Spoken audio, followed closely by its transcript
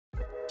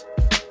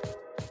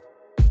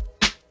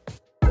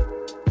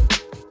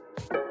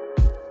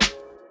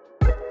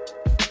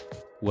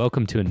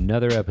Welcome to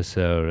another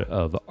episode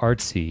of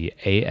Artsy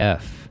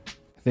AF.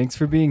 Thanks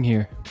for being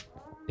here.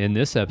 In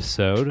this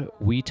episode,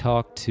 we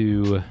talk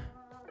to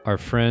our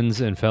friends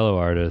and fellow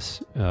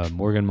artists,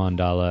 Morgan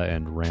Mandala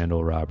and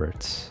Randal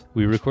Roberts.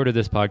 We recorded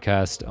this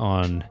podcast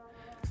on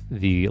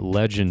the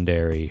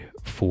legendary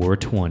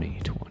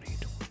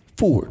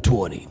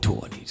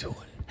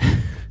 4/20/2020.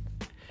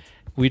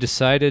 We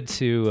decided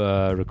to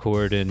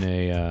record in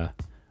a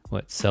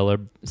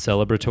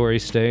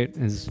celebratory state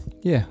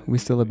Yeah, we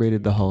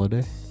celebrated the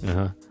holiday.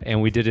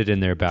 and we did it in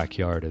their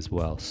backyard as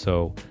well.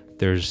 So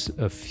there's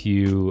a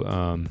few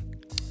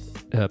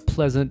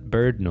pleasant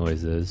bird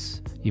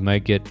noises. You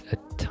might get a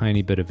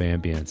tiny bit of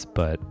ambience,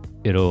 but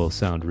it'll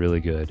sound really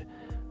good.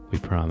 We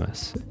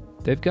promise.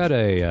 They've got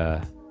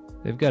a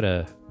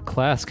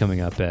class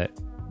coming up at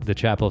the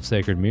Chapel of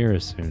Sacred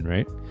Mirrors soon,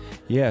 right?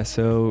 Yeah,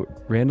 so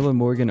Randal and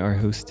Morgan are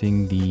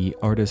hosting the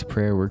Artist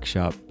Prayer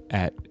Workshop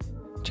at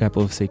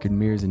Chapel of Sacred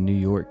Mirrors in New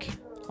York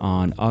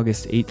on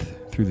August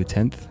 8th through the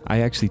 10th. I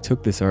actually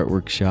took this art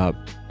workshop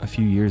a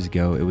few years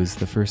ago. It was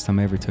the first time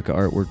I ever took an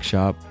art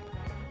workshop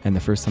and the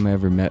first time I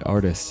ever met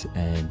artists,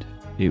 and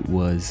it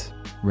was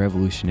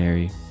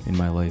revolutionary in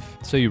my life.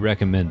 So you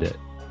recommend it?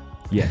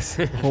 Yes,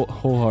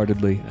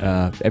 wholeheartedly.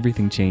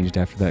 Everything changed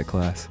after that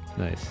class.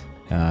 Nice.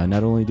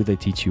 Not only do they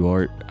teach you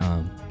art,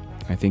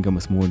 I think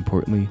almost more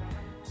importantly,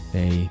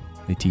 they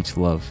teach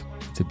love.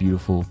 It's a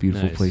beautiful,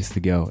 beautiful Nice. place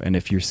to go. And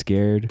if you're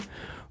scared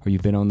or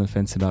you've been on the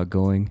fence about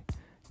going,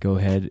 go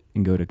ahead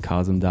and go to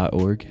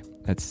cosm.org.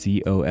 That's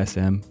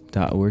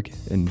COSM.org,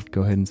 and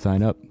go ahead and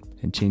sign up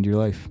and change your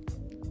life.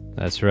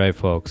 That's right,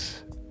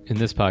 folks. In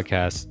this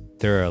podcast,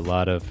 there are a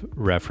lot of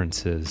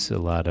references, a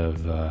lot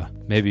of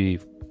maybe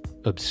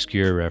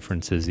obscure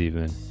references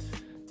even.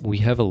 We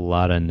have a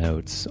lot of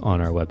notes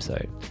on our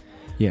website.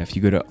 Yeah, if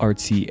you go to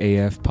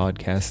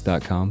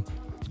artsyafpodcast.com,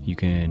 you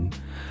can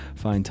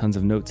find tons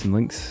of notes and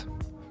links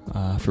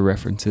for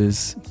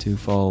references to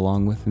follow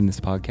along with in this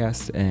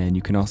podcast. And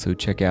you can also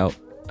check out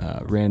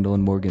Randal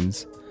and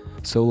Morgan's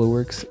solo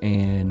works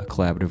and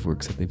collaborative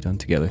works that they've done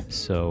together.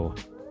 So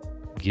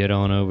get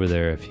on over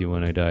there if you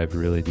want to dive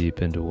really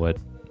deep into what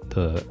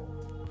the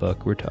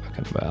fuck we're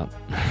talking about.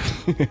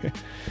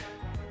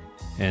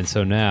 And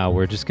so now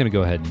we're just going to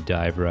go ahead and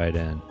dive right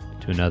in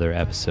to another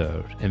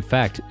episode. In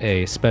fact,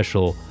 a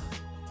special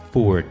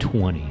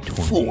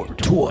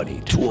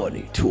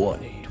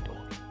 4/20/2020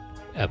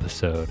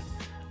 episode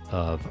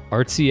of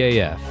Artsy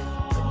AF.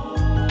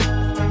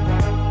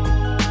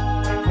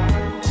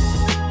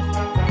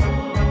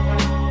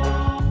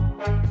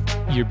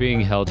 You're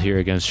being held here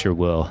against your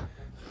will.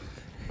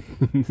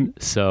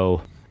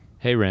 So,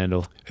 hey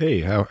Randal. Hey,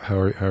 how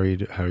are you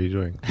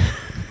doing?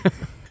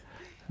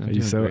 Are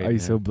you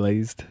so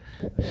blazed?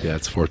 Yeah,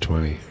 it's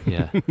 4:20.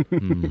 Yeah.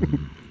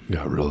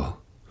 Got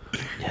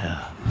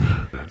Yeah.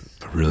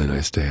 a really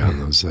nice day on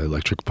those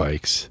electric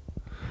bikes.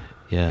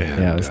 Yeah. And,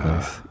 Yeah, it was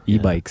nice.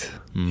 E-bikes.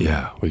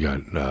 Yeah, we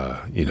got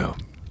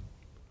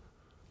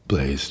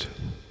blazed.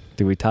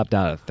 Dude, we topped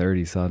out at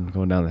 30, son,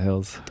 going down the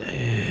hills.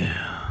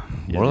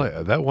 More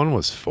like that one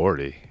was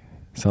 40.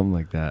 Something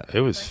like that.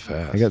 It was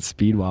fast. I got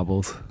speed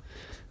wobbles.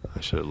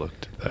 I should have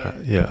looked at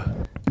that. Yeah.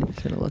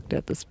 Should have looked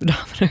at the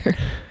speedometer.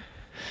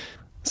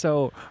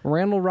 So,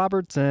 Randal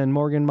Roberts and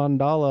Morgan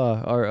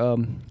Mandala are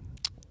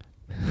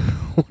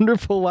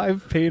wonderful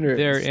live painters.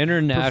 They're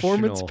international.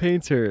 Performance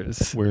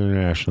painters. We're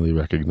internationally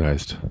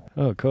recognized.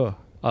 Oh, cool.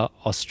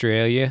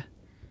 Australia.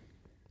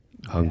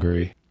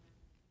 Hungary.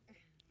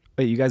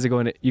 Wait, you guys are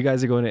going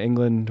to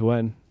England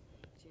when?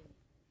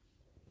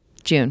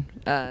 June.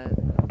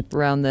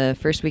 Around the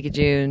first week of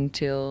June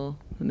till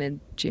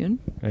mid-June.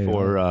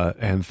 For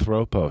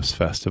Anthropos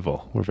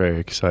Festival. We're very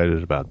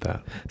excited about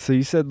that. So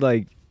you said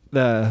like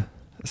the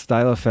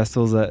style of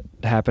festivals that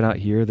happen out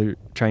here, they're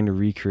trying to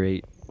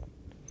recreate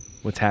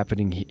what's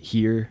happening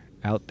here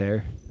out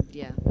there.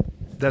 Yeah.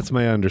 That's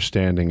my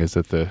understanding, is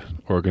that the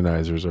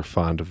organizers are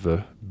fond of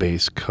the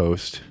Base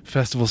Coast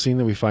festival scene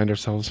that we find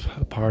ourselves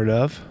a part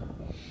of.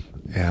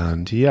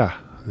 And yeah,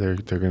 they're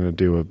going to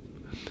do a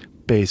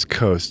Base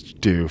Coast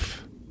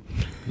doof.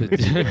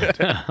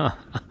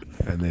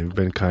 And they've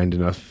been kind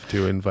enough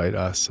to invite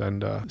us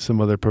and some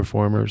other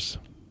performers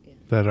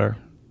that are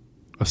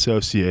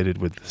associated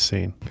with the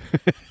scene.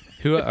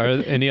 Who are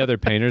any other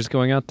painters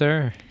going out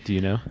there? Do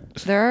you know?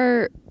 There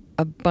are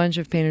a bunch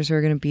of painters who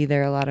are going to be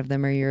there. A lot of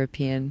them are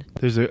European.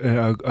 There's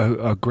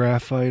a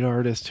graphite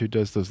artist who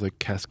does those like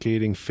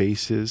cascading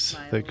faces.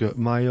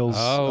 Miles.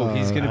 Oh,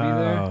 he's going to be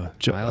there?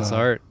 Miles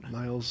Art.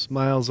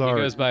 Miles Art.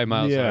 He goes by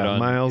Miles Art on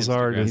Miles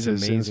Art Instagram. is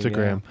his He's amazing,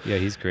 Instagram. Yeah,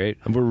 he's great.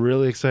 And we're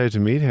really excited to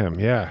meet him.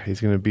 Yeah, he's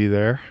going to be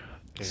there.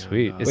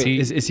 Sweet.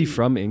 Wait, is he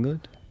from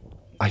England?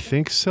 I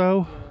think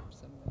so.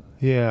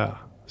 Yeah,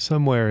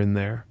 somewhere in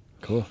there.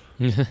 Cool.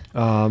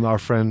 Our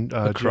friend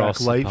Across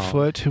Jack the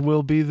Lightfoot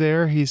will be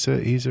there. He's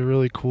a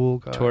really cool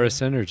guy.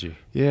 Taurus Energy.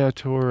 Yeah,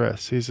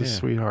 Taurus. He's a Yeah.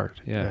 sweetheart.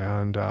 Yeah.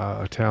 And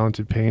a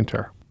talented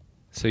painter.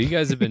 So you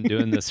guys have been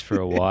doing this for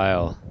a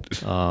while.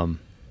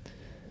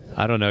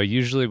 I don't know.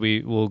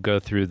 Usually we'll go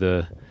through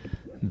the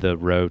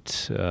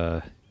rote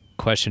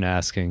question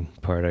asking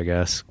part, I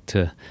guess,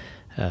 to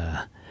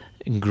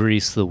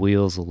grease the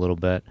wheels a little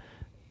bit.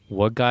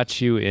 What got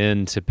you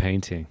into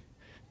painting?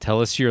 Tell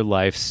us your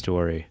life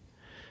story.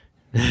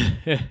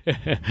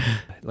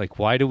 Like,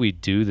 why do we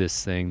do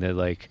this thing that,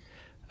 like,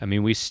 I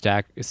mean, we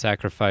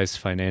sacrifice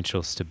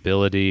financial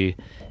stability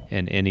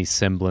and any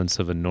semblance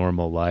of a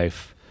normal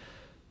life.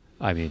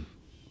 I mean,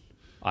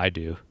 I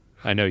do.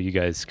 I know you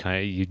guys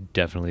you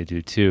definitely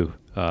do too.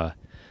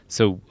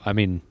 So, I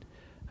mean,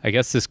 I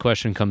guess this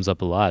question comes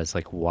up a lot. It's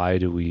like, why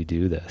do we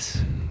do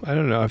this? I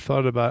don't know.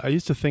 I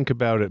used to think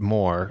about it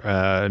more.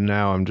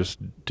 Now I'm just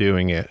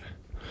doing it.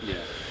 Yeah.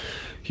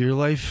 Your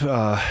life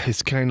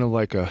is kind of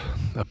like a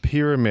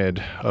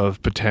pyramid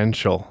of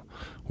potential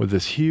with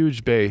this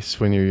huge base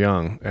when you're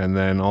young, and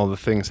then all the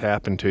things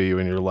happen to you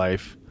in your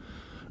life,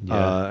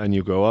 and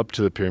you go up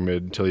to the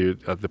pyramid until you're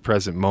at the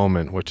present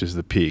moment, which is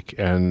the peak.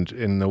 And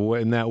in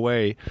that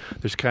way,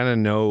 there's kind of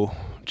no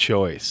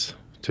choice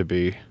to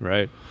be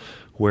right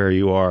where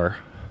you are.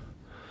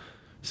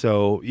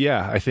 So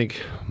yeah, I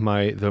think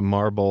the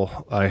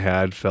marble I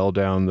had fell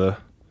down the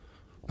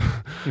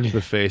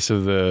the face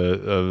of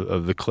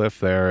the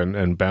cliff there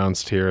and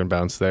bounced here and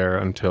bounced there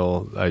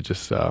until I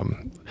just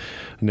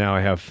now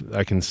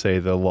I can say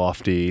the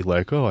lofty,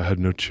 like, oh, I had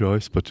no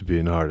choice but to be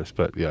an artist.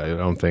 But yeah, I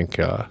don't think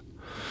I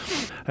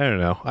don't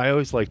know. I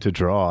always like to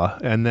draw,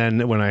 and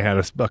then when I had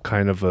a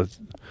kind of a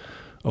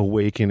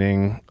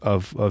awakening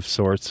of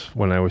sorts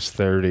when I was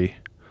 30,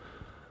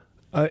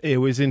 it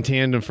was in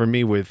tandem for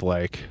me with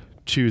like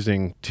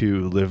choosing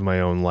to live my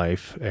own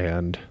life.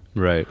 And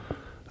right.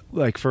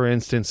 Like, for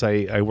instance,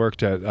 I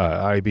worked at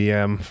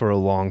IBM for a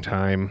long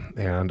time,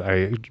 and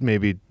I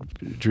maybe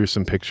drew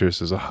some pictures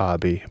as a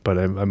hobby, but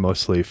I'm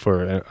mostly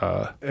for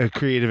a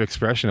creative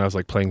expression. I was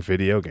like playing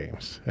video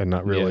games and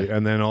not really. Yeah.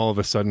 And then all of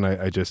a sudden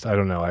I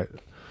don't know,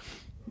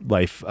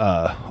 life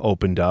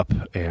opened up,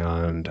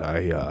 and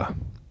I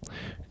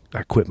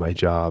quit my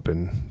job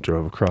and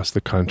drove across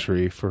the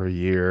country for a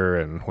year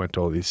and went to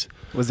all these.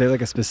 Was there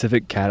like a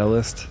specific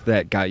catalyst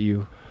that got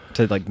you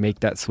to like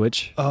make that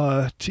switch?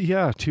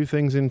 Two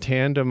things in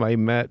tandem. I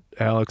met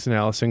Alex and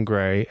Allison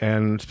Gray,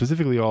 and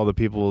specifically all the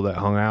people that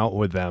hung out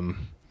with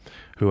them,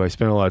 who I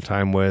spent a lot of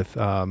time with.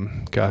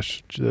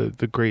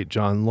 The great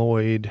John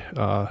Lloyd.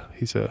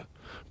 He's a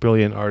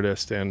brilliant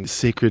artist and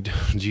sacred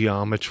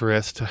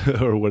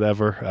geometrist or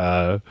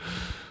whatever.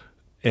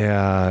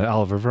 And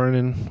Oliver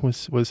Vernon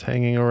was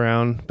hanging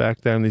around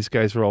back then. These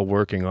guys were all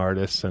working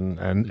artists, and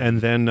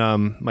then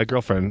my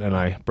girlfriend and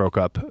I broke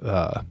up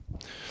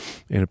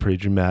in a pretty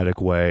dramatic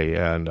way,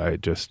 and I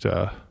just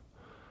I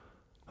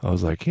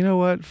was like, you know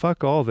what,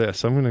 fuck all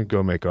this, I'm gonna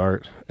go make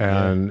art.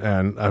 And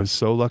I was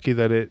so lucky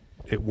that it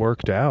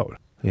worked out.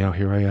 You know,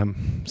 here I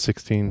am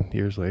 16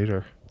 years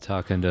later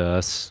talking to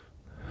us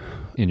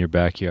in your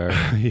backyard.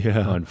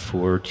 Yeah, on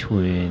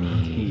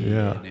 420.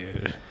 Yeah,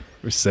 dude.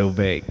 We're so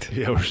baked.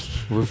 Yeah,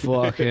 we're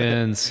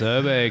fucking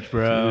so baked,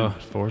 bro.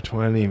 Dude,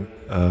 420.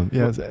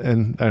 Yeah,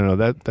 and I don't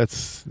know,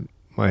 that's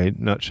my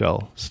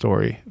nutshell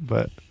story.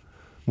 But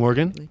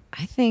Morgan?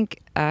 I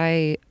think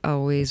I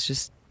always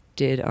just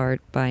did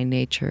art by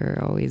nature.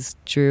 Always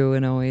drew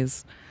and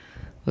always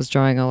was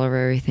drawing all over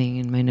everything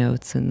in my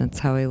notes, and that's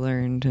how I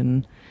learned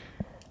and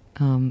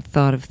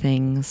thought of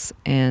things.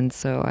 And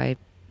so I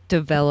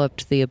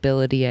developed the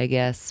ability, I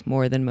guess,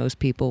 more than most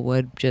people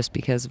would, just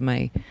because of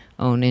my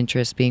own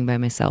interest being by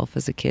myself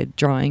as a kid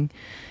drawing.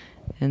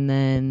 And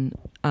then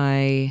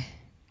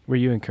Were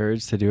you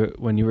encouraged to do it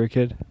when you were a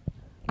kid?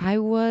 I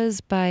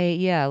was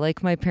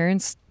like my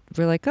parents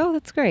were like, oh,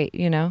 that's great,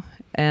 you know,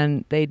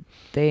 and they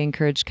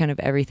encouraged kind of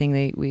everything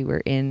we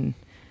were in.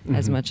 Mm-hmm.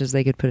 As much as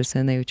they could put us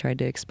in. They tried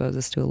to expose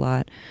us to a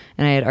lot.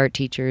 And I had art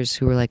teachers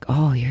who were like,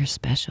 oh, you're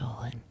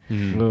special.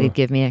 And they'd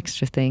give me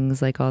extra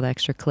things, like all the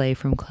extra clay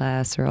from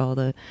class or all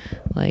the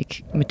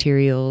like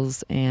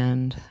materials.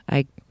 And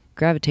I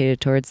gravitated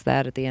towards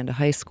that at the end of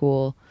high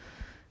school.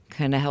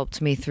 Kind of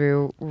helped me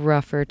through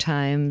rougher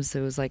times.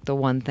 It was like the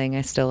one thing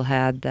I still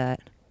had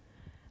that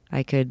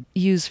I could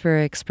use for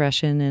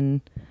expression and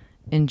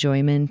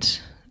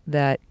enjoyment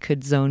that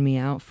could zone me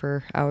out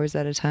for hours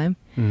at a time.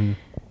 Mm-hmm.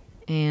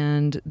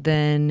 And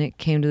then it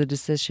came to the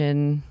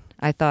decision,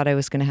 I thought I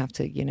was going to have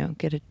to, you know,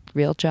 get a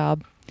real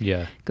job,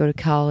 go to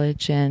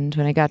college. And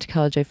when I got to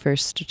college, I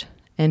first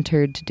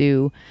entered to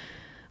do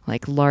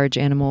like large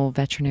animal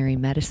veterinary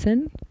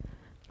medicine.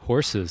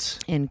 Horses.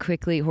 And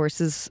quickly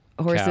horses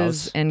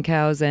cows. And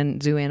cows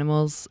and zoo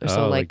animals.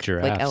 So like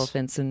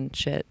elephants and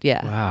shit.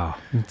 Yeah. Wow.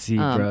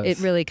 It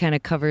really kind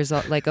of covers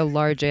like a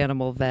large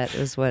animal vet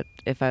is what,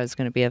 if I was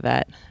going to be a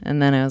vet.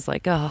 And then I was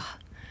like, oh,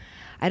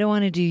 I don't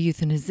want to do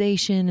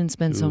euthanization and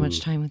spend so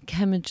much time with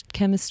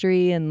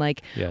chemistry and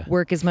like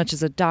work as much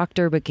as a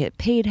doctor but get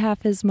paid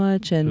half as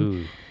much.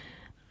 And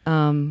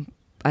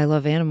I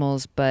love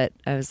animals, but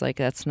I was like,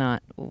 that's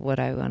not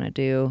what I want to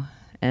do.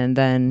 And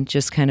then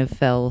just kind of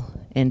fell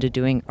into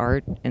doing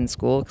art in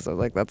school because I was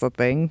like, that's a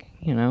thing,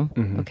 you know?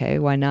 Mm-hmm. Okay,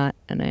 why not?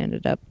 And I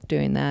ended up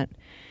doing that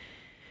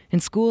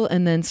in school,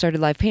 and then started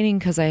live painting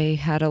because I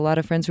had a lot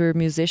of friends who were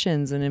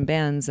musicians and in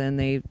bands, and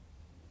they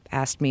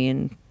asked me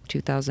in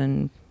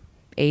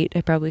 2008,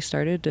 I probably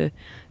started to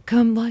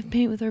come live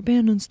paint with our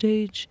band on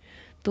stage,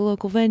 at the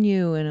local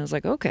venue. And I was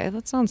like, okay,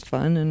 that sounds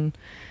fun. And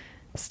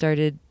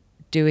started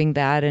doing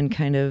that, and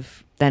kind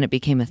of, then it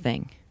became a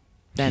thing.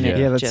 Then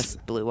it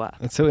just blew up.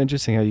 It's so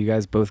interesting how you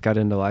guys both got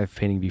into live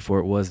painting before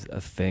it was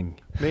a thing.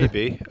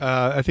 Maybe.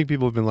 I think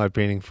people have been live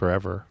painting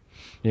forever.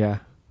 Yeah.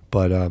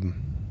 But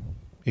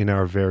in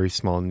our very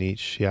small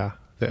niche,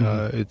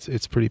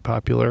 it's pretty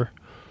popular.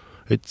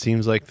 It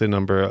seems like the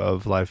number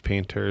of live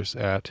painters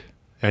at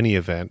any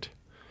event.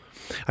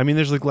 I mean,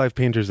 there's like live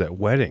painters at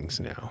weddings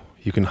now.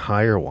 You can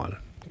hire one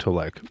to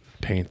like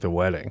paint the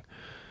wedding.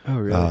 Oh,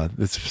 really?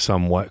 It's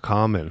somewhat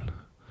common.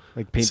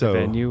 Like paint the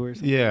venue or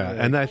something? Yeah,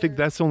 and I think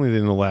that's only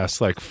in the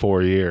last like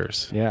 4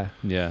 years. Yeah.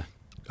 Yeah.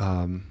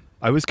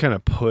 I was kind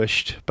of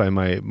pushed by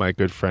my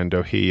good friend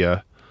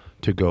Ohia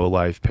to go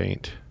live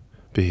paint,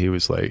 but he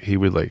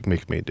would like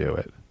make me do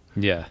it.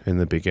 Yeah. In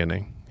the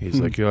beginning,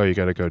 he's like, "Oh, you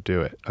got to go do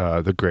it."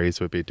 The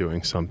Grays would be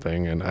doing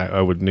something, and I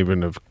wouldn't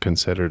even have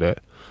considered it.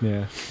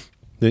 Yeah.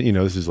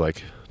 This is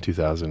like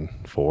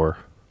 2004.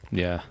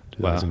 Yeah.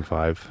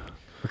 2005. Wow.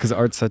 Because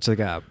art's such like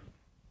a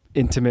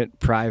intimate,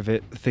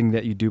 private thing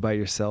that you do by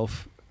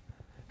yourself,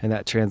 and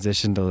that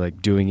transition to like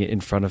doing it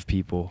in front of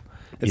people,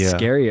 it's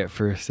scary at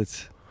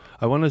first.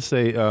 I want to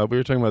say we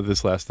were talking about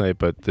this last night,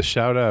 but the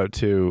shout out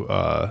to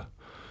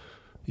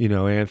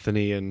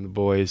Anthony and the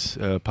boys,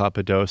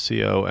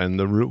 Papadosio, and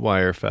the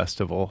Rootwire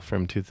Festival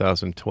from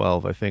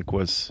 2012, I think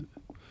was,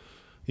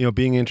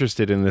 being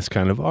interested in this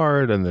kind of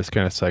art and this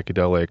kind of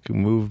psychedelic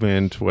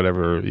movement,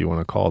 whatever you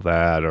want to call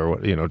that, or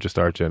just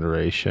art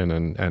generation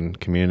and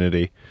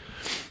community.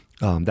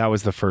 That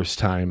was the first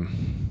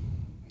time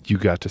you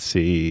got to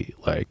see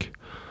like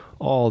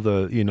all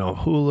the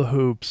hula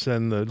hoops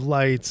and the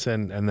lights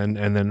and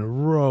then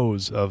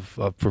rows of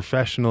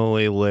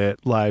professionally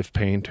lit live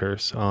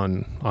painters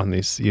on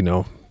these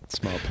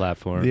small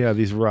platform. Yeah,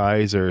 these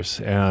risers,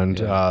 and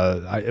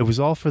it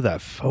was all for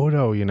that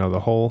photo.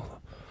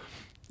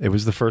 It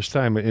was the first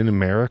time in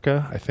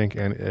America, I think,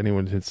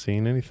 anyone had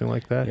seen anything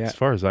like that, as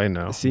far as I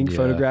know. Seeing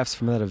photographs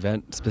from that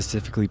event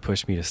specifically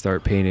pushed me to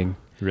start painting.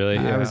 Really?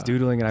 I was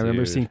doodling, and I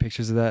remember seeing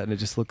pictures of that, and it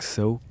just looks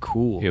so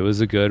cool. It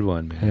was a good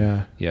one,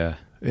 man. Yeah.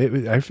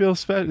 I feel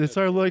special. It's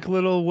our like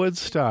little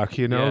Woodstock,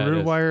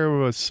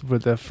 Rootwire was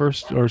with the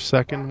first or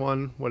second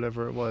one,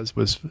 whatever it was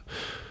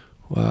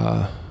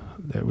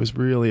it was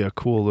really a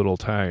cool little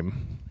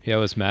time. Yeah, it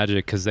was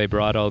magic because they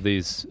brought all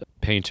these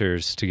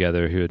painters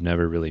together who had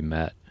never really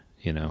met,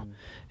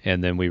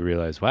 and then we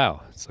realized,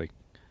 wow, it's like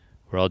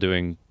we're all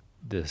doing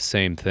the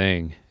same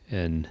thing,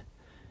 and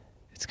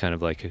it's kind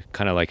of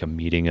like a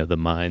meeting of the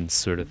minds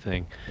sort of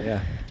thing.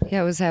 Yeah.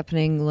 Yeah, it was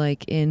happening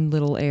like in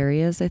little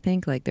areas, I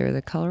think. Like there were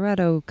the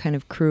Colorado kind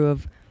of crew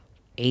of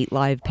 8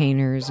 live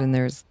painters, and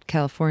there's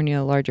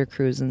California larger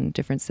crews in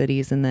different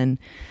cities, and then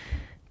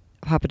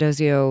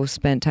Papadosio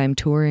spent time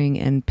touring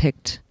and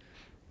picked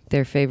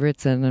their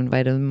favorites and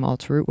invited them all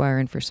to Rootwire,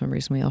 and for some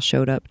reason we all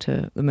showed up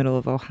to the middle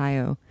of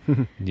Ohio.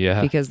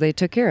 Yeah. Because they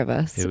took care of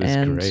us. It was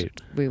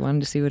great. We wanted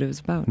to see what it was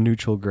about.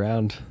 Neutral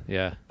ground.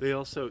 Yeah.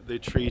 They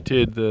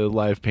treated the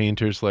live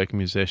painters like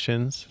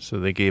musicians, so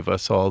they gave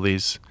us all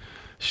these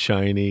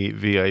shiny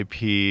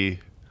VIP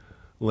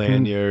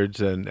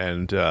lanyards,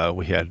 and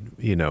we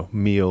had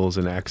meals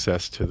and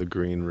access to the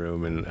green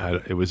room,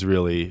 and it was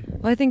really.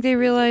 Well, I think they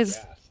realized,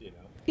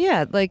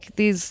 like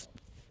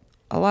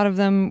a lot of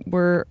them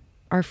were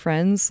our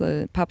friends.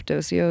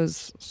 Papadosio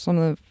is some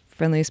of the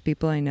friendliest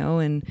people I know,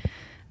 and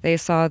they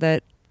saw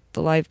that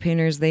the live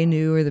painters they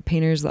knew, or the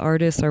painters, the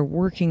artists, are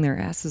working their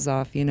asses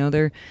off.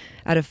 They're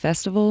at a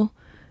festival.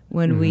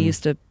 When we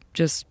used to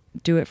just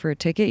do it for a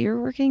ticket,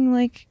 you're working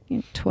like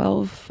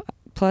 12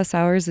 plus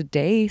hours a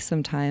day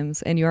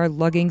sometimes, and you are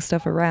lugging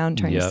stuff around,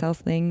 trying to sell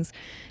things,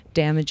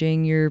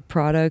 damaging your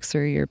products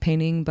or your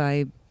painting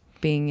by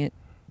being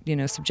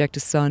subject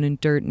to sun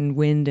and dirt and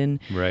wind, and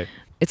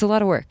it's a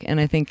lot of work. And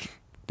I think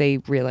they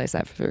realized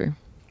that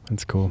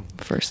that's cool.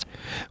 First.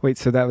 Wait,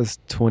 so that was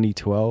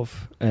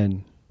 2012,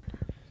 and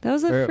that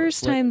was the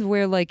first time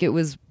where like it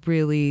was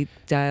really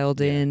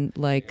dialed in,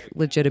 like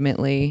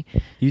legitimately.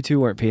 You two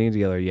weren't painting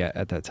together yet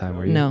at that time,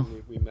 were you? No.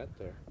 We met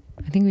there.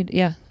 I think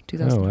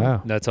 2000. Oh,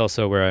 wow. That's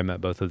also where I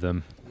met both of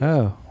them.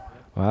 Oh,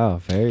 wow.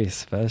 Very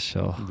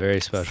special.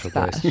 Very special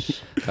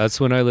place. That's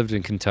when I lived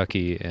in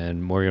Kentucky,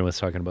 and Morgan was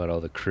talking about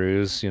all the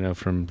crews,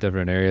 from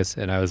different areas.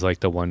 And I was like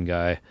the one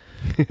guy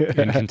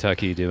in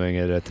Kentucky doing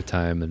it at the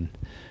time. And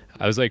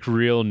I was like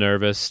real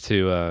nervous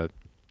to,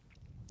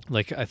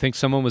 I think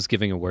someone was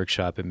giving a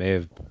workshop. It may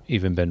have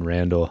even been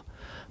Randal,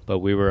 but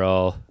we were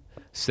all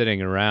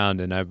sitting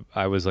around, and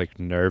I was like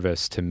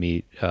nervous to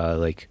meet,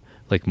 like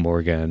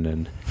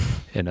Morgan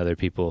and other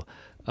people.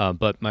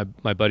 But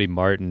my buddy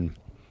Martin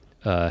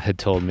had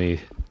told me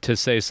to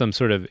say some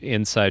sort of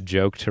inside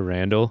joke to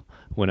Randal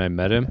when I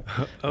met him.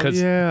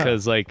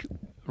 Because like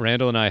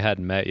Randal and I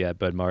hadn't met yet,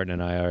 but Martin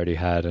and I already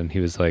had. And he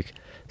was like,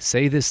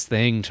 say this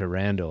thing to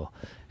Randal.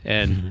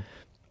 And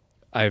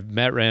I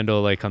met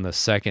Randal like on the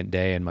second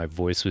day, and my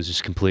voice was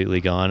just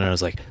completely gone. And I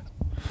was like,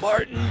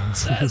 Martin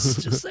says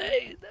to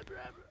say that.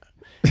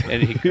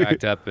 And he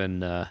cracked up,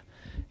 and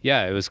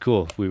yeah, it was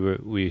cool.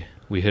 We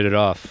hit it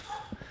off,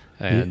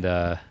 and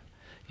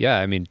yeah,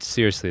 I mean,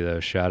 seriously though,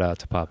 shout out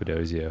to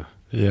Papadozio.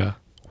 Yeah.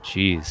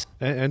 Jeez.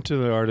 And to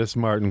the artist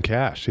Martin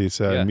Cash. He's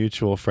a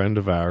mutual friend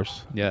of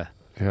ours. Yeah.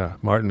 Yeah.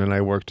 Martin and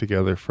I worked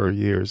together for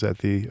years at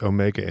the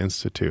Omega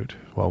Institute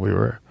while we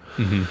were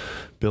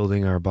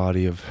building our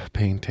body of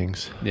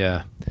paintings.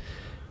 Yeah.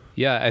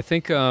 Yeah, I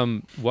think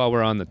while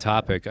we're on the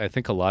topic, I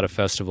think a lot of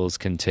festivals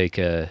can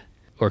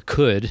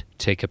could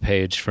take a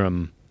page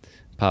from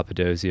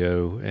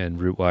Papadozio and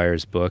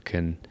Rootwire's book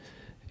and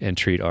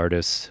treat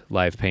artists,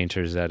 live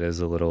painters, that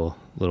is, a little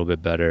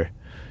bit better.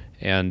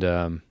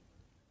 And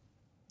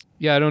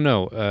yeah, I don't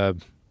know.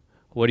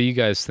 What do you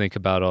guys think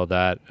about all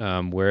that?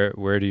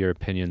 Where do your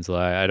opinions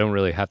lie? I don't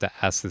really have to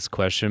ask this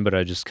question, but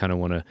I just kind of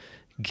want to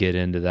get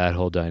into that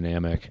whole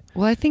dynamic.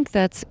 Well, I think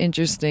that's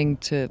interesting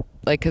to,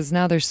 like, because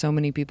now there's so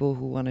many people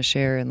who want to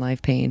share in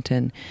live paint,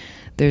 and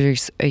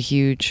there's a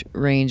huge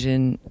range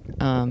in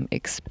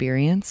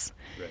experience.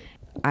 Right.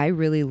 I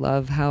really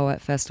love how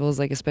at festivals,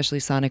 like especially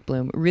Sonic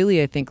Bloom,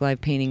 really I think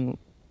live painting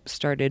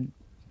started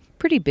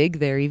pretty big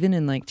there. Even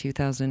in like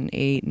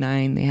 2008,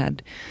 2009, they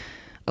had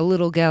a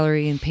little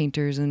gallery and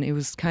painters, and it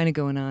was kind of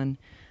going on.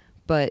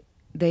 But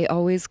they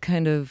always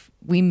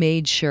we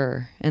made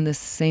sure, and the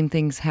same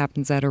things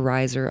happens at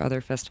Arise or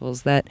other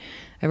festivals, that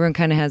everyone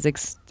kind of has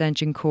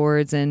extension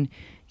cords, and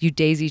you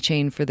daisy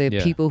chain for the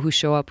people who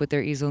show up with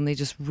their easel and they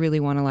just really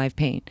want to live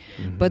paint.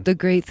 Mm-hmm. But the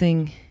great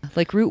thing,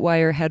 like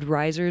Rootwire had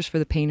risers for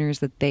the painters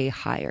that they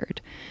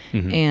hired.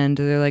 Mm-hmm. And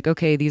they're like,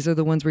 okay, these are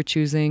the ones we're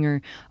choosing,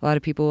 or a lot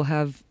of people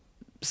have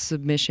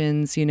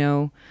submissions,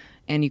 and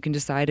you can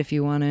decide if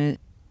you want to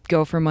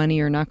go for money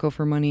or not go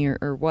for money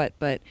or what.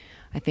 But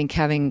I think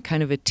having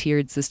kind of a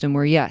tiered system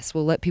where, yes,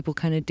 we'll let people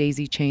kind of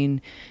daisy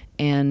chain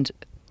and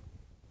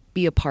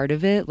be a part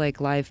of it,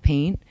 like live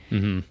paint.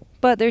 Mm-hmm.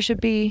 But there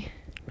should be,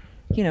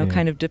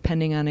 kind of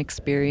depending on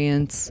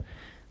experience,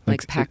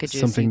 like packages.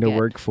 Something to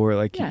work for.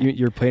 Like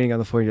you're painting on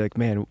the floor and you're like,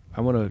 man,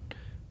 I want to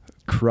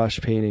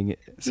crush painting.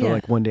 So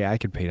like one day I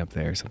could paint up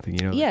there or something,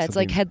 Yeah, it's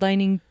like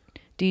headlining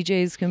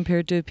DJs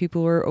compared to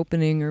people who are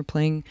opening or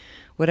playing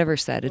whatever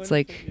set. It's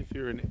like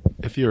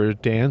if you're a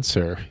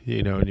dancer,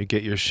 and you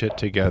get your shit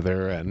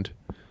together and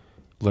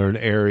learn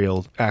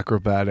aerial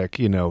acrobatic,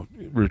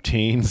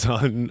 routines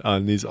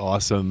on these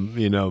awesome,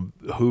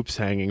 hoops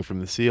hanging from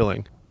the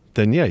ceiling,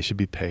 then you should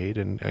be paid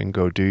and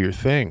go do your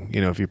thing,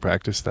 if you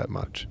practice that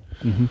much.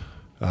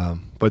 Mm-hmm.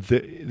 But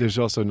there's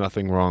also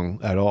nothing wrong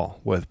at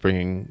all with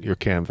bringing your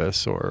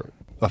canvas or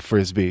a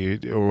frisbee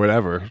or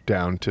whatever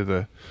down to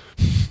the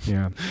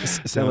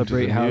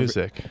celebrate the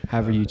music,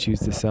 however you choose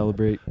to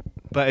celebrate.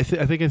 But I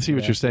think I see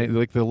what you're saying.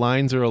 Like the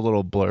lines are a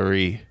little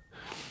blurry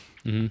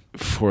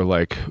for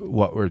like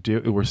what we're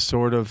doing. We're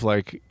sort of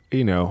like,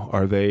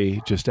 are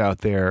they just out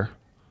there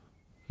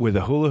with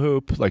a hula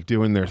hoop, like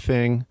doing their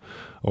thing,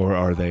 or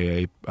are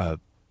they a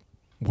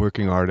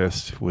working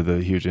artist with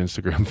a huge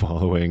Instagram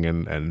following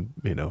and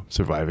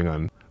surviving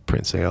on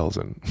print sales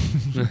and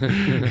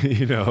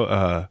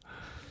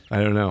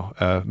I don't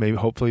know. Maybe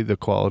hopefully the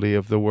quality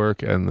of the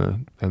work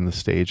and the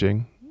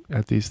staging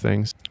at these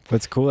things.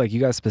 What's cool, like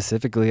you guys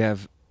specifically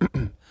have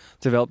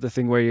developed the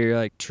thing where you're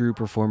like true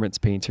performance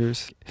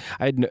painters.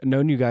 I had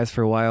known you guys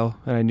for a while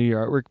and I knew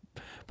your artwork,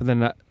 but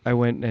then I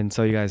went and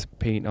saw you guys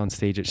paint on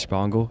stage at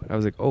Spangel. I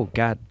was like, oh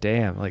god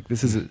damn, like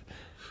this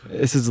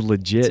is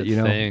legit,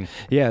 thing.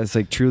 Yeah, it's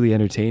like truly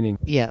entertaining.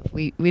 Yeah,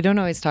 we don't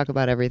always talk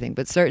about everything,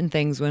 but certain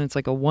things, when it's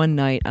like a one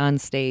night on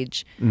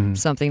stage,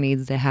 something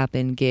needs to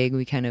happen gig,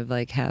 we kind of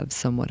like have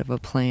somewhat of a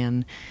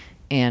plan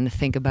and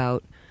think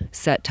about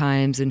set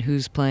times and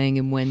who's playing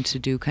and when to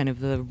do kind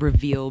of the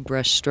reveal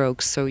brush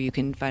strokes so you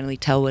can finally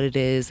tell what it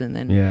is and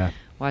then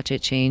watch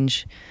it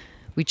change.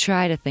 We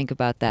try to think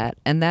about that,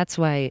 and that's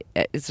why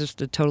it's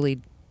just a totally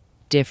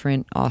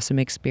different, awesome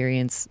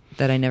experience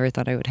that I never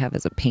thought I would have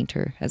as a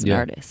painter, as an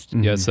artist.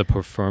 Yeah, it's the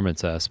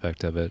performance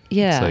aspect of it.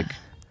 Yeah. It's like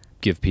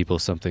give people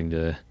something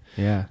to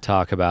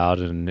talk about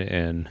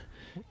and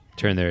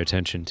turn their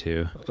attention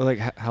to. Like,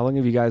 how long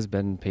have you guys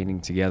been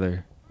painting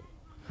together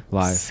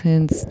live?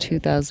 Since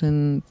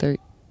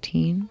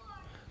 2013.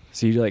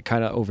 So you like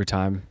kind of over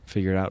time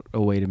figured out a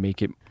way to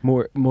make it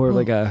more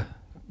like a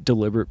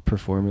deliberate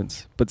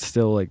performance, but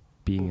still like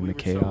being in the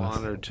chaos. We were so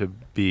honored to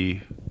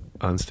be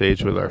on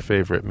stage with our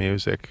favorite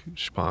music,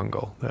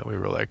 Spangel, that we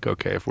were like,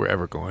 okay, if we're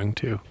ever going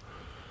to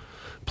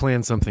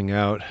plan something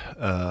out,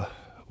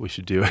 we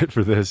should do it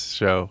for this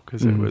show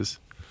because it was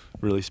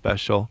really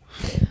special.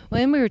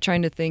 Well, and we were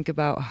trying to think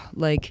about,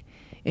 like,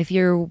 if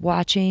you're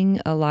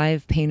watching a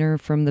live painter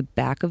from the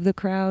back of the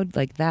crowd,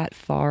 like that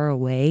far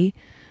away,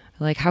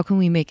 like how can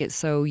we make it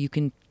so you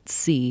can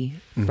see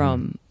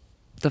from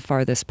the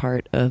farthest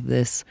part of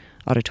this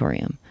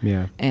auditorium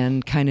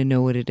and kind of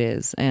know what it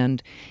is?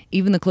 And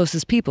even the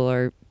closest people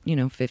are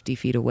 50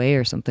 feet away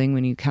or something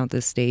when you count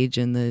the stage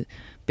and the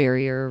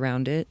barrier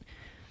around it.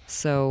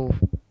 So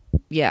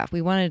yeah,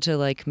 we wanted to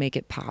like make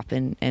it pop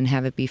and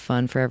have it be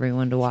fun for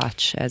everyone to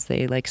watch as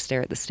they like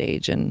stare at the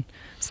stage. And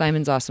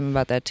Simon's awesome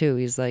about that too.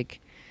 He's like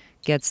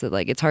gets that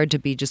like it's hard to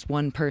be just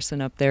one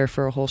person up there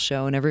for a whole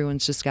show and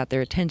everyone's just got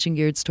their attention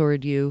geared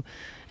toward you.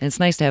 And it's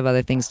nice to have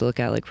other things to look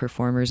at, like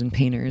performers and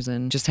painters,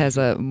 and just has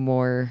a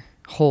more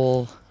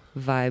whole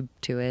vibe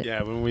to it.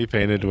 Yeah, when we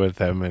painted with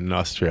him in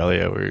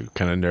Australia, we were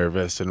kind of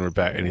nervous, and we're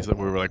back, and we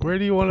were like, "Where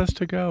do you want us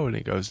to go?" And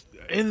he goes,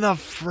 "In the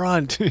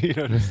front."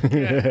 Just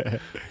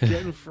get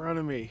in front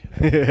of me.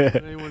 I don't want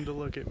anyone to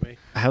look at me.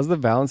 How's the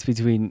balance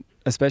between,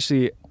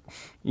 especially,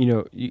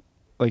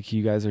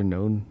 you guys are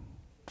known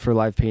for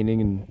live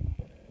painting and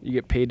you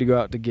get paid to go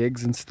out to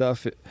gigs and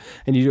stuff,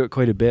 and you do it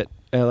quite a bit.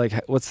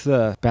 What's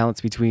the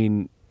balance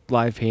between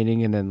live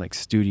painting and then like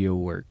studio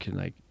work and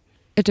like?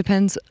 It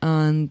depends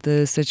on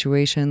the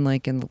situation,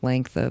 like in the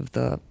length of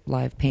the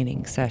live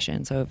painting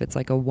session. So if it's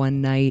like a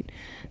one night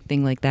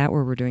thing like that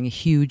where we're doing a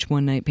huge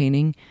one night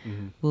painting,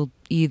 we'll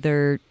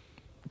either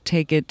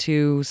take it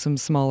to some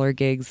smaller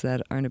gigs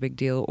that aren't a big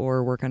deal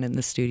or work on it in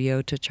the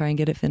studio to try and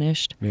get it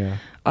finished. Yeah.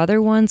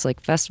 Other ones,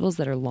 like festivals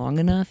that are long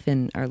enough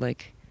and are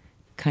like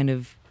kind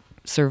of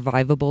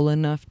survivable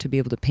enough to be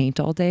able to paint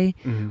all day,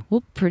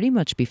 will pretty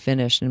much be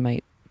finished and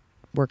might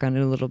work on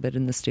it a little bit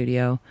in the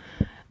studio.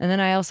 And then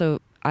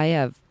I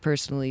have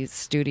personally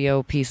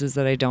studio pieces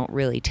that I don't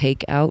really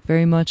take out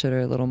very much, that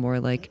are a little more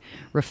like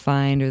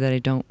refined, or that I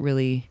don't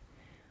really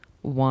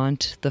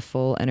want the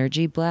full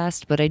energy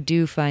blast. But I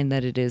do find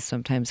that it is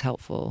sometimes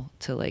helpful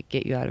to like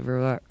get you out of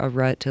a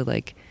rut, to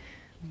like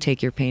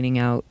take your painting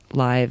out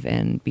live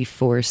and be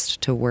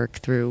forced to work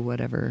through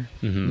whatever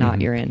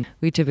knot you're in.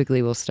 We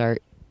typically will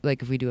start,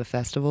 like if we do a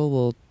festival,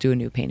 we'll do a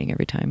new painting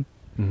every time,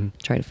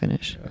 try to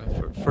finish.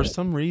 For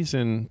some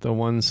reason, the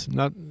ones,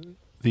 not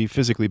the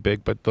physically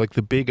big, but like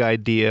the big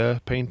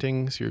idea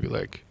paintings,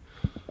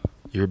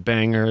 your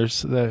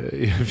bangers, that,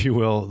 if you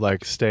will,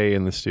 like stay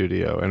in the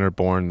studio and are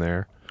born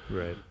there.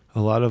 Right. A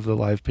lot of the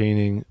live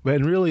painting,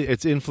 and really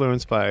it's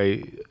influenced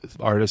by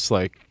artists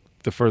like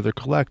the Further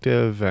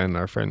Collective and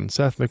our friend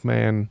Seth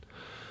McMahon,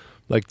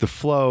 like the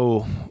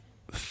flow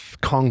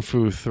kung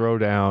fu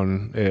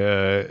throwdown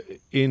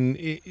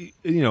in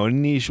a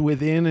niche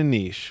within a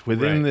niche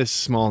within this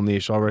small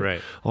niche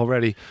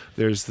already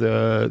there's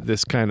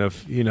this kind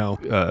of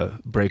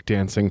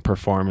breakdancing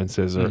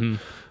performances, or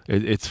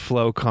it's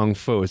flow kung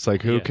fu. It's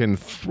like who can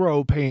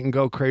throw paint and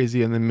go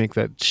crazy and then make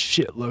that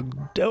shit look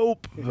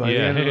dope by the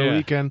end of the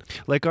weekend.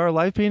 Like our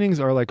live paintings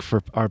are like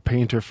for our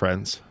painter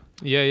friends.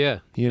 Yeah.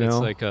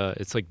 It's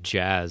it's like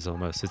jazz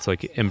almost. It's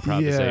like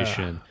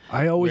improvisation. Yeah.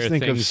 I always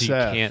think of things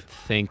Seth. You can't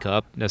think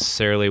up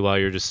necessarily while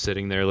you're just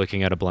sitting there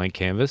looking at a blank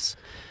canvas.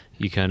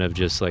 You kind of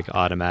just like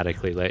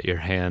automatically let your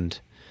hand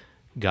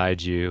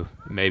guide you,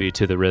 maybe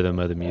to the rhythm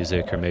of the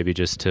music, or maybe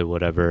just to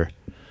whatever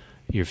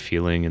you're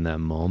feeling in that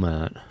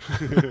moment.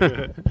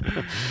 I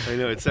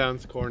know it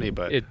sounds corny,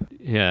 but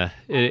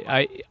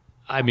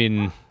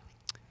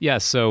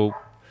so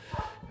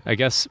I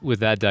guess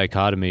with that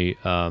dichotomy,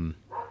 and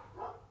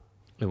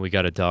we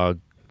got a dog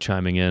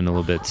chiming in a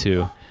little bit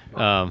too.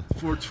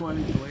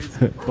 420 blades.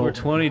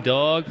 420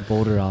 dog.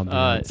 Boulder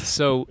ambiance.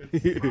 So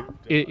do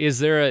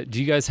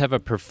you guys have a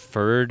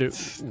preferred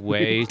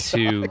way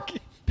to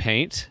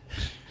paint?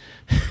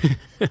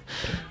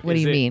 What do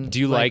you mean? Do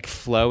you like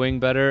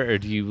flowing better, or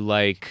do you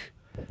like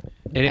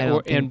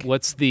and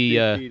what's the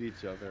they feed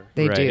each other.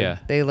 They right, do. yeah.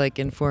 They like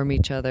inform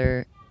each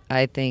other.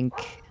 I think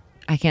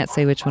I can't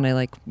say which one I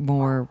like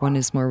more. One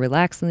is more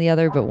relaxed than the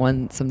other, but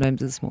one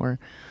sometimes is more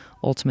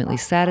ultimately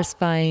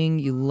satisfying.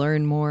 You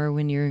learn more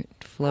when you're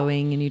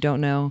flowing and you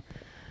don't know.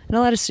 And a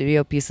lot of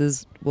studio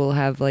pieces will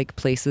have like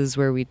places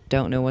where we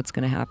don't know what's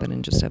going to happen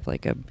and just have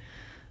like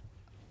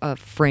a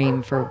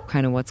frame for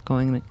kind of what's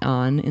going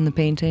on in the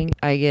painting.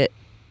 I get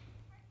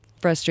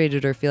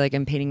frustrated or feel like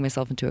I'm painting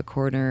myself into a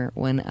corner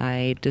when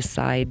I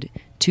decide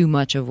too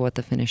much of what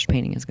the finished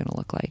painting is going to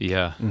look like.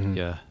 Yeah,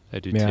 I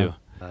do too.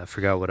 I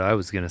forgot what I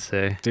was going to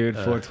say. Dude,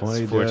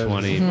 420.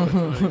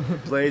 420.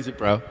 Blaze it,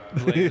 bro.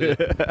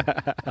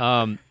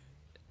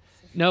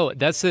 No,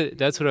 that's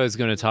what I was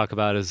going to talk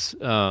about is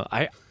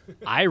I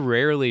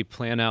rarely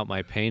plan out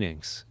my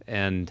paintings,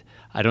 and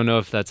I don't know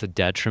if that's a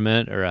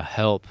detriment or a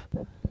help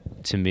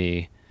to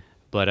me,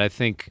 but I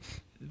think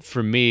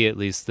for me at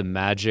least the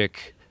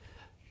magic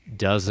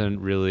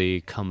doesn't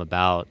really come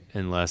about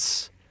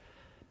unless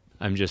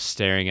I'm just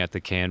staring at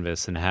the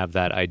canvas and have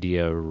that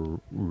idea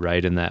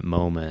right in that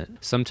moment.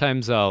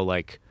 Sometimes I'll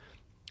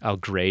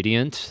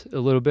gradient a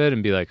little bit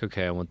and be like,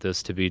 okay, I want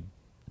this to be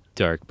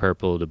dark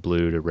purple to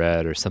blue to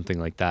red or something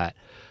like that.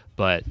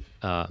 But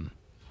I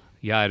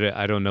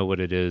don't know what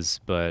it is,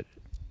 but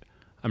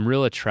I'm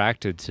real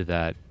attracted to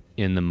that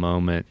in the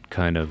moment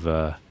kind of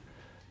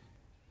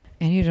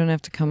And you don't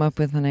have to come up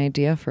with an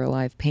idea for a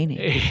live painting.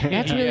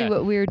 That's really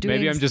what we're doing.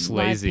 Maybe I'm just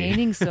live lazy.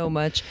 Painting so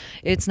much.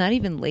 It's not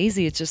even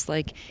lazy. It's just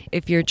like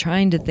if you're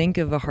trying to think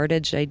of a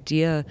hard-edged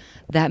idea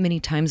that many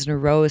times in a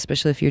row,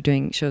 especially if you're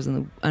doing shows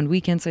on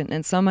weekends,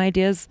 and some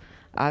ideas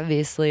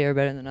obviously are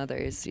better than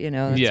others.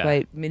 That's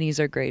why minis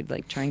are great,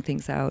 like trying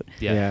things out.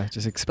 Yeah,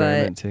 just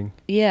experimenting.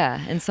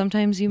 And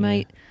sometimes you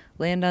might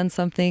land on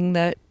something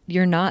that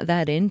you're not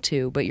that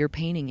into, but you're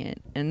painting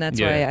it. And that's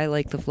why I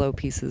like the flow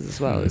pieces as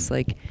well. It's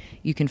like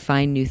you can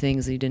find new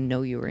things that you didn't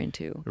know you were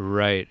into.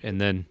 Right. And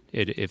then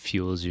it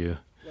fuels you.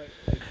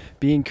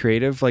 Being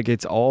creative, like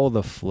it's all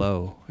the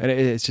flow, and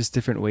it's just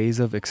different ways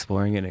of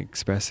exploring it and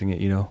expressing it,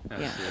 you know.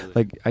 Yeah.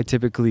 Like I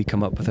typically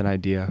come up with an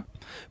idea,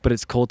 but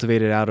it's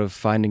cultivated out of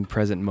finding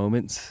present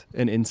moments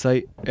and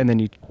insight, and then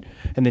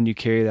you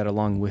carry that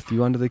along with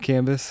you onto the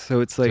canvas.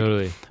 So it's like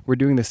Totally. we're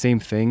doing the same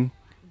thing,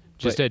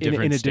 Just but at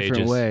different in a stages.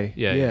 different way.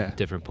 Yeah.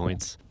 Different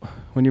points.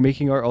 When you're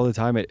making art all the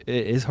time, it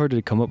is hard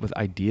to come up with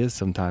ideas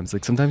sometimes.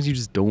 Like sometimes you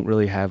just don't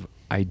really have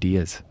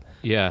ideas.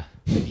 Yeah.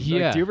 Like,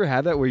 do you ever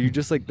have that where you're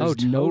just like, there's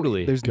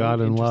totally. there's God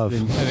no and love.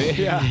 interest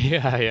in-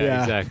 Yeah,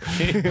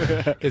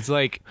 exactly. It's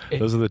like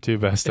Those are the two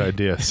best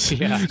ideas.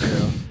 yeah.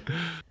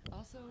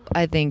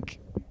 I think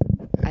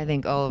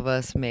all of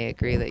us may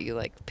agree that you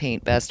like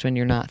paint best when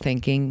you're not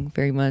thinking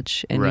very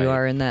much and Right. you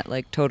are in that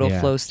like total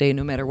Yeah. flow state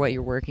no matter what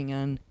you're working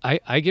on.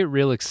 I get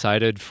real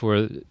excited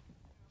for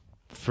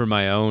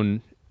my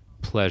own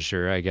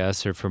pleasure, I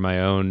guess, or for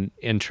my own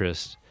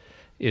interest,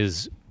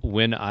 is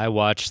when I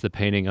watch the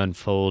painting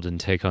unfold and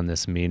take on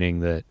this meaning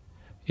that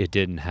it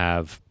didn't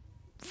have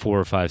 4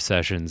 or 5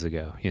 sessions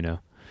ago, you know?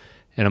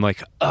 And I'm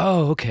like,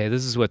 oh, okay,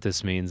 this is what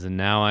this means. And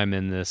now I'm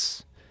in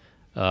this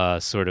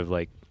sort of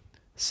like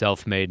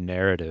self-made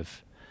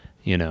narrative,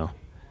 you know?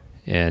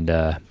 And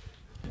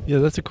Yeah,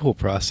 that's a cool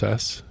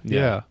process.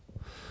 Yeah.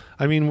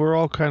 I mean, we're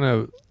all kind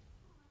of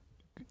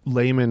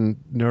layman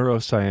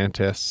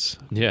neuroscientists,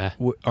 yeah,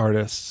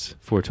 artists.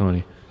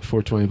 420.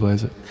 420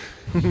 blaze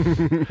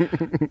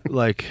it.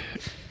 Like,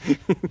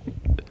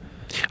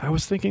 I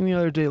was thinking the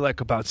other day, like,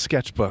 about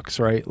sketchbooks,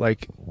 right?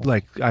 Like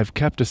I've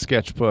kept a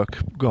sketchbook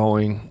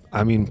going,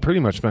 I mean, pretty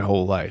much my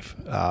whole life.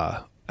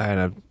 And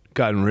I've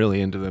gotten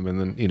really into them,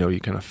 and then, you know, you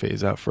kind of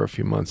phase out for a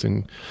few months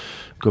and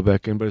go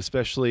back in. But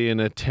especially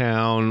in a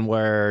town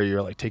where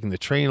you're, like, taking the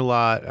train a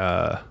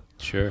lot,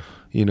 Sure.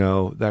 you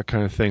know, that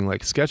kind of thing,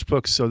 like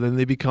sketchbooks. So then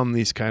they become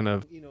these kind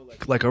of, you know,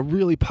 like a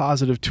really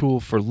positive tool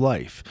for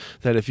life,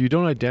 that if you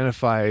don't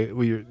identify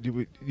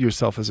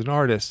yourself as an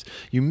artist,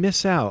 you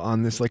miss out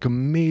on this like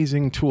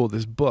amazing tool,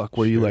 this book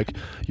where you like,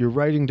 you're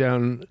writing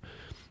down.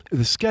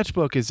 The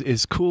sketchbook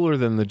is cooler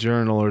than the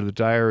journal or the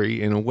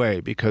diary in a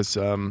way, because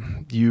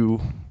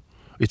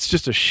it's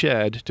just a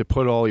shed to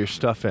put all your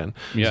stuff in.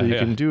 Yeah, so you yeah.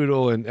 can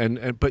doodle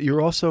and but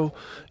you're also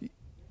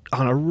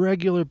on a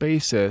regular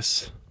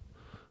basis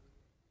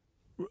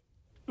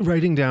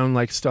writing down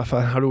like stuff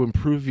on how to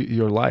improve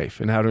your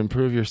life and how to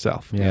improve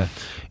yourself. Yeah.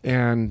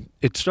 And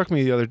it struck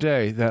me the other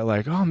day that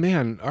like, oh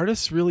man,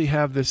 artists really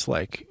have this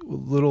like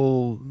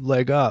little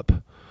leg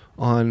up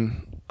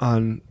on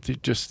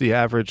just the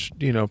average,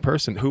 you know,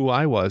 person who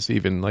I was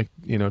even like,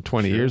 you know,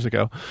 20 years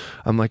ago.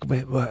 I'm like,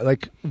 wait,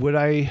 like, would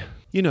I,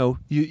 you know,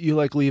 you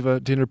like leave a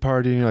dinner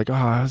party and you're like, oh,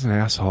 I was an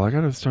asshole. I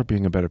got to start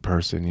being a better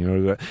person, you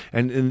know.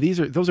 And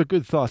those are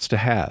good thoughts to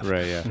have.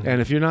 Right, yeah.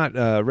 And if you're not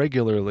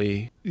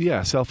regularly,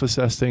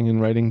 self-assessing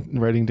and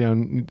writing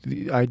down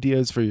the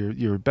ideas for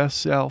your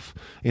best self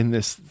in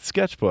this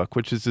sketchbook,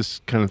 which is this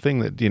kind of thing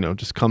that, you know,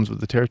 just comes with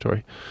the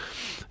territory.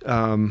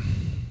 I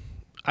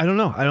don't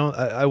know.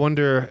 I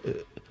wonder.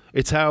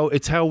 It's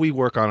how we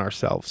work on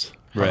ourselves.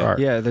 Right. Our art.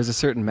 Yeah, there's a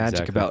certain magic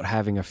Exactly. about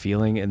having a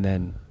feeling and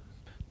then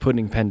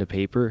putting pen to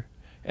paper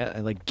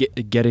and like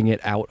getting it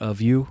out of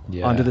you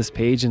onto this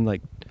page and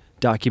like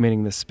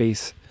documenting the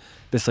space,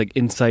 this like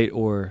insight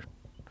or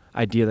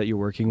idea that you're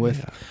working with.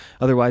 Yeah.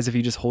 Otherwise, if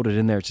you just hold it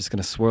in there, it's just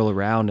going to swirl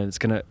around and it's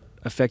going to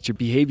affect your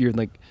behavior in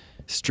like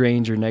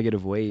strange or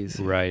negative ways.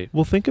 Right.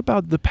 Well, think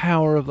about the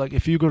power of like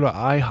if you go to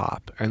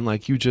IHOP and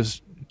like you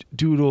just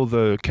doodle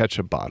the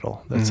ketchup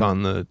bottle that's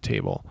on the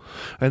table,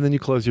 and then you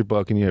close your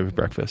book and you have your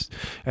breakfast,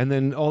 and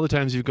then all the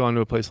times you've gone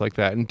to a place like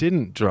that and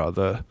didn't draw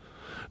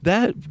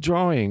that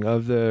drawing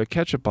of the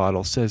ketchup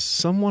bottle says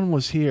someone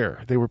was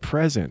here, they were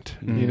present,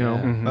 you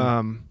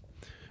know.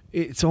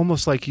 It's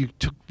almost like you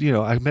took, you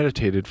know, I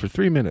meditated for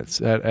 3 minutes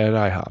at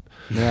IHOP.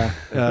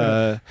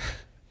 Yeah.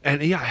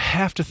 And yeah, I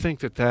have to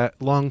think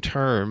that long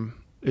term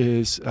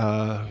is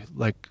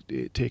like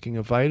taking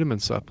a vitamin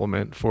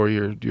supplement for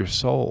your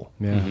soul.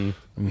 Yeah. Mm-hmm.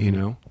 You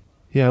know.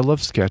 Yeah, I love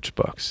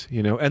sketchbooks,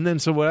 you know. And then,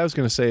 so what I was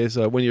going to say is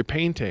when you're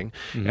painting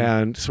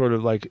and sort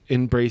of like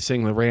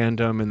embracing the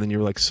random, and then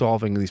you're like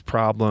solving these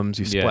problems,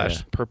 you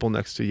splash purple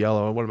next to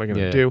yellow, what am I going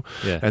to do?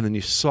 Yeah. And then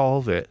you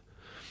solve it.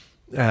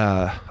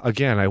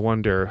 Again, I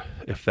wonder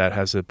if that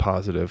has a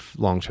positive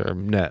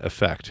long-term net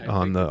effect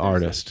on the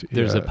artist.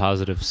 There's a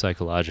positive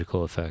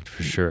psychological effect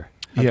for sure.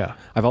 Yeah.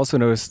 I've also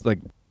noticed like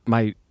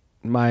my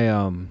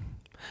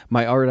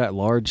art at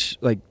large,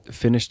 like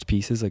finished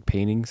pieces, like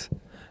paintings,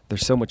 they're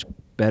so much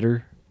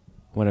better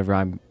whenever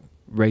I'm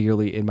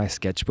regularly in my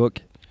sketchbook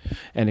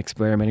and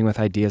experimenting with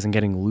ideas and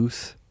getting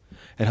loose.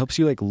 It helps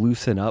you like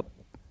loosen up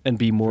and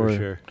be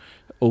more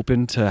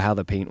open to how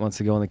the paint wants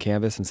to go on the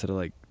canvas, instead of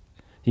like,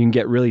 you can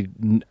get really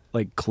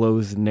like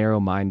closed,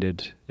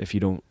 narrow-minded if you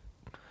don't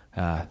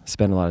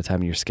spend a lot of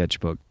time in your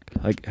sketchbook.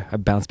 Like I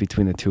bounce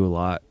between the two a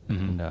lot.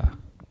 And,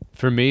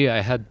 For me,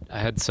 I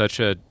had such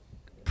a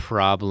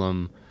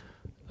problem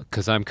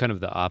because I'm kind of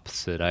the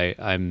opposite.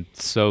 I'm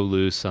so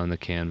loose on the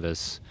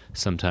canvas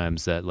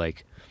sometimes that,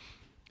 like,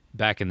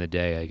 back in the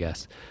day, I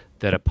guess,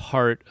 that a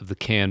part of the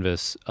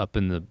canvas up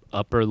in the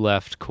upper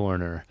left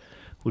corner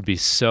would be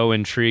so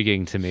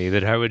intriguing to me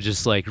that I would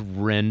just like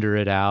render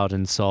it out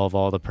and solve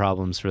all the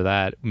problems for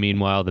that.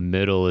 Meanwhile, the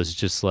middle is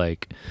just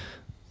like,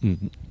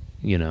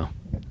 you know,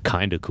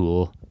 kind of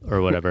cool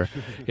or whatever.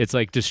 It's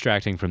like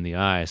distracting from the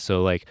eye.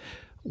 So like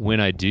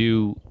when I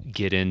do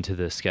get into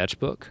the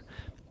sketchbook,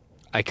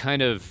 I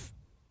kind of,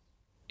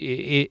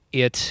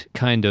 it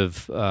kind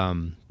of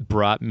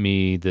brought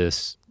me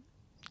this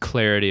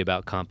clarity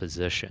about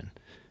composition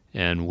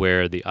and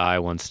where the eye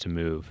wants to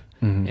move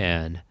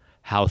and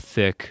how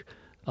thick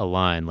a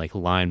line, like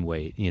line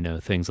weight, you know,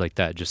 things like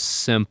that. Just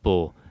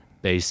simple,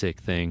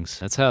 basic things.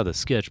 That's how the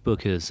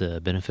sketchbook has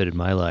benefited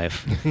my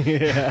life.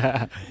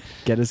 Yeah.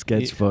 Get a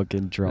sketchbook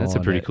and draw. That's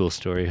a pretty cool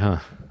story, huh?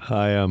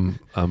 Hi, I'm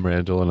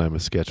Randal, and I'm a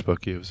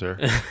sketchbook user.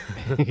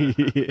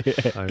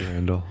 Hi,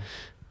 Randal.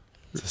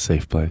 It's a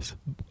safe place.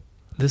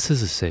 This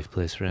is a safe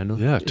place, Randal.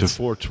 Yeah, to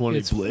 420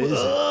 it's Blaze.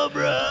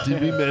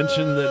 Did we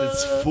mention that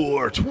it's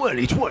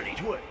 420?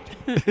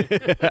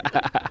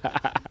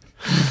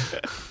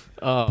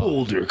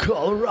 Boulder,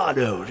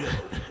 Colorado.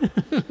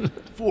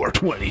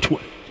 420.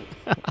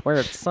 Where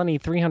it's sunny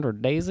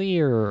 300 days a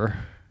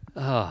year.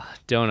 Oh,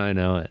 don't I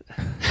know it?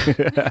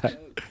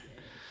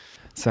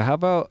 So how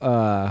about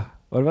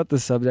what about the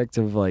subject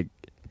of, like,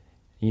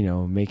 you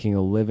know, making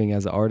a living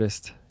as an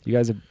artist? You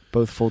guys are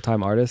both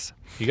full-time artists.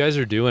 You guys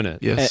are doing it.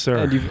 Yes,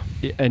 sir.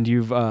 And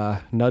you've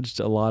nudged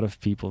a lot of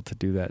people to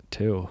do that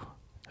too.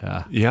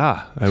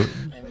 Yeah,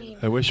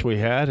 I wish we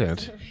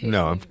hadn't.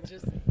 No, I'm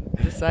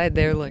Decide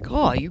they're like,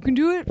 oh, you can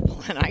do it,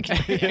 well, then I can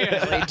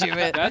really do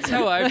it. That's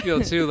how I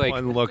feel too. Like,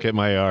 one look at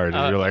my art,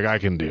 and you're like, I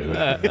can do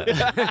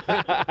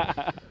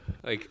that.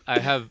 like I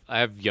have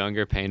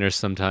younger painters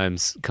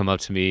sometimes come up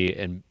to me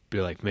and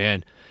be like,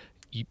 man,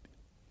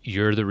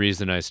 you're the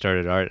reason I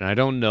started art. And I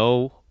don't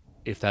know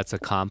if that's a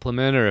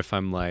compliment or if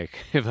I'm like,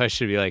 if I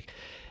should be like,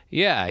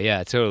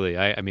 yeah, totally.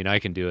 I mean, I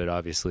can do it,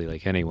 obviously,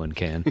 like anyone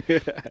can.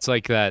 It's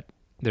like that,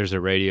 there's a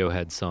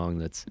Radiohead song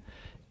that's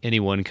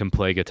anyone can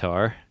play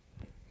guitar.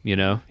 You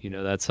know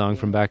that song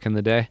from back in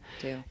the day?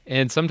 Yeah.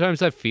 And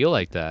sometimes I feel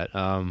like that.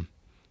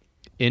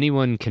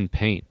 Anyone can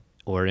paint,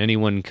 or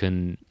anyone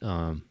can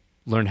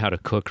learn how to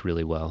cook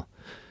really well.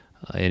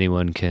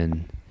 Anyone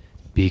can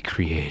be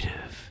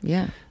creative.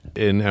 Yeah.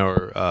 In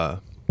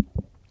our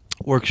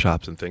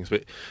workshops and things,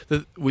 but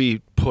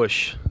we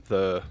push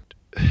the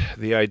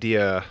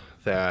idea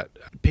that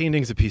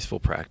painting's a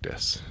peaceful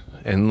practice.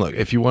 And look,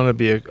 if you want to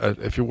be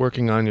if you're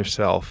working on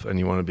yourself and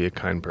you want to be a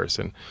kind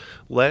person,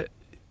 let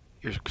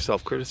your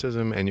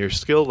self-criticism and your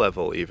skill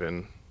level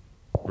even,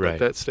 let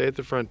that stay at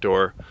the front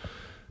door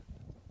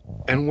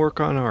and work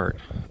on art.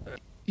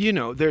 You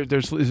know,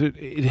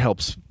 it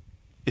helps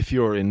if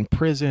you're in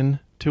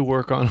prison to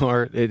work on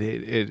art.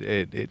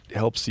 It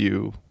helps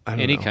you. I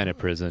don't know. Kind of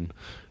prison.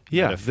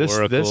 Yeah,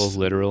 metaphorical,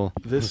 literal.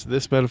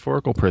 This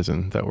metaphorical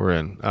prison that we're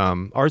in.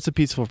 Art's a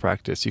peaceful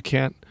practice. You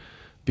can't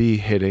be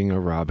hitting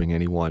or robbing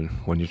anyone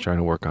when you're trying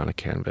to work on a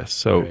canvas.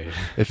 So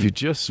if you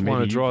just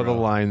want to draw the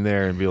line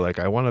there and be like,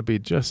 I want to be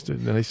just a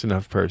nice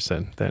enough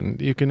person, then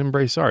you can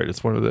embrace art.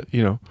 It's one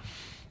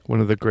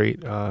of the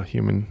great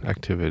human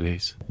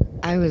activities.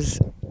 I was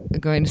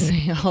going to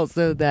say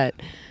also that,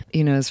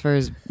 you know, as far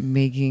as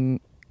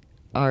making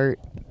art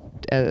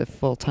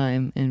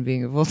full-time and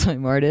being a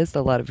full-time artist,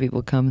 a lot of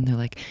people come and they're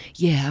like,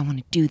 yeah, I want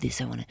to do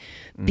this, I want to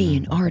be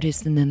an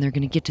artist, and then they're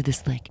going to get to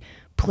this like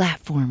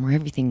platform where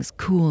everything's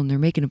cool and they're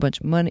making a bunch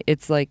of money.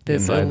 It's like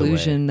this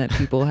illusion that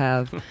people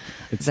have.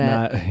 It's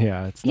not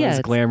as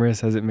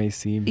glamorous as it may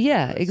seem.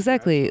 Yeah,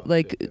 exactly.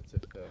 Like,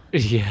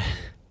 yeah,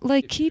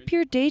 like keep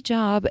your day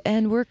job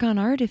and work on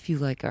art if you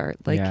like art.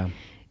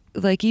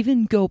 Like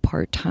even go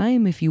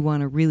part-time if you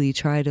want to really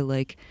try to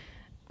like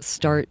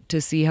start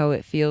to see how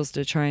it feels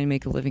to try and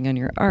make a living on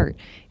your art.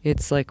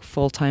 It's like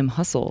full-time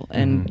hustle,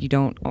 and you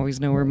don't always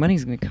know where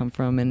money's going to come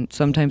from, and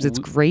sometimes it's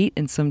great,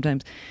 and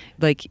sometimes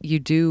like you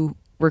do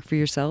work for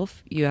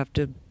yourself, you have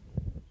to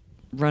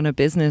run a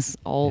business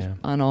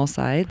on all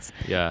sides.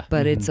 Yeah.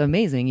 But it's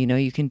amazing, you know,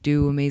 you can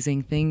do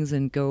amazing things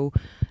and go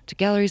to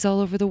galleries all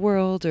over the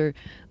world, or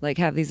like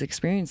have these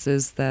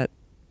experiences that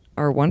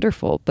are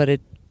wonderful, but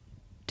it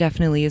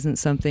definitely isn't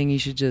something you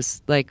should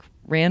just like.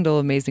 Randal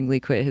amazingly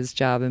quit his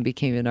job and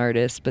became an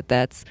artist, but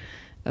that's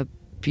a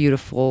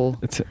beautiful,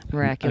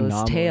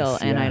 miraculous tale,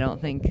 and I don't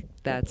think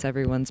that's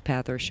everyone's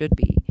path or should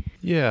be.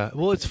 Yeah,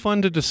 well, it's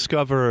fun to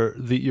discover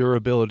your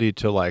ability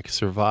to like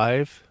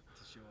survive.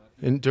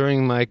 And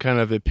during my kind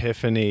of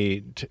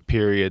epiphany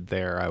period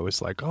there, I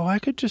was like, oh, I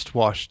could just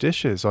wash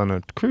dishes on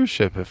a cruise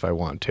ship if I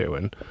want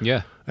to,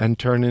 and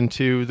turn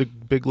into the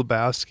Big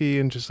Lebowski,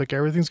 and just like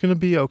everything's going to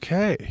be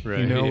okay. Right.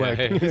 You know, like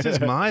this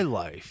is my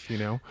life. You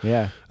know.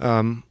 Yeah.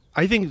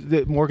 I think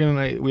that Morgan and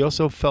I, we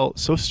also felt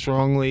so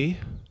strongly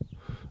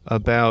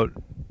about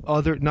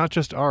not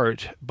just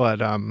art, but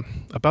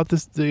about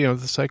this, the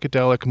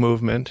psychedelic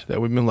movement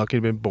that we've been lucky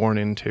to be born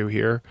into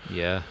here.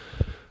 Yeah.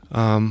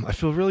 I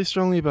feel really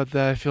strongly about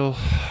that.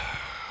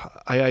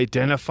 I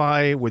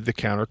identify with the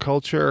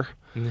counterculture.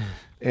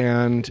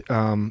 And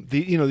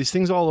these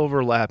things all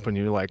overlap when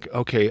you're like,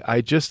 okay,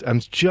 I'm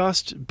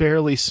just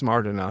barely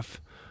smart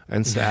enough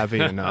and savvy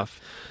enough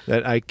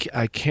that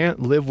I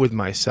can't live with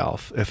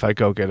myself if I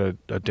go get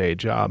a day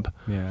job.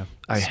 Yeah.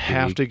 I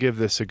have to give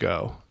this a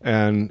go.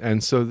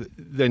 And so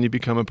then you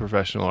become a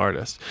professional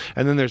artist.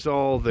 And then there's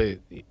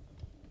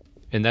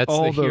And that's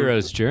the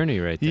hero's journey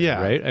right there,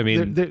 yeah, right? I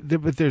mean,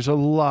 but there's a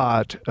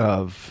lot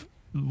of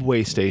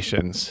way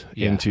stations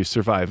into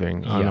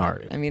surviving on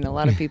art. I mean, a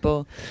lot of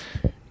people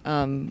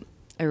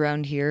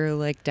around here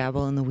like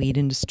dabble in the weed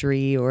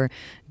industry or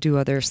do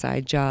other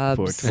side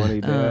jobs.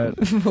 420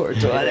 dad.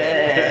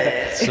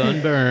 420.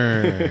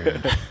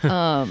 sunburn.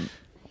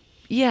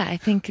 Yeah, I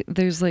think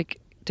there's like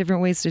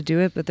different ways to do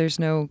it, but there's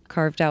no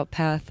carved out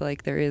path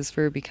like there is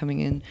for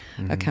becoming an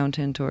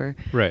accountant or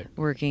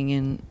working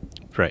in,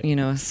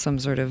 some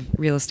sort of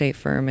real estate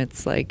firm.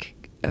 It's like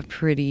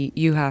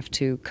you have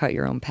to cut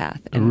your own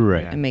path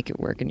and make it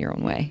work in your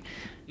own way.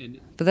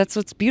 But that's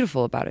what's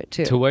beautiful about it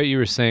too. To what you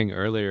were saying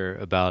earlier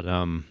about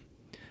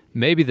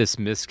maybe this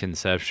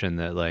misconception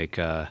that like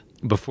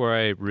before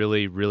I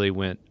really, really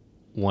went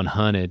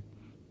 100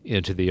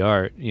 into the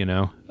art,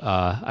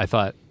 I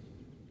thought,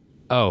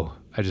 oh,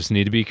 I just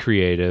need to be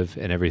creative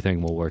and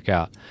everything will work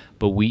out.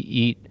 But we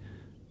eat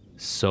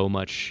so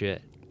much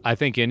shit. I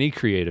think any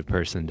creative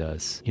person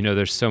does.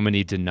 There's so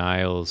many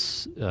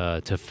denials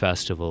to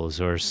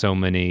festivals or so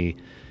many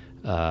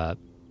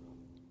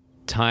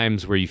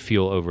times where you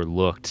feel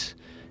overlooked.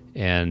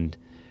 And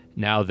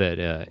now that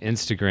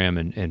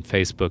Instagram and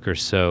Facebook are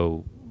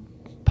so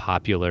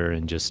popular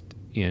and just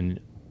in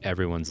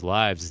everyone's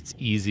lives, it's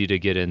easy to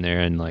get in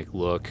there and like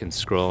look and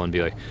scroll and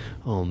be like,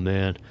 oh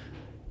man.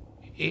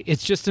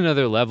 It's just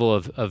another level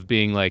of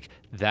being like,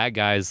 that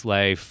guy's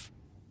life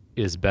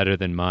is better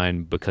than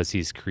mine because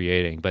he's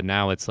creating. But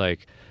now it's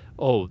like,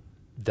 oh,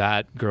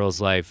 that girl's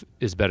life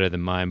is better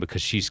than mine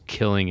because she's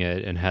killing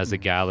it and has a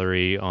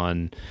gallery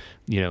on,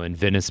 in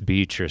Venice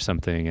Beach or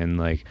something. And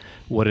like,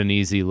 what an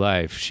easy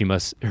life.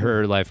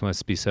 Her life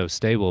must be so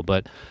stable.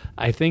 But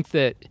I think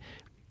that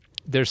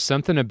there's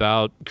something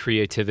about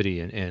creativity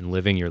and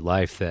living your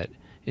life that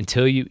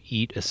until you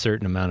eat a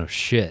certain amount of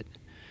shit,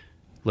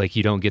 like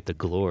you don't get the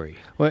glory.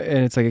 Well,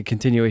 and it's like a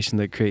continuation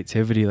of the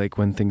creativity. Like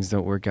when things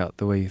don't work out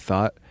the way you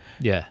thought,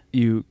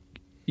 you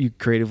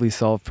creatively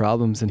solve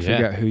problems and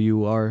figure out who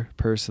you are,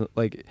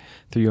 like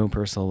through your own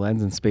personal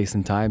lens and space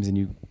and times, and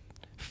you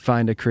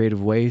find a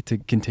creative way to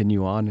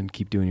continue on and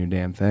keep doing your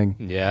damn thing.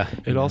 Yeah,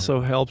 it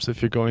also helps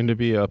if you're going to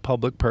be a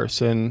public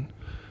person.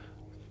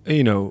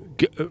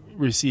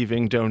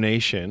 Receiving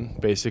donation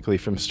basically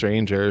from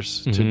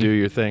strangers to do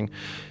your thing.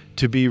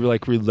 To be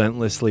like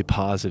relentlessly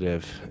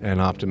positive and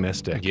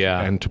optimistic,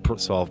 and to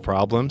solve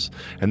problems,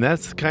 and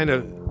that's kind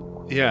of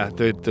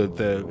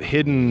the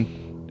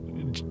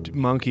hidden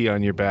monkey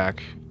on your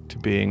back to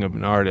being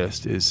an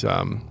artist is.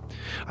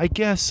 I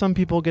guess some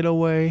people get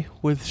away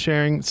with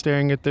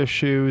staring at their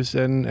shoes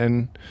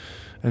and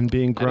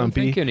being grumpy. I don't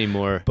think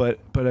anymore. But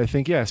I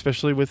think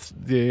especially with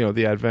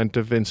the advent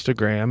of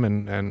Instagram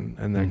and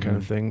that kind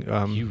of thing.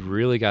 You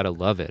really got to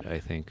love it, I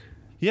think.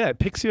 Yeah, it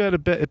picks you out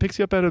of bed. It picks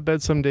you up out of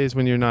bed some days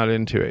when you're not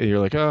into it. You're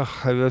like, oh,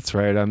 that's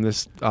right. I'm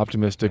this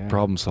optimistic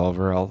problem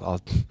solver.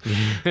 I'll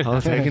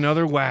take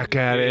another whack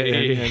at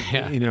it.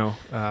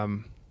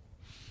 And,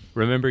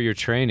 remember your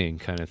training,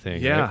 kind of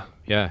thing. Yeah,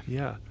 right?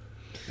 yeah.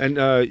 And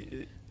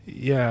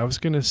I was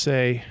gonna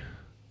say,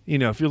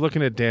 if you're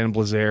looking at Dan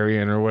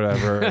Blazarian or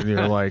whatever, and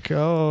you're like,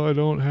 oh, I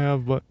don't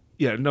have, but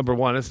number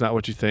one, it's not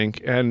what you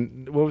think.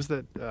 And what was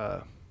that?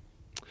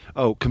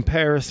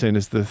 Comparison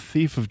is the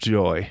thief of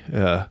joy.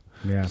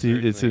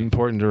 It's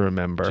important to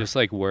remember. Just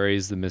like worry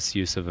is the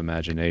misuse of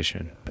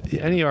imagination.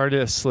 Any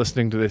artists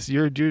listening to this,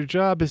 your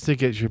job is to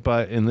get your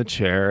butt in the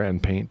chair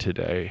and paint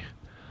today.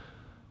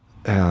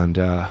 And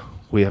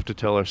we have to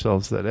tell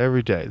ourselves that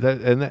every day.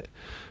 That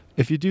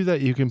if you do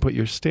that, you can put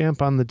your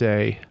stamp on the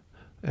day,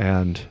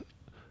 and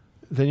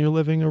then you're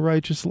living a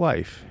righteous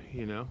life.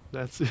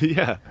 That's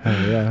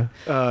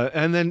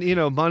and then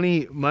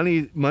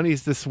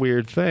money's this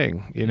weird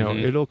thing.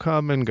 It'll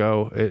come and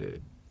go.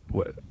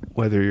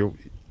 Whether you're,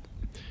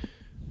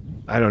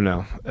 I don't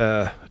know.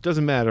 It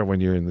doesn't matter when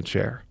you're in the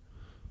chair,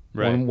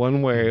 right?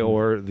 One way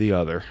or the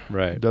other,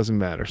 right? It doesn't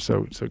matter.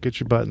 So get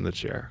your butt in the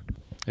chair.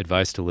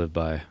 Advice to live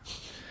by.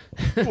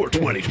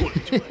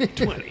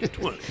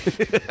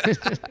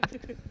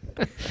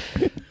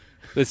 2020.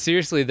 But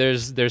seriously,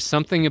 there's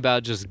something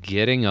about just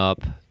getting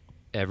up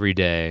every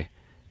day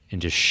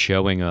and just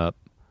showing up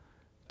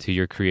to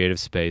your creative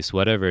space,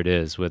 whatever it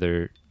is,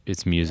 whether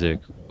it's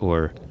music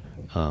or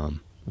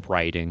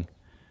writing.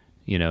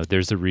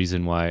 There's a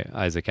reason why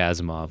Isaac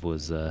Asimov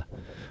was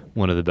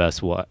one of the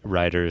best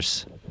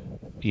writers,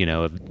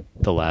 of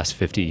the last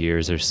 50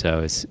 years or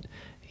so.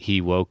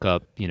 He woke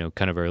up,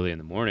 kind of early in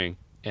the morning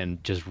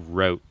and just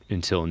wrote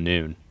until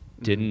noon.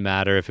 Didn't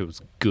matter if it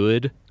was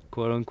good,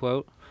 quote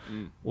unquote,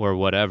 or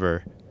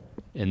whatever.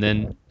 And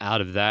then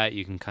out of that,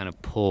 you can kind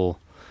of pull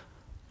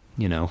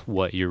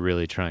what you're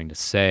really trying to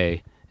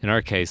say. In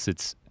our case,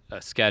 it's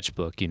a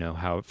sketchbook,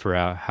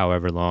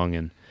 however long,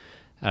 and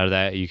out of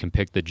that you can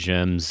pick the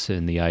gems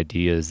and the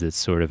ideas that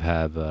sort of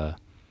have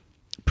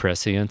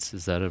prescience.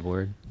 Is that a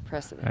word?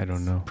 Precedence. I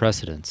don't know.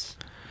 Precedence.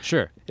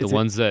 Sure. The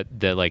ones that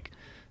like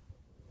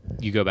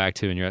you go back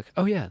to and you're like,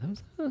 oh yeah, that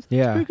was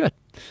pretty good.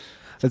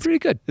 That's pretty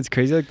good. It's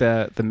crazy, like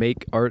the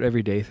make art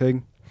every day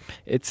thing.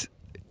 It's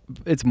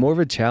more of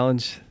a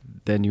challenge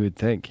than you would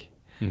think.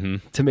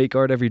 Mm-hmm. To make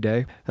art every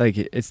day. Like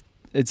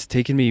it's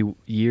taken me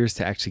years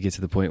to actually get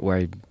to the point where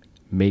I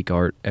make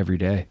art every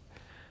day.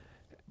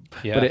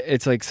 Yeah. But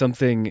it's like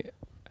something,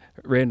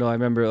 Randall, I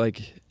remember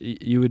like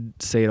you would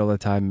say it all the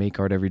time, make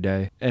art every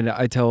day. And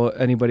I tell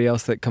anybody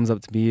else that comes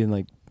up to me and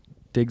like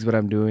digs what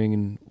I'm doing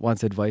and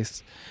wants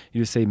advice,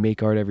 you just say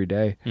make art every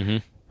day. Mm-hmm.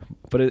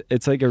 But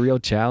it's like a real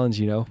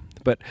challenge,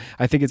 But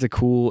I think it's a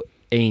cool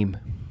aim.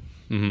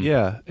 Mm-hmm.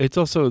 Yeah, it's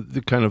also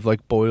the kind of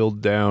like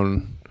boiled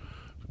down,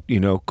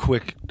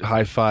 quick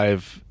high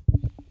five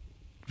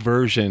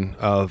version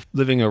of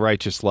living a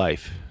righteous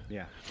life.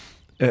 Yeah.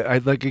 I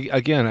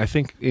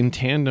think in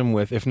tandem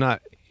with, if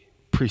not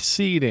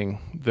preceding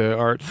the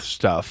art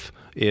stuff,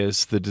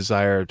 is the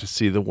desire to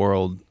see the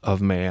world of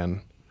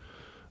man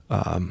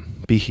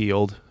be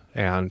healed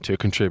and to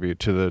contribute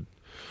to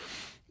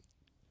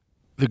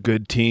the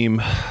good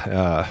team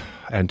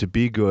and to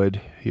be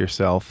good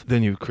yourself.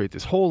 Then you create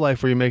this whole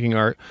life where you're making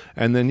art,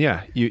 and then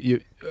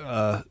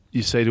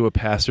you say to a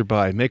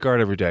passerby, make art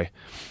every day,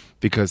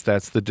 because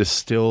that's the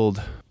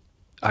distilled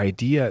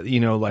idea,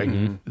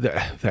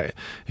 that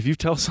if you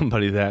tell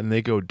somebody that and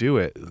they go do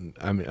it,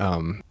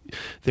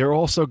 they're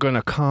also going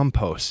to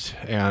compost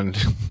and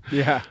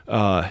Yeah.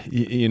 There's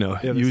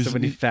use so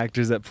many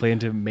factors that play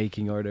into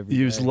making art every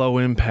use day. low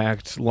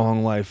impact,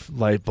 long life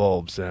light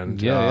bulbs and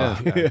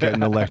get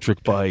an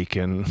electric bike,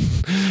 and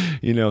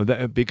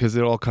that, because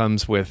it all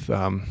comes with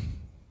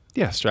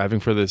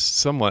striving for this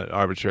somewhat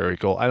arbitrary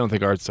goal. I don't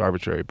think art's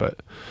arbitrary,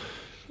 but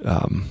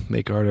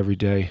make art every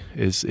day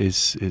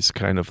is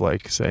kind of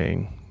like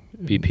saying,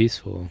 Be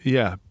peaceful.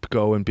 yeah,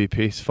 go and be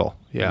peaceful.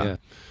 Yeah.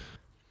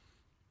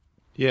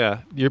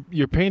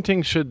 Your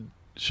painting should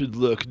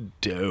look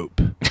dope.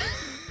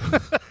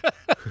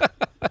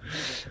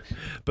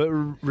 But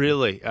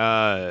really,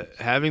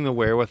 having the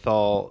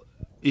wherewithal,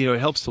 it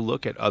helps to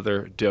look at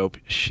other dope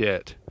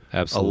shit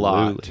Absolutely.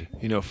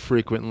 a lot.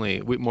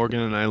 Frequently. Morgan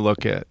and I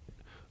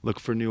look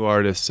for new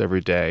artists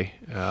every day.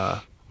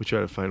 We try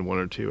to find one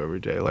or two every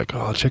day. Like,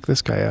 oh, check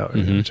this guy out.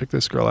 Mm-hmm. Check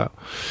this girl out.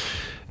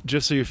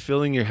 Just so you're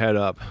filling your head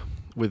up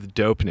with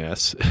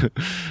dopeness.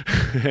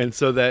 And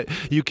so that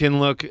you can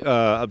look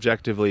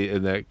objectively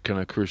in that kind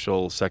of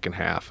crucial second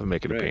half of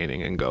making a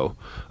painting and go,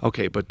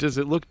 okay, but does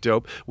it look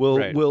dope?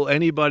 Will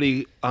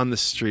anybody on the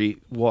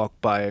street walk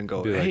by and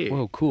go, hey,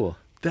 whoa, cool.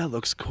 that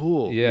looks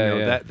cool?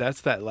 Yeah,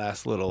 That's that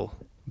last little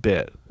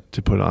bit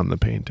to put on the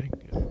painting.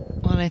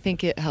 Well, and I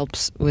think it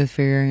helps with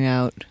figuring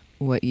out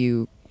what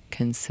you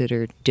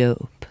consider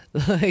dope.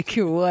 Like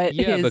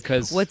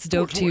what's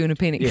dope to you in a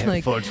painting? Yeah,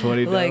 like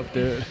 420 like,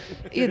 dope,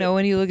 dude.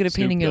 When you look at a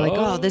painting, you're like,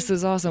 Dogg. oh, this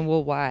is awesome.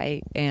 Well,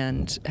 why?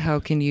 And how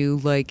can you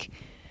like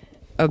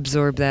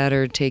absorb that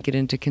or take it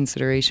into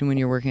consideration when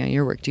you're working on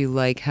your work? Do you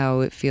like how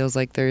it feels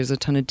like there's a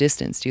ton of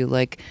distance? Do you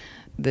like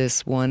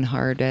this one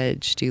hard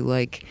edge? Do you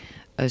like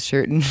a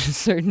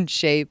certain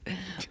shape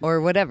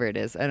or whatever it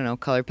is? I don't know,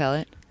 color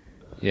palette?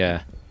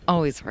 Yeah.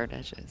 Always hard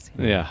edges.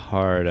 Yeah,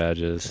 hard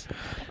edges.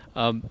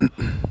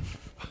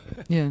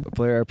 Yeah.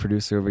 Blair, our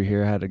producer over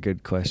here, had a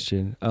good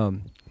question.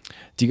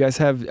 Do you guys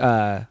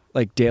have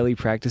like daily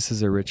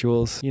practices or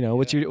rituals?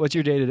 What's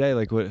your day to day?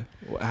 Like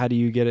how do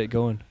you get it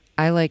going?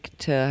 I like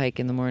to hike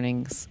in the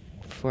mornings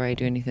before I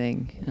do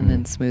anything, and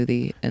then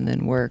smoothie, and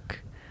then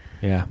work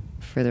Yeah.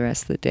 for the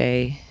rest of the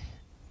day.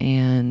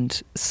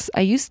 And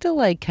I used to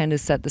like kind of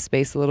set the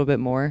space a little bit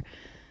more.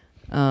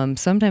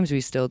 Sometimes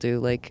we still do.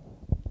 Like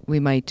we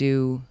might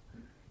do,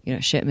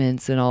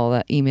 shipments and all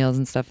that, emails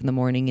and stuff in the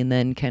morning, and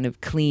then kind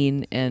of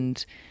clean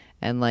and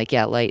like,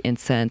 light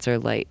incense or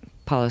light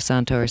Palo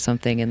Santo or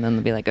something, and then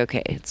they'll be like,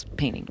 okay, it's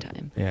painting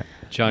time. Yeah.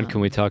 John, can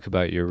we talk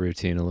about your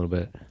routine a little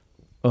bit?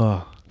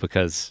 Oh.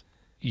 Because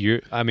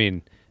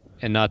and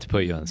not to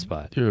put you on the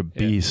spot. You're a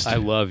beast. I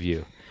love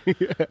you.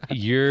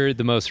 You're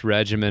the most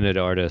regimented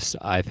artist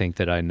I think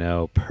that I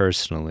know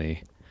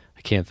personally.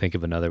 I can't think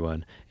of another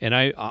one. And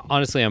I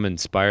honestly, I'm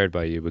inspired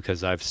by you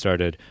because I've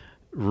started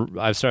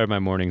my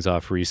mornings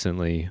off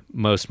recently.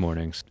 Most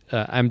mornings,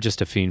 I'm just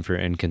a fiend for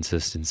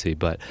inconsistency,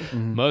 but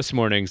most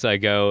mornings I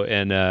go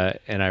and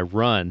I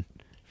run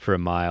for a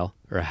mile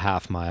or a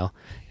half mile,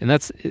 and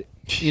that's,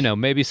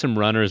 maybe some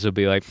runners will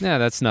be like, nah,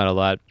 that's not a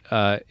lot.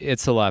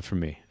 It's a lot for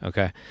me.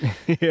 Okay.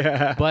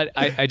 Yeah. But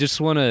I just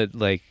want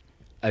to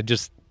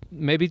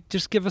maybe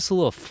just give us a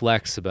little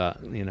flex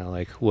about,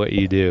 like what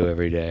you do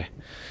every day.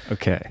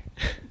 Okay.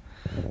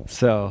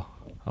 So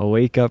I'll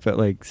wake up at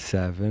like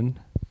 7.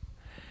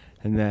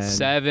 And then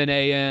 7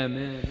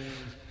 a.m.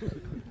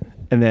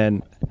 And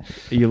then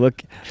you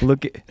look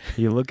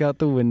out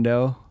the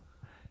window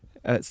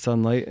at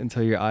sunlight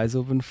until your eyes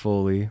open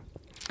fully.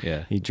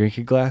 Yeah. You drink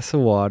a glass of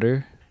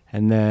water,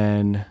 and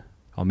then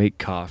I'll make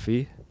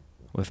coffee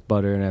with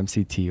butter and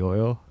MCT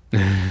oil.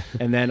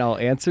 And then I'll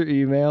answer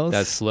emails.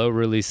 That slow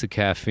release of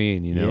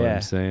caffeine, you know what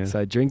I'm saying? So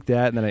I drink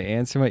that, and then I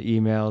answer my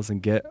emails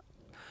and get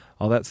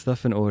all that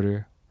stuff in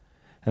order.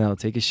 And I'll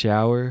take a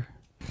shower,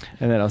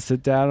 and then I'll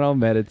sit down and I'll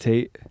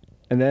meditate.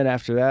 And then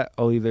after that,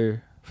 I'll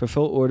either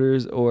fulfill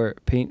orders or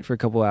paint for a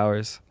couple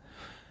hours.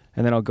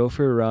 And then I'll go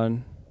for a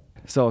run.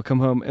 So I'll come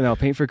home and I'll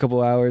paint for a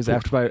couple hours.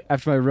 After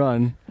my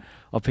run,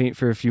 I'll paint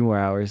for a few more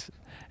hours.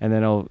 And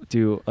then I'll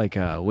do like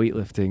a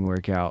weightlifting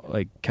workout,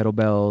 like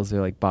kettlebells or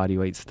like body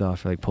weight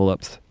stuff or like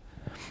pull-ups.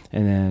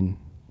 And then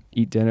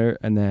eat dinner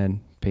and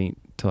then paint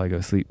till I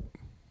go sleep.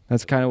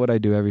 That's kind of what I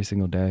do every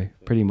single day,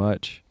 pretty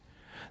much.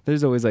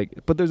 There's always like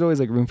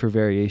room for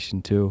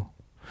variation too.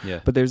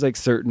 Yeah. But there's like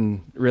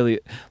certain really,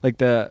 like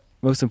the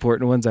most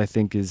important ones I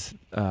think is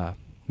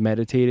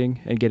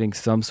meditating and getting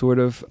some sort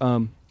of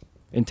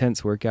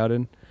intense workout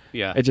in.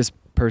 Yeah. It just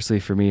personally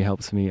for me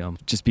helps me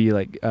just be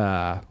like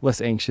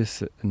less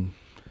anxious and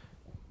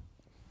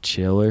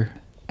chiller.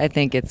 I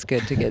think it's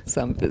good to get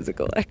some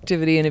physical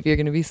activity, and if you're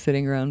going to be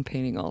sitting around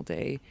painting all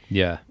day,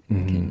 Yeah.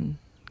 it can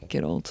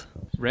get old.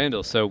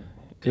 Randall, so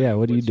Yeah,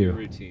 what do you what's your do?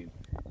 routine?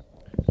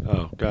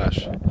 Oh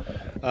gosh,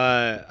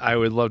 I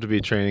would love to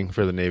be training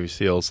for the Navy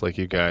SEALs like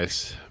you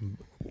guys.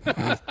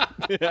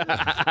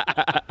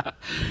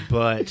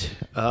 But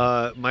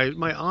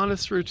my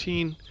honest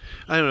routine,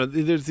 I don't know.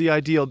 There's the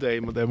ideal day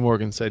that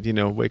Morgan said.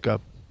 Wake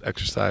up,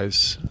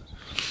 exercise,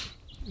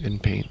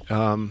 and paint.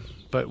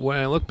 But when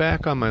I look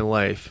back on my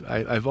life,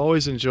 I've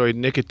always enjoyed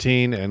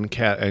nicotine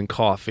and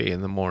coffee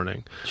in the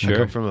morning. Sure. I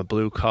come from a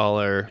blue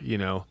collar,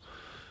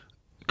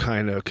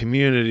 kind of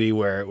community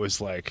where it was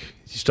like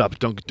you stop at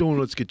Dunkin'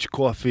 Donuts, get your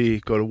coffee,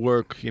 go to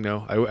work.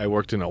 I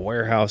worked in a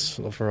warehouse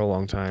for a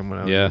long time when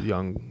I was a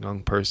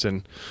young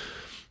person.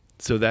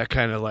 So that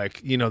kind of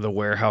like the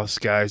warehouse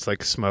guys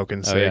like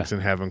smoking cigs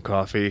and having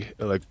coffee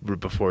like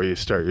before you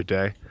start your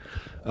day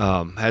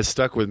has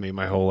stuck with me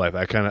my whole life.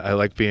 I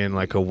like being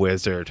like a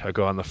wizard. I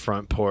go on the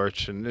front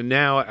porch and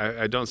now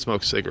I don't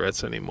smoke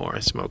cigarettes anymore. I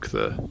smoke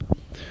the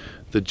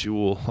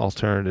Juul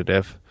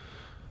alternative.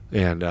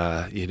 And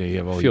you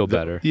have all Feel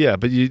better. Yeah,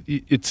 but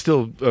it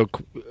still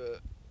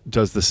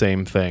does the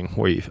same thing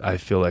where I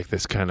feel like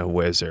this kind of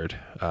wizard.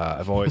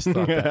 I've always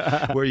thought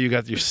that where you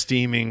got your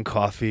steaming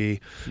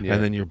coffee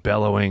and then you're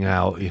bellowing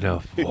out,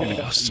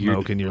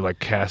 smoke, and you're like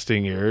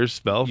casting your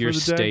spell for Your the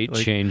day. state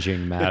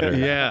changing matter.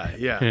 Yeah.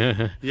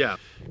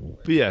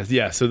 But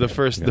yeah. So the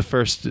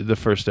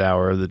first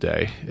hour of the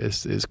day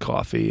is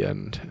coffee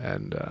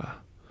and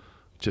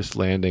just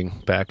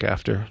landing back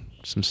after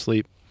some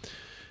sleep.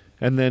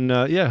 And then,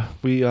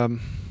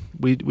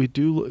 we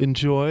do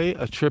enjoy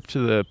a trip to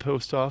the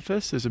post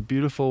office. There's a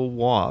beautiful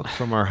walk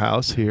from our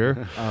house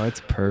here. Oh,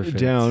 it's perfect.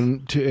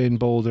 Down in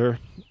Boulder.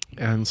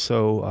 And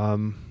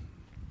so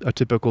a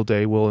typical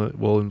day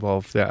will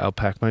involve that. I'll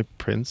pack my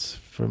prints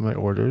for my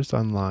orders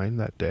online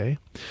that day.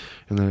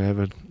 And then I have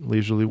a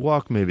leisurely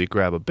walk, maybe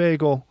grab a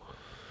bagel.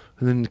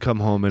 And then come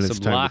home and it's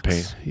Some time blocks. to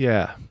paint.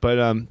 Yeah,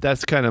 but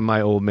that's kind of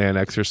my old man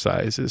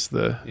exercise. Is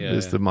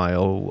the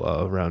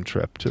mile round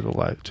trip to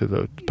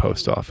the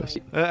post office.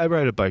 I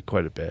ride a bike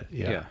quite a bit.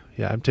 Yeah.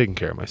 I'm taking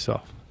care of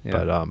myself. Yeah.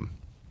 But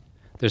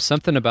There's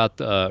something about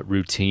the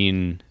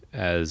routine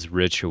as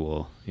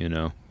ritual,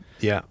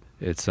 yeah,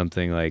 It's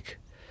something like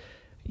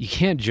you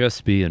can't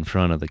just be in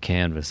front of the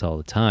canvas all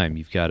the time.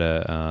 You've got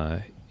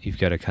to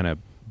kind of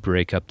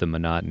break up the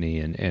monotony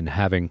and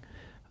having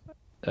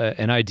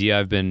an idea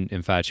I've been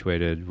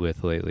infatuated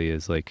with lately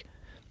is like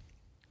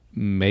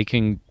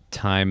making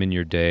time in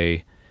your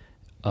day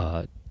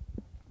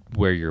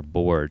where you're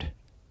bored.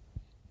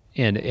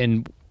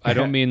 And I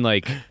don't mean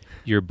like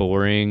you're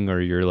boring or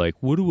you're like,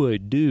 what do I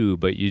do?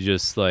 But you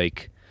just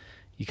like,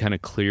 you kind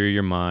of clear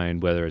your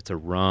mind, whether it's a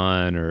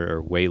run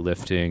or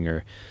weightlifting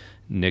or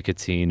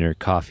nicotine or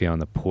coffee on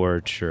the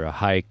porch or a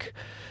hike.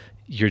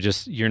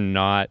 You're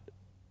not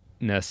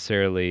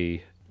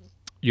necessarily,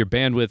 your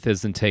bandwidth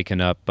isn't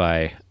taken up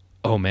by,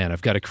 oh man,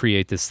 I've got to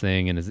create this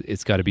thing and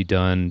it's got to be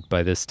done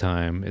by this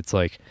time. It's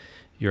like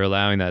you're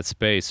allowing that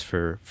space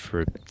for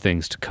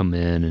things to come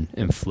in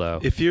and flow.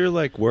 if you're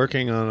like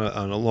working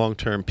on a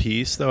long-term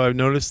piece, though, I've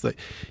noticed that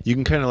you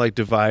can kind of like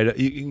divide,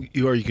 you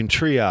can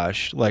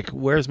triage. Like,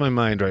 where's my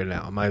mind right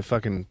now? Am I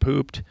fucking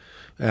pooped?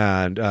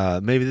 And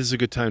maybe this is a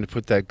good time to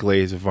put that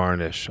glaze of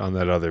varnish on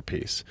that other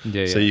piece.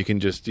 So you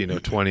can just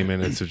 20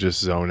 minutes of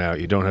just zone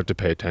out. You don't have to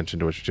pay attention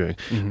to what you're doing.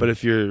 Mm-hmm. But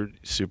if you're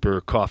super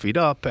coffeeed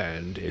up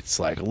and it's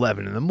like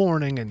 11 in the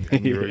morning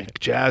and you're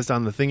jazzed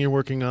on the thing you're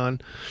working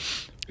on,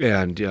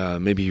 and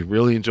maybe you're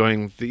really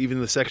enjoying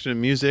even the section of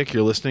music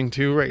you're listening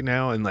to right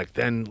now, and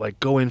then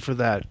go in for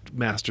that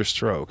master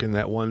stroke and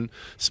that one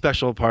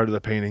special part of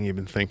the painting you've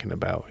been thinking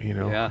about.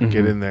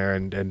 Get in there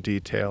and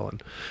detail.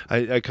 And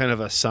I kind of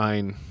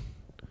assign.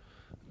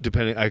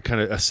 I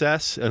kind of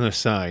assess and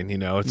assign.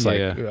 It's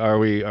are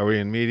we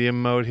in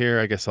medium mode here?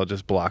 I guess I'll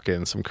just block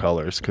in some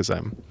colors because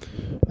I'm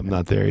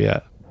not there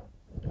yet.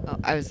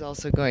 I was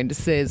also going to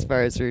say, as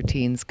far as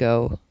routines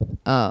go,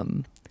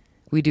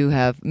 we do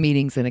have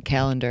meetings in a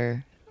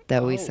calendar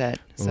that we set.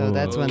 So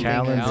that's one thing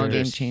that's a game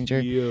Calendar's changer.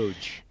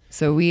 Huge.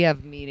 So we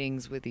have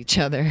meetings with each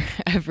other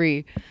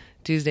every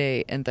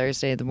Tuesday and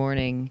Thursday in the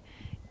morning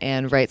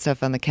and write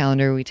stuff on the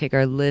calendar. We take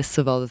our lists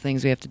of all the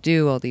things we have to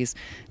do, all these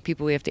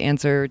people we have to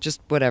answer,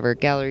 just whatever,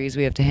 galleries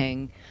we have to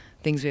hang,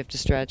 things we have to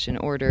stretch and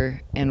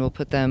order, and we'll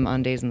put them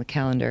on days in the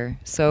calendar.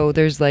 So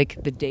there's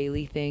like the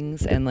daily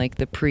things and like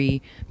the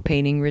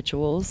pre-painting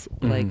rituals.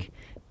 Like,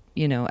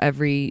 you know,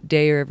 every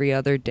day or every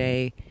other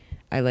day,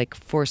 I like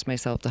force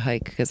myself to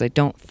hike because I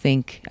don't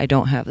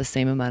have the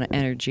same amount of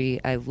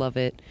energy. I love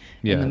it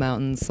in the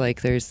mountains.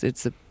 Like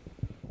it's a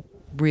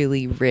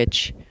really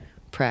rich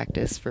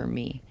practice for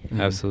me.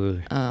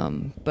 Absolutely.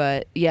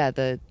 But yeah,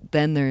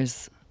 then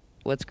there's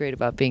what's great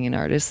about being an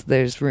artist.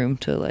 There's room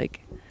to like.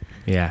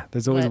 Yeah,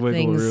 there's always let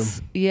wiggle room.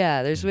 things,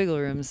 yeah, there's wiggle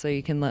room, so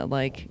you can let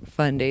like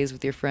fun days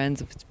with your friends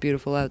if it's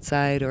beautiful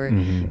outside, or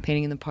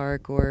painting in the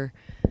park, or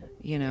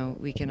you know,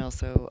 we can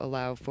also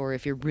allow for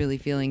if you're really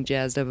feeling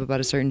jazzed up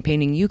about a certain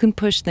painting, you can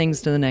push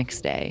things to the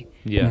next day.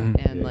 Yeah.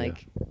 And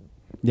like,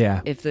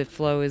 Yeah. if the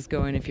flow is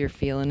going, if you're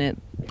feeling it,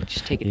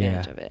 just take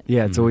advantage of it.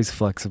 Yeah, it's always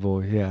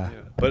flexible. Yeah.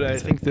 But I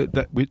think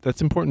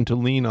that's important to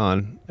lean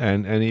on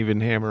and even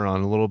hammer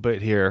on a little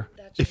bit here.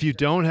 If you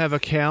don't have a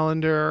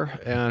calendar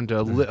and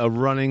a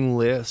running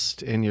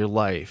list in your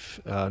life,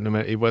 no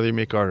matter whether you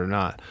make art or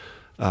not,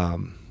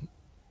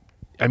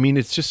 I mean,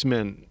 it's just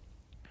meant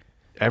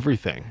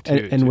everything.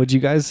 And would you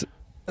guys,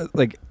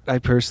 like, I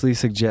personally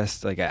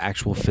suggest like an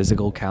actual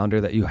physical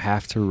calendar that you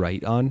have to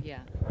write on. Yeah.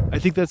 I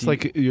think that's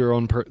like your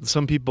own.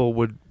 Some people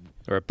would,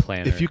 Or a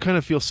planner. if you kind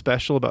of feel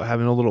special about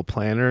having a little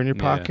planner in your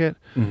pocket.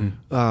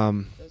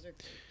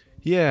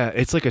 Yeah,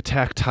 it's like a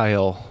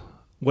tactile.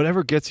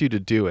 Whatever gets you to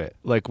do it.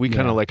 Like we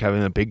kind of like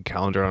having a big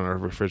calendar on our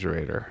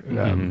refrigerator,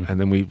 and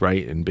then we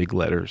write in big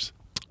letters.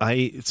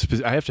 I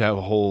have to have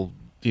a whole,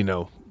 you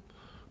know,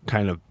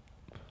 kind of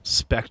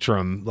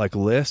spectrum like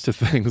list of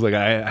things. Like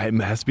it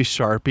has to be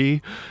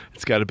Sharpie.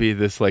 It's got to be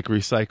this like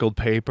recycled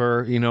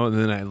paper, you know. And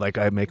then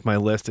I make my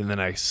list, and then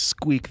I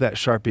squeak that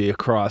Sharpie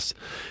across,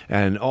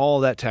 and all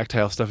that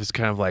tactile stuff is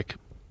kind of like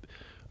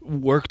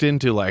worked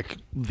into like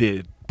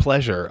the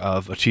pleasure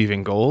of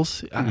achieving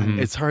goals.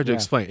 It's hard to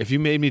explain. If you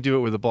made me do it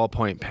with a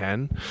ballpoint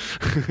pen,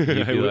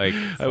 I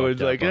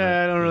would like,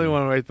 I don't really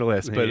want to write the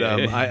list. But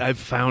I've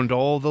found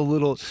all the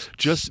little,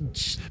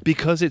 just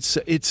because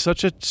it's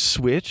such a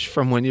switch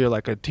from when you're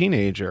like a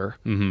teenager,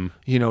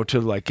 you know, to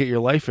like get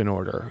your life in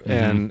order.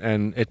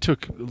 And it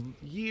took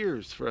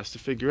years for us to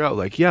figure out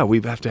like,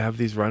 we have to have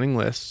these running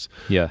lists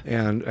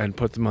and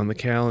put them on the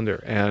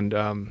calendar. And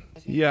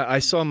I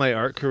saw my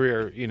art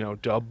career, you know,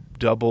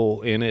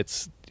 double in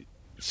its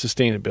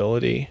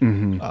sustainability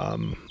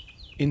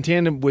in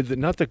tandem with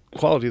not the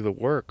quality of the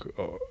work,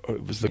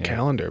 it was the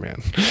calendar,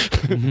 man.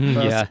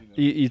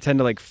 You tend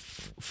to like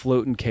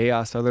float in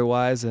chaos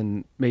otherwise,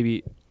 and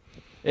maybe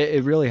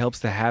it really helps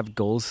to have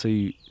goals so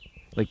you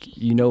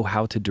know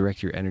how to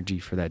direct your energy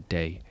for that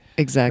day.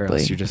 Exactly. Or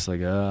else you're just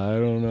like, I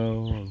don't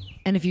know.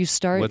 And if you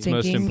start what's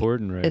thinking, most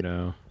important right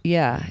now?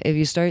 Yeah, if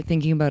you start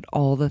thinking about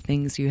all the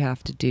things you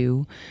have to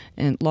do,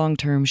 and long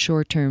term,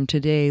 short term,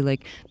 today,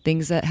 like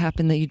things that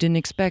happen that you didn't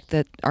expect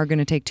that are going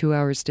to take 2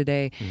 hours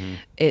today,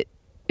 it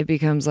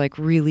becomes like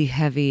really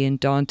heavy and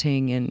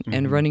daunting,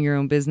 and running your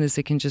own business,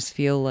 it can just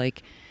feel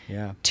like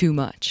too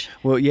much.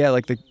 Well,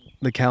 like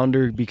the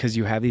calendar, because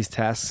you have these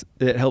tasks,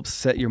 it helps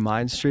set your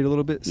mind straight a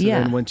little bit. So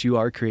then once you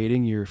are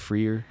creating, you're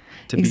freer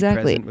to be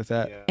present with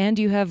that. And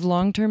you have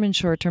long-term and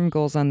short-term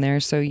goals on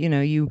there. So, you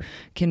know, you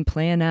can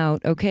plan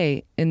out,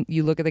 okay, and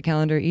you look at the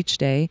calendar each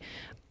day.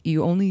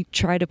 You only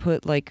try to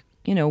put like,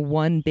 you know,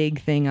 one big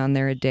thing on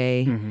there a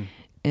day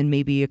and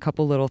maybe a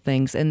couple little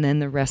things. And then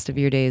the rest of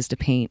your day is to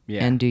paint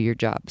and do your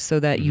job, so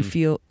that you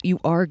feel you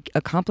are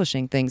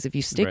accomplishing things. If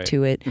you stick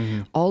to it,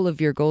 all of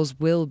your goals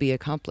will be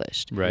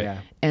accomplished. Right.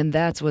 Yeah. And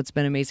that's what's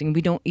been amazing.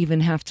 We don't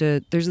even have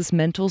to, there's this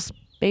mental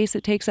space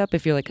it takes up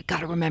if you're like, I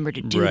gotta remember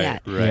to do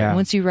that. Right. Yeah.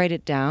 Once you write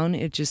it down,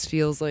 it just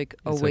feels like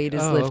a weight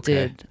is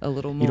lifted a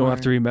little more. You don't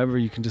have to remember.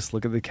 You can just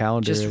look at the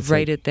calendar. Just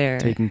write it there.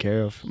 Taken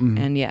care of.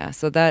 And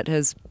so that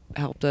has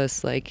helped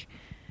us like,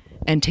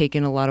 and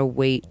taken a lot of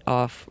weight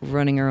off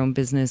running our own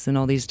business and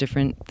all these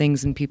different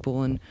things and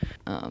people. And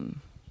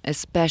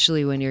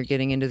especially when you're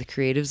getting into the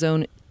creative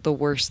zone, the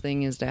worst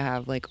thing is to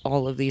have like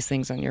all of these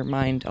things on your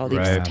mind, all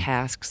these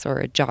tasks or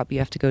a job you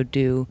have to go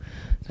do.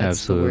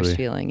 That's the worst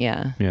feeling.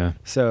 Yeah.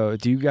 So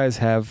do you guys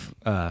have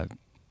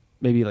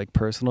maybe like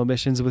personal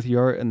missions with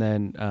your art, and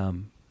then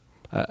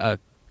a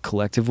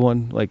collective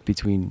one, like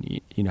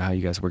between, you know, how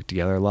you guys work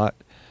together a lot?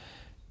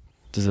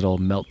 Does it all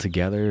melt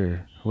together,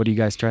 or what are you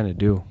guys trying to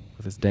do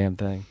with this damn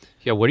thing?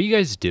 Yeah, what are you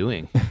guys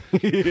doing?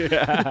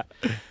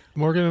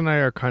 Morgan and I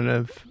are kind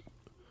of,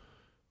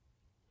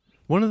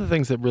 one of the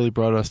things that really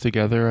brought us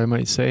together, I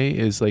might say,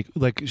 is like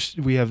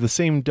we have the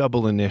same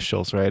double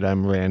initials, right?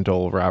 I'm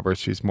Randal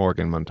Roberts, she's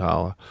Morgan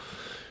Mandala.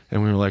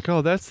 And we were like,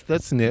 oh, that's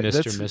Nick.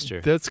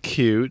 Mr. That's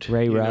cute.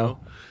 Ray you Row. know?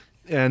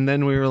 And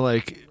then we were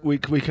like, we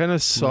kind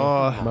of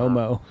saw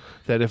Momo.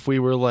 that if we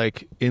were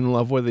like in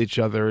love with each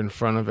other in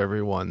front of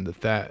everyone,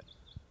 that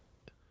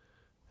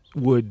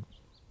would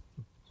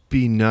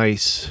be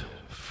nice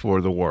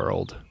for the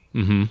world.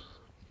 Mm-hmm.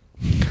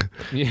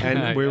 Yeah,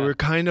 And we were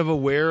kind of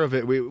aware of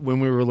it when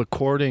we were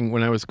recording,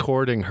 when I was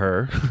courting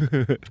her.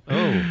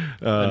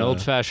 An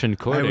old-fashioned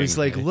courting. I was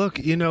like, look,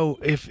 you know,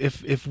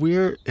 if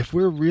we're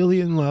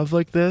really in love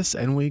like this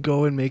and we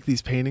go and make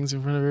these paintings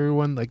in front of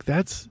everyone, like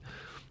that's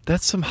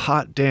some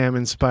hot damn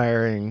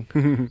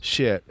inspiring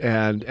shit,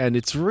 and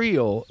it's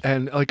real.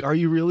 And like, are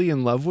you really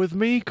in love with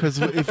me? Because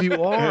if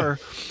you are,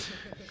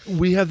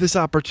 we have this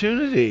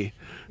opportunity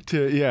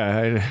to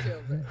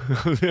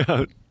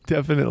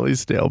definitely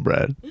stale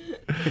bread.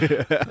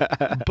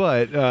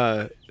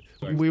 But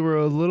we were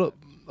a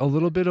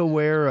little bit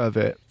aware of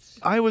it.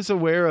 I was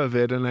aware of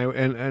it,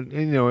 and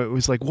you know, it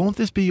was like, won't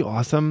this be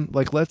awesome?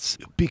 Like, let's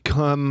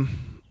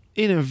become,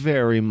 in a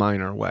very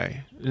minor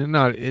way,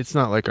 it's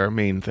not like our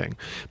main thing,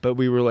 but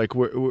we were like,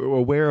 we're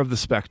aware of the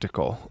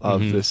spectacle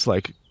of this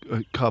like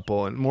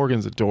couple, and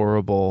Morgan's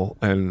adorable,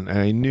 and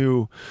I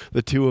knew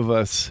the two of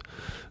us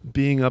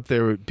being up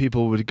there,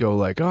 people would go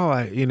like, oh,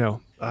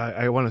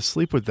 I want to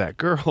sleep with that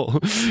girl.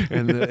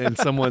 and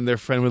someone, their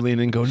friend, would lean in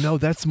and go, no,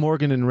 that's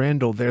Morgan and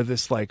Randal. They're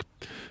this like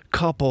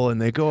couple, and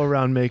they go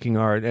around making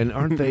art, and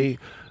aren't they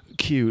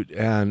cute?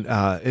 And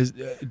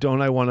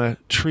don't I want to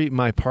treat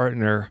my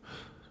partner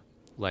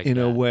like in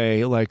that. a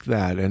way like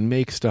that, and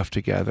make stuff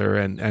together?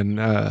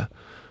 And I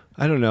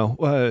don't know.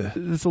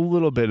 It's a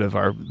little bit of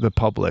the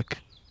public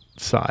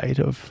side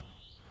of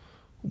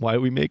why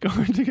we make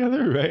art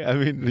together, right? I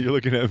mean, you're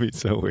looking at me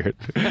so weird.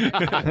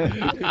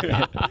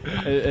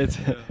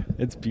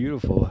 It's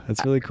beautiful.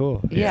 It's really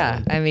cool.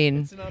 Yeah, I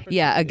mean,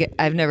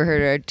 I've never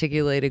heard it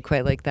articulated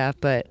quite like that,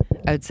 but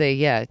I would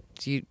say,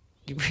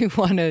 we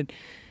want to.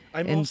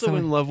 I'm also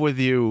in love with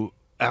you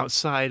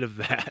outside of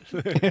that.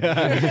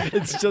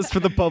 It's just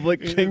for the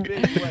public thing.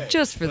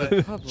 Just for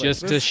the public.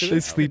 Just to They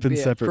sleep in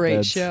separate great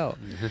beds. show.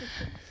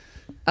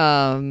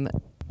 I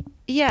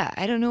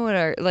don't know what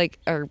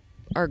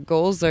our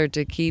goals are,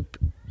 to keep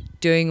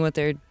doing what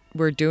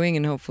we're doing,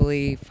 and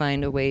hopefully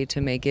find a way to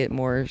make it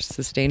more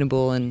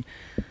sustainable. And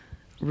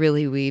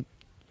really, we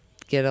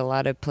get a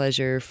lot of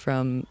pleasure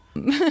from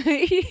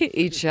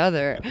each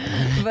other,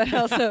 but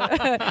also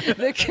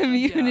the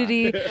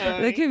community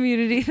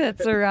that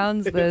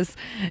surrounds this.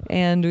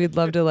 And we'd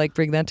love to like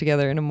bring that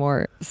together in a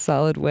more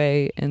solid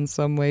way, in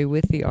some way,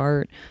 with the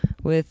art.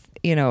 With,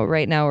 you know,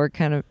 right now we're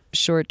kind of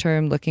short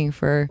term looking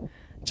for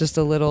just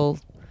a little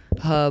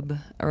hub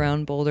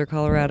around Boulder,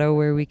 Colorado,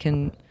 where we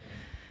can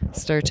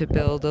start to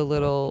build a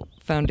little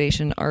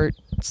foundation art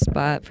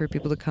spot for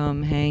people to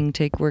come hang,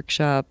 take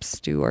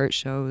workshops, do art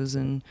shows,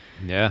 and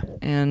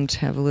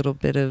have a little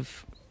bit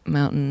of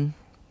mountain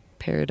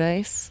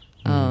paradise.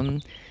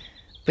 But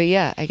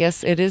yeah, I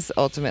guess it is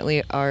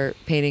ultimately, our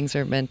paintings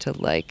are meant to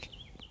like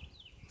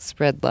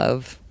spread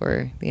love,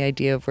 or the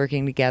idea of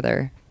working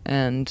together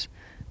and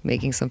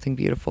making something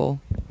beautiful.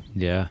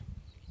 Yeah.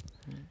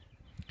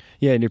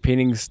 Yeah, and your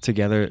paintings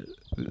together,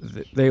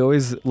 they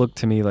always look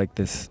to me like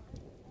this,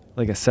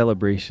 like a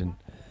celebration.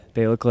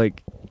 They look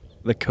like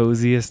the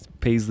coziest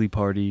Paisley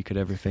party you could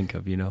ever think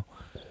of, you know?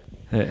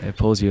 It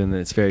pulls you in,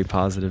 and it's very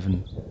positive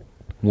and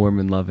warm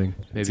and loving.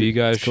 Maybe you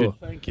guys should.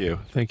 Cool.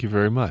 Thank you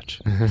very much.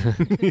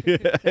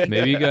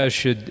 Maybe you guys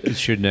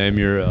should name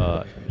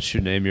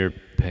your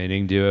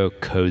painting duo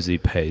Cozy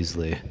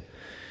Paisley.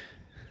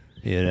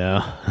 You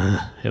know,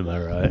 am I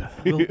right?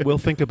 We'll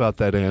think about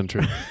that,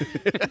 Andrew.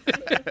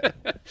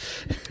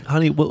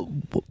 Honey, will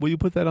you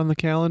put that on the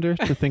calendar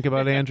to think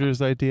about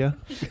Andrew's idea?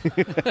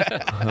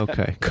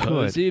 Okay, good.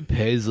 Cozy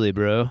Paisley,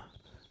 bro.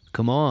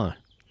 Come on.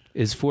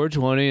 It's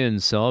 420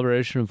 and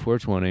celebration of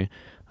 420.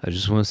 I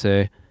just want to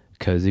say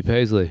Cozy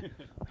Paisley.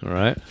 All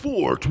right?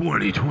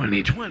 420,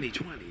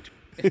 2020.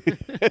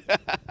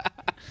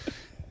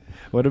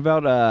 What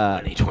about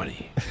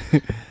 2020.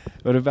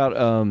 What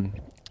about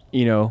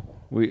you know,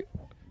 we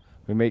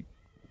make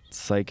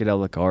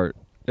psychedelic art.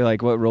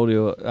 Like, what role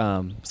do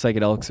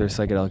psychedelics or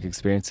psychedelic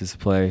experiences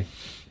play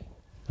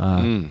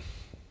in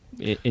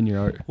your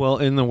art? Well,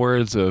 in the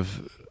words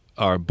of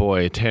our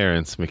boy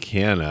Terrence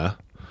McKenna,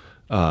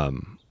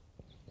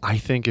 I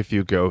think if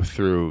you go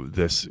through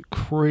this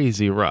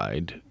crazy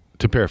ride,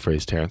 to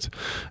paraphrase Terrence,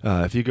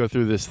 if you go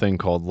through this thing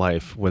called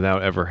life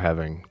without ever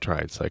having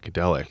tried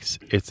psychedelics,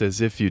 it's as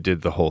if you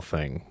did the whole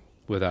thing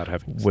Without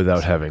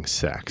having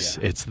sex.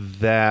 Yeah. It's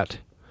that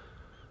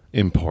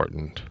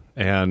important.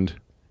 And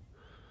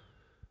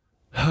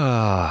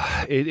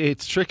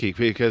it's tricky,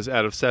 because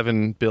out of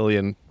 7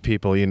 billion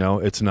people, you know,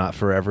 it's not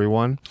for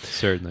everyone.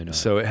 Certainly not.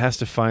 So it has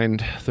to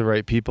find the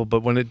right people.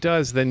 But when it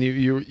does, then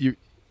you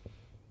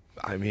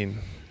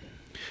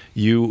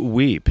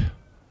weep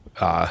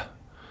that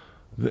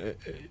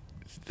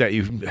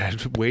you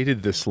had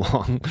waited this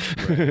long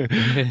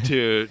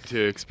to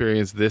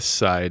experience this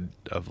side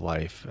of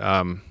life.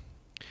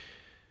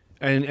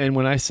 And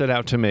when I set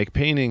out to make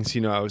paintings,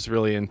 I was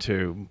really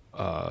into,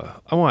 I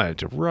wanted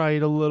to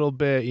write a little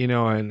bit,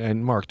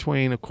 and Mark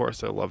Twain, of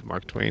course, I love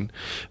Mark Twain.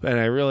 And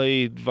I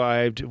really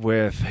vibed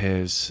with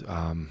his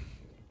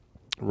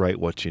write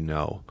what you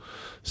know.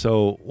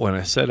 So when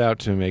I set out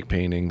to make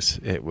paintings,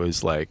 it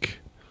was like,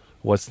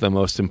 what's the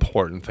most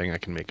important thing I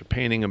can make a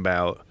painting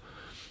about?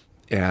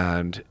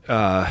 And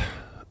I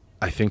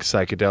think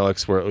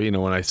psychedelics were,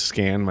 when I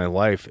scan my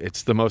life,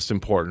 it's the most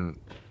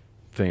important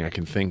thing I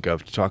can think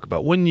of to talk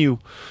about. When you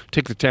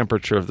take the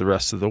temperature of the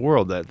rest of the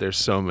world, that there's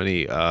so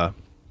many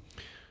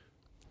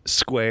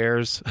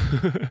squares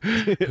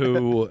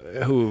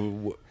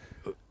who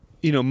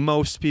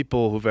most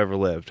people who've ever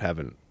lived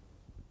haven't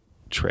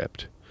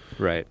tripped.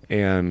 Right.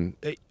 And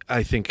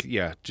I think,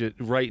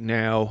 right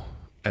now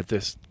at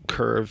this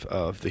curve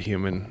of the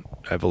human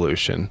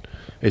evolution,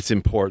 it's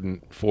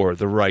important for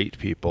the right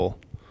people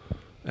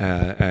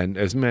and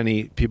as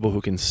many people who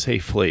can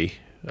safely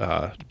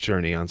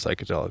journey on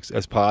psychedelics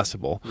as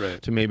possible,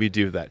 right, to maybe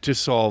do that, to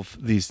solve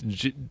these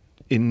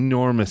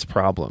enormous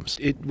problems.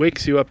 It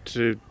wakes you up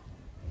to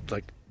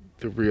like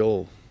the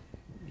real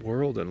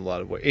world in a lot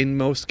of ways, in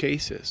most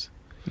cases.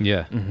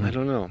 Yeah. I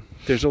don't know.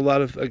 There's a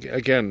lot of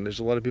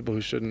people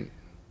who shouldn't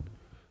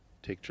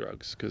take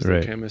drugs because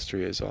right, the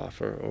chemistry is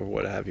off or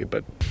what have you.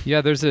 But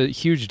yeah, there's a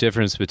huge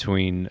difference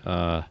between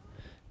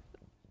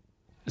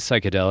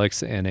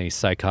psychedelics and a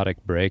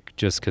psychotic break.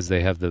 Just because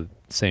they have the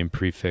same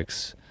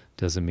prefix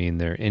doesn't mean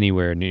they're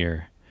anywhere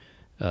near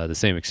the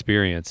same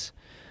experience.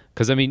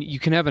 Because, you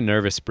can have a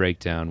nervous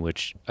breakdown,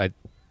 which I'm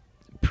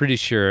pretty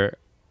sure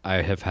I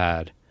have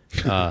had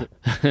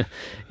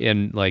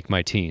in, like,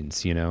 my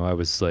teens. I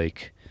was,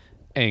 like,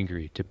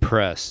 angry,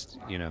 depressed,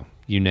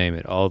 you name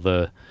it. All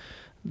the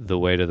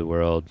weight of the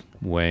world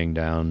weighing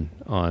down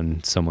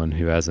on someone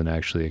who hasn't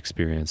actually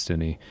experienced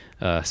any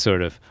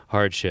sort of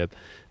hardship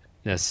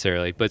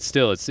necessarily. But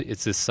still, it's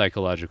this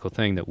psychological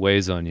thing that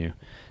weighs on you.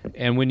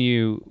 And when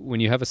you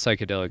have a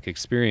psychedelic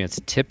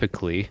experience,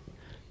 typically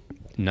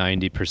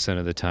 90%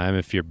 of the time,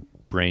 if your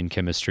brain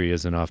chemistry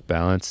isn't off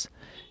balance,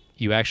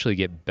 you actually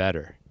get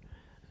better.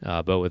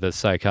 But with a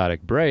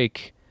psychotic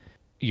break,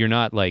 you're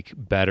not like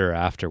better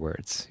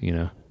afterwards.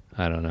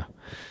 I don't know.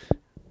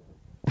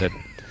 That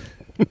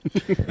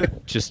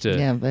just to,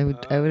 yeah,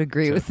 I would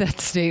agree with that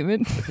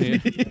statement. Yeah.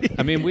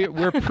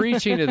 We're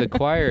preaching to the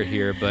choir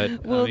here,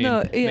 but well,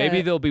 no, yeah.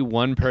 Maybe there'll be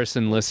one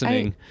person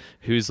listening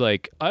who's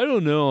like, I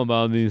don't know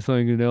about these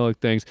psychedelic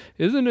things.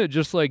 Isn't it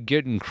just like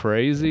getting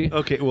crazy?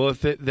 okay, well,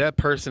 if that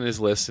person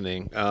is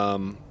listening,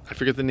 I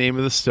forget the name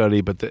of the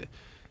study, but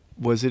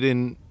was it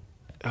in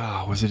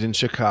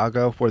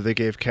Chicago where they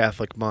gave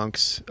Catholic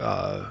monks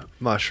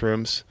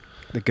mushrooms?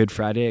 The Good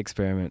Friday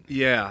experiment.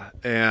 Yeah,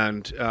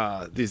 and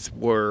these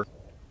were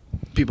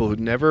people who'd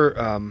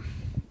never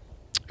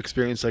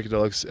experienced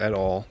psychedelics at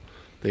all.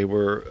 They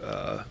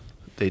were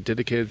they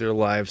dedicated their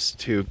lives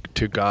to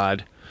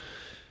God,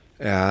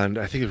 and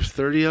I think there was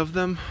 30 of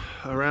them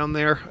around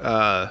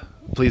there.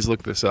 Please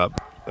look this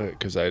up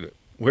because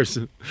where's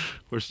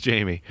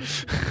Jamie?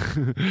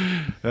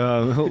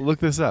 Look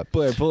this up.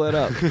 Blair, pull it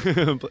up.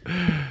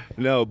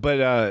 No,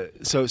 but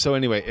so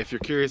anyway, if you're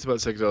curious about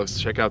psychedelics,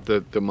 check out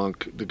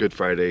the Good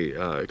Friday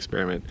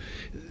experiment.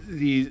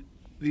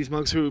 These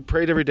monks who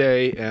prayed every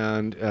day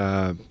and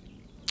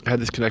had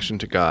this connection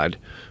to God,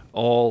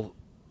 all,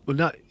 well,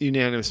 not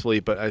unanimously,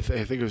 but I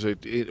think it was a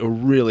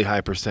really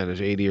high percentage,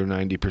 80 or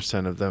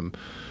 90% of them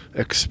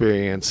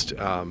experienced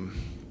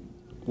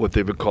what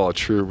they would call a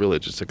true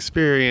religious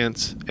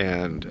experience,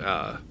 and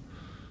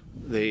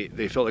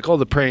they felt like all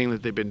the praying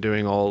that they've been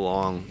doing all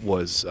along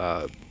was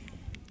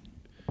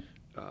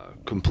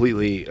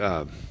completely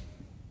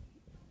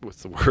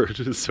what's the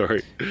word?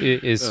 Sorry.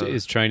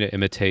 Is trying to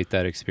imitate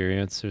that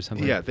experience or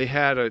something? Yeah, they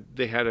had a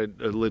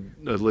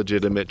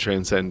legitimate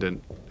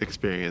transcendent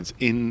experience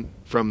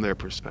from their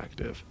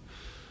perspective.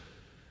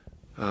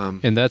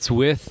 And that's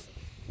with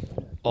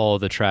all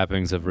the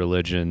trappings of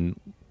religion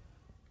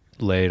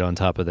laid on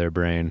top of their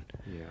brain.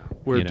 Yeah.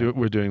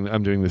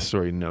 I'm doing this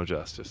story no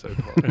justice, I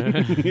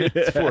apologize.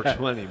 It's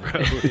 420,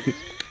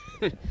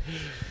 bro.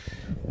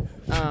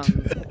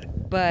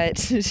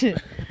 But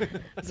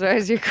as far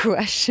as your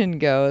question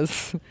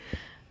goes,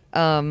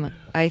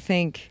 I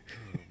think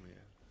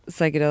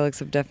psychedelics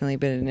have definitely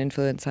been an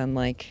influence on,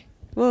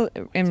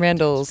 and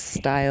Randal's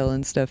style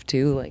and stuff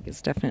too. Like,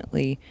 it's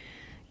definitely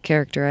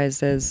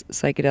characterized as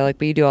psychedelic,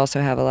 but you do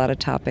also have a lot of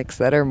topics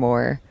that are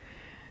more,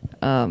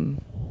 go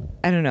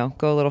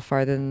a little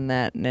farther than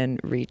that and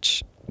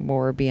reach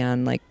more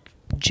beyond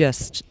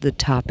just the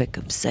topic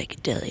of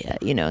psychedelia.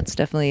 It's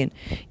definitely an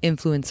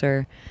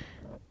influencer.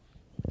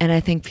 And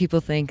I think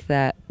people think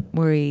that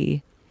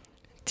we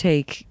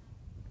take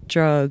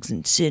drugs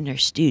and sit in our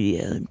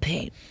studio and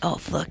paint all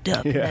fucked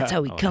up. Yeah. And that's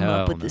how we come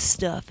up with this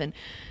stuff. And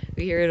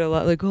we hear it a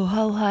lot, like, oh,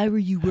 how high were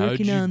you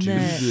working on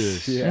that?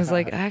 This? Yeah. And it's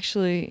like,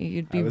 actually,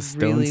 you'd be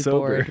really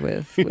bored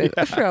with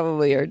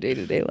probably our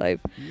day-to-day life.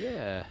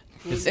 Yeah.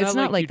 it's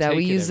not like that.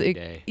 We use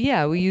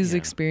we use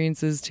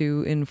experiences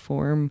to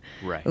inform.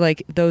 Right.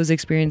 Like those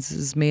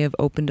experiences may have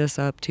opened us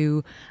up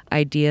to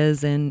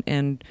ideas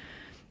and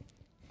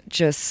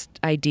just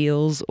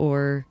ideals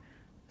or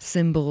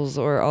symbols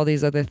or all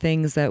these other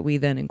things that we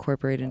then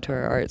incorporate into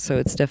our art. So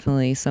it's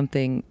definitely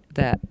something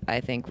that I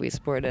think we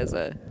support as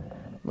a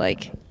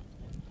like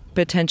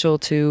potential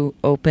to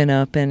open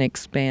up and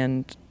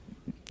expand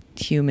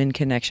human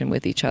connection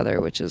with each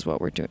other, which is what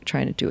we're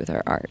trying to do with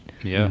our art.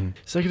 Yeah.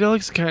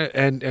 Psychedelics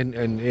kind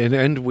of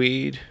and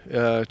weed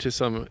to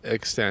some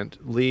extent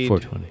lead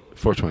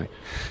 420.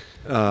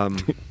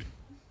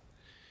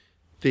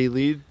 They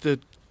lead the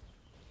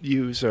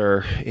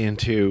user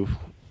into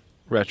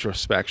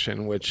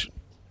retrospection, which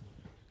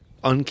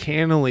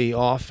uncannily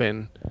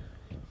often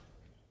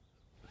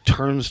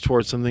turns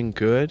towards something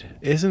good.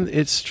 Isn't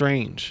it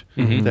strange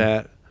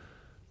that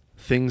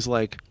things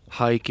like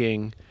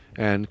hiking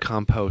and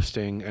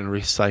composting and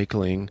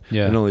recycling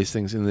and all these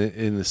things in the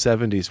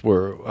 70s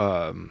were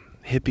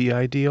hippie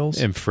ideals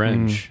And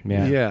fringe.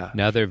 yeah.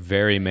 Now they're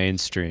very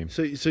mainstream.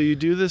 So you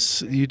do these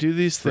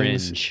things,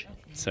 Fringe.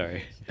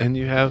 Sorry. and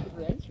you have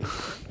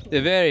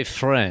They're very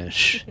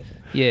French.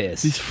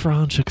 Yes. these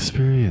French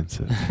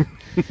experiences.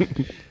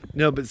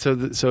 No, but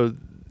so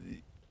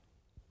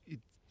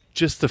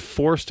just the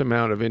forced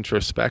amount of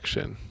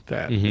introspection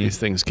that these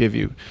things give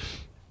you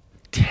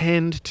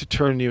tend to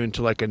turn you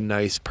into like a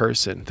nice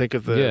person. Think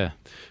of the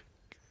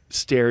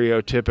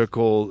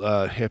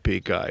stereotypical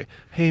hippie guy.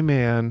 Hey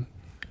man,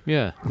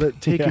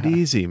 take it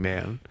easy,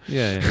 man.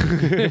 You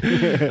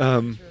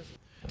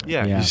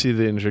see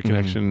the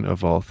interconnection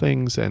of all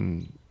things,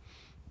 and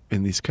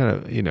in these kind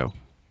of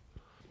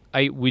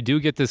we do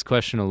get this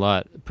question a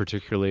lot,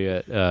 particularly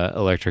at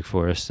Electric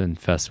Forest and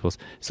festivals.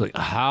 It's like,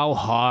 how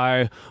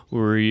high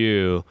were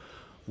you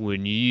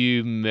when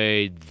you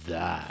made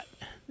that?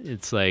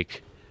 It's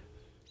like,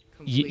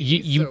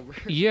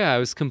 I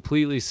was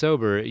completely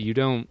sober. You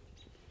don't,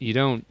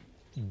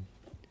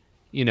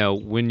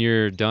 when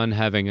you're done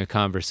having a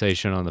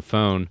conversation on the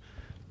phone,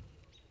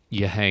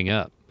 you hang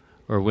up.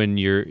 Or when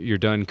you're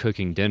done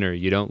cooking dinner,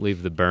 you don't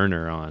leave the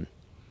burner on,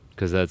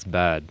 because that's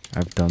bad.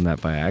 I've done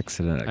that by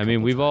accident. I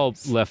mean, we've all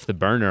left the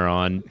burner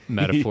on,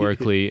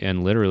 metaphorically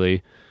and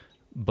literally,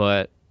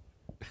 but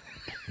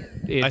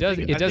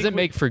it doesn't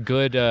make for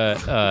good.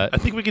 I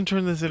think we can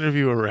turn this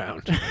interview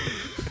around.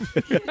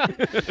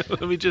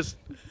 Let me just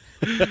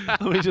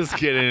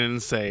get in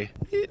and say,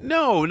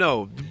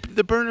 no,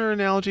 the burner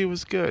analogy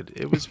was good.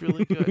 It was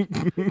really good.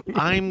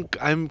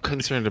 I'm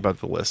concerned about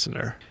the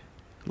listener.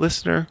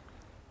 Listener,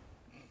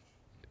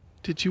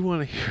 did you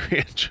want to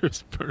hear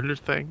Andrew's burner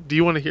thing? Do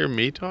you want to hear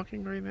me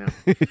talking right now?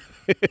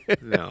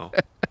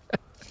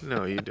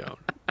 No, you don't.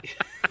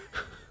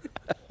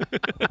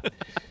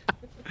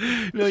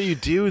 No, you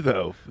do,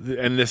 though.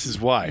 And this is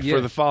why. For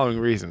the following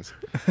reasons.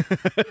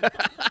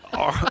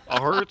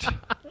 Art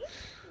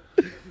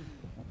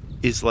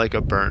is like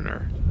a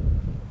burner.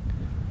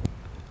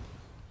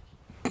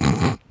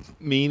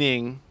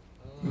 Meaning...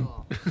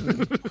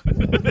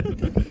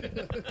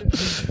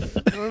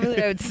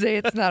 Normally I would say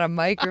it's not a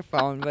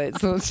microphone, but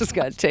someone's just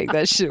got to take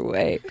that shit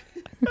away.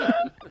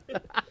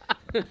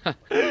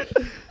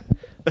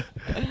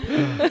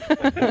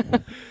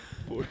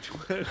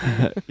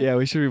 Yeah,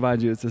 we should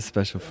remind you it's a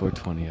special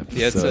 420 episode.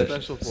 Yeah, it's a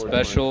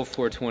special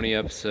 420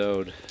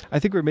 episode. I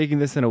think we're making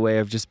this in a way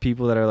of just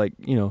people that are like,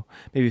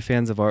 maybe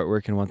fans of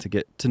artwork and want to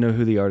get to know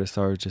who the artists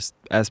are, just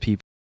as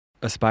people,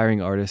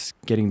 aspiring artists,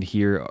 getting to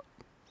hear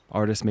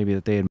artists maybe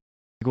that they admire.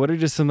 What are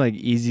just some like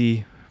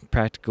easy,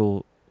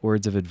 practical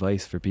words of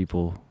advice for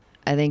people?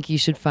 I think you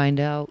should find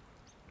out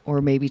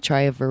or maybe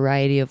try a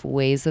variety of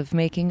ways of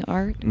making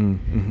art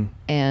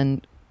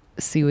and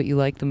see what you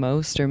like the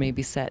most, or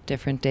maybe set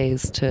different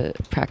days to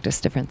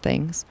practice different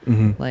things.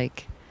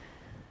 Like,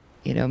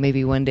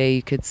 maybe one day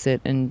you could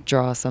sit and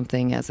draw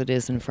something as it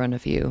is in front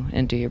of you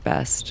and do your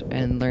best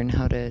and learn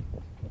how to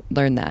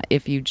learn that.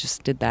 If you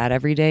just did that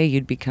every day,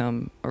 you'd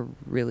become a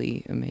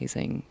really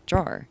amazing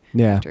drawer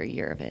after a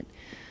year of it.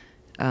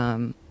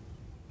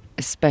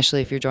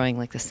 Especially if you're drawing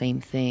like the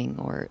same thing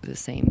or the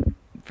same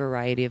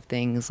variety of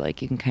things,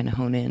 like you can kind of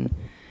hone in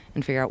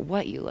and figure out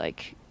what you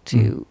like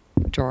to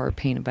draw or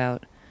paint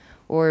about,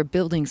 or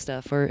building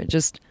stuff, or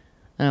just,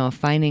 I don't know,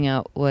 finding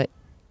out what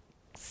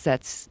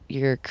sets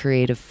your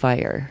creative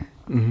fire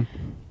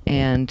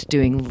and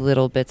doing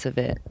little bits of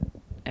it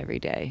every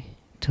day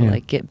to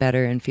like get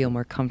better and feel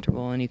more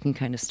comfortable. And you can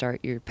kind of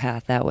start your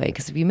path that way.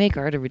 Because if you make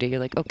art every day, you're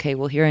like, okay,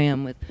 well, here I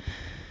am with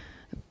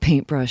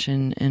paintbrush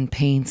and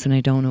paints, and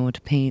I don't know what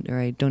to paint, or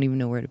I don't even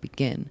know where to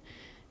begin.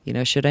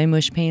 Should I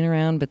mush paint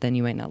around? But then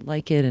you might not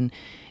like it, and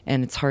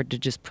it's hard to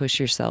just push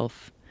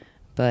yourself.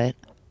 But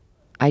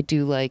I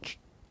do like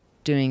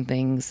doing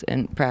things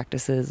and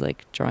practices,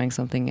 like drawing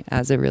something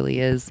as it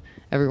really is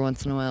every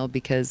once in a while,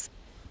 because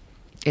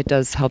it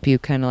does help you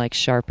kind of like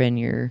sharpen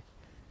your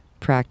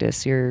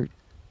practice, your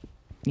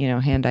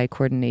hand-eye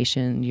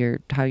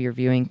coordination, how you're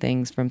viewing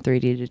things from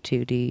 3D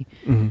to 2D.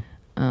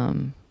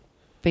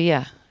 But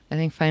yeah, I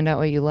think find out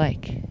what you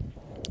like.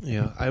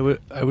 Yeah, I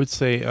would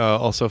say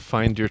also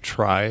find your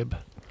tribe.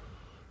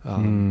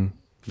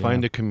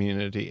 Find a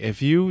community.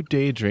 If you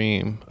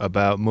daydream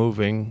about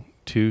moving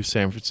to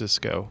San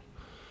Francisco,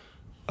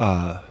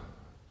 I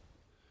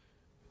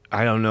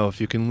don't know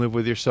if you can live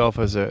with yourself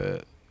as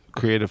a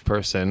creative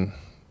person.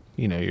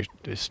 You know,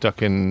 you're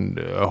stuck in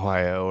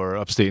Ohio or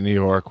upstate New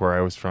York, where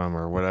I was from,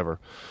 or whatever.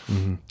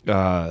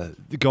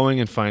 Going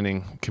and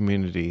finding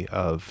community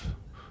of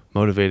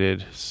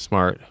motivated,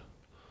 smart,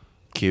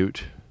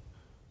 cute,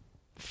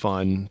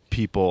 fun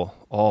people,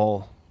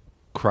 all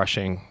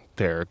crushing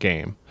their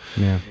game.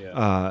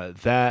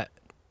 That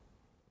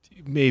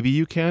maybe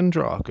you can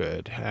draw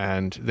good,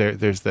 and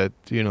there's that,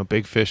 you know,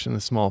 big fish in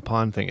the small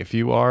pond thing. If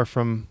you are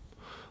from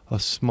a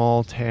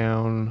small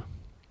town,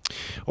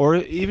 or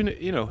even,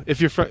 you know,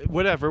 if you're from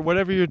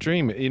whatever your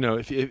dream, you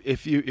know,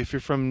 if you're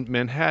from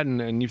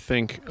Manhattan and you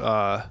think,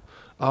 oh,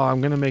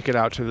 I'm gonna make it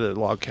out to the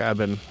log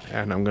cabin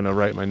and I'm gonna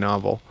write my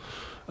novel,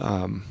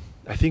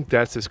 I think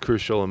that's as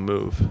crucial a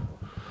move.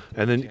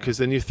 And then, because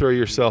then you throw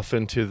yourself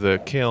into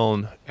the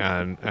kiln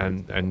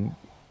and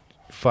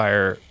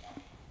fire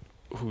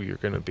who you're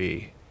going to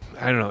be.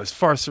 I don't know. As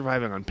far as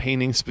surviving on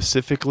painting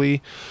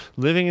specifically,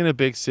 living in a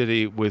big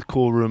city with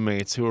cool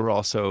roommates who are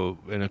also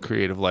in a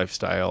creative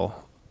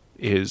lifestyle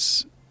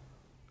is,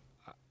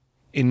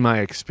 in my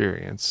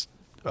experience,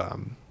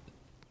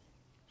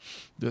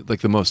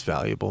 like the most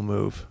valuable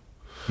move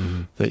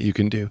that you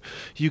can do.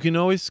 You can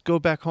always go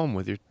back home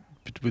with your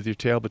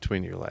tail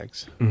between your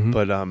legs,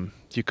 but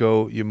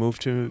you move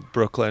to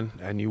Brooklyn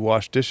and you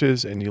wash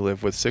dishes and you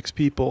live with 6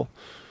 people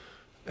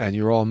and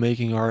you're all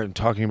making art and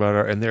talking about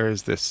art, and there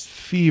is this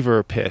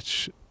fever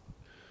pitch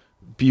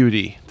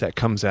beauty that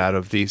comes out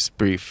of these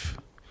brief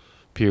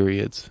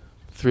periods,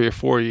 3 or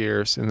 4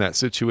 years in that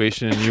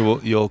situation,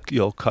 and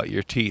you'll cut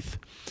your teeth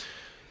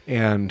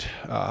and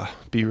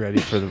be ready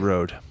for the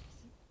road.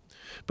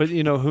 But,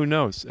 you know, who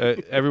knows?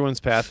 Everyone's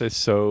path is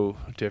so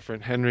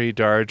different. Henry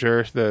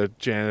Darger, the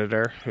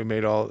janitor, he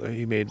made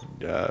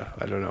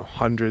I don't know,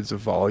 hundreds of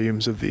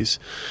volumes of these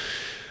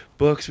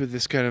books with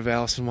this kind of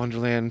Alice in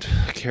Wonderland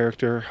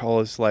character all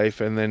his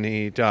life, and then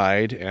he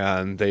died,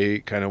 and they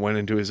kind of went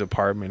into his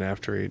apartment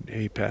after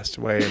he passed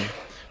away and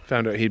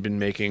found out he'd been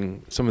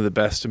making some of the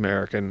best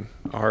American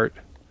art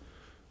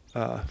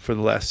for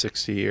the last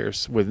 60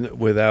 years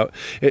without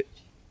any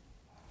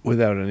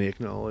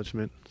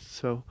acknowledgement.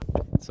 So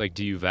it's like,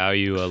 do you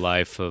value a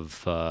life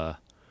of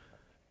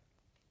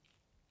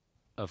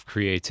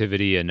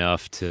creativity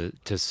enough to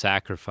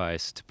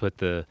sacrifice, to put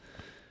the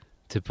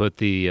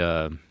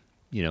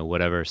you know,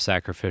 whatever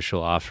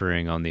sacrificial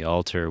offering on the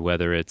altar,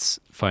 whether it's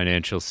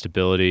financial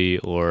stability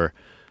or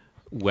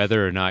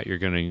whether or not you're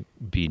going to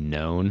be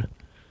known,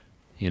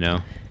 you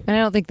know? And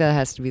I don't think that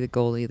has to be the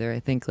goal either. I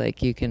think,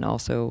 like, you can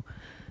also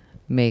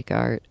make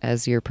art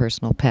as your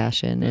personal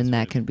passion, and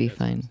that can be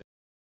fine.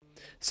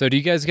 So do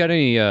you guys got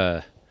any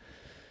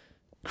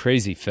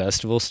crazy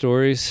festival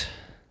stories?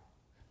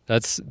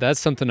 That's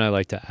something I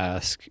like to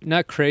ask.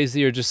 Not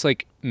crazy, or just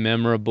like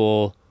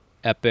memorable,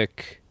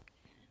 epic.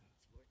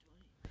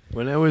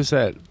 When I was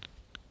at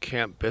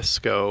Camp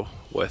Bisco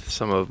with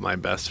some of my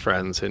best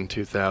friends in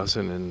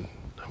 2000, and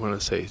I want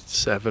to say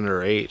 7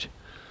 or 8,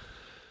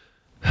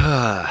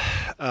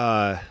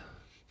 I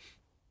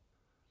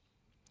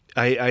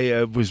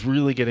was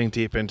really getting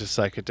deep into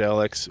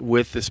psychedelics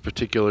with this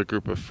particular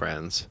group of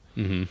friends.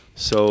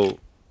 So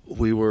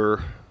we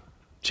were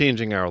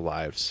changing our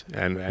lives,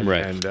 and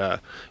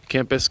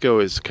Camp Bisco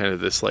is kind of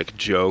this like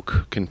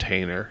joke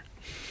container,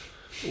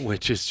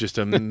 which is just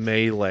a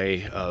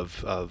melee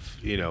of,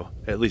 you know,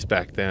 at least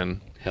back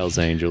then, Hell's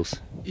Angels.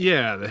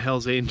 Yeah, the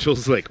Hell's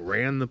Angels like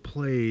ran the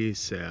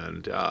place,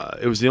 and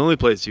it was the only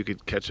place you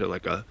could catch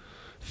like a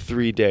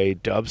 3-day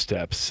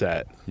dubstep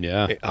set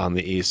on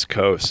the East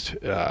Coast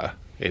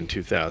in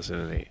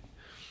 2008.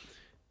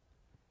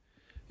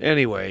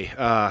 Anyway,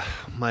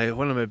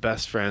 one of my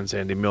best friends,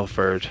 Andy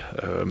Milford,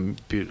 an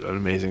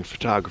amazing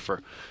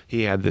photographer,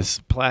 he had this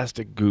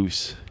plastic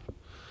goose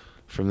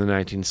from the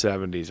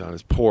 1970s on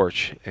his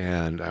porch,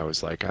 and I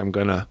was like,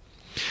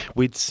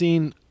 we'd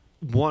seen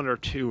 1 or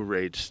 2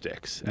 Rage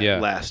sticks at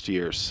last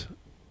year's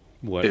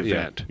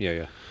event.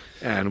 Yeah.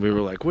 And we were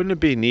like, wouldn't it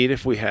be neat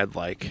if we had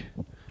like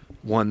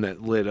one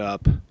that lit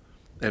up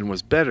and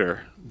was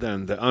better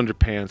than the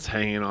underpants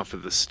hanging off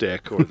of the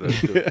stick, or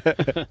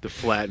the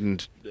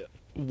flattened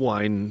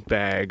wine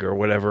bag or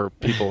whatever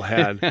people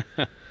had.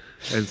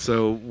 And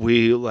so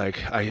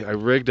I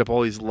rigged up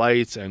all these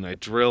lights, and I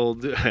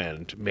drilled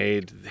and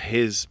made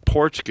his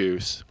porch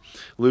goose,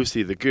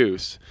 Lucy the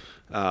goose,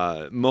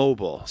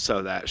 mobile,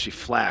 so that she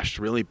flashed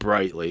really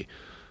brightly.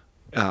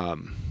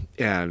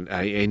 And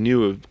I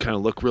knew it would kind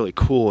of look really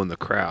cool in the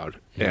crowd.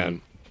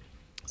 And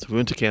so we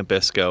went to Camp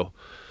Bisco,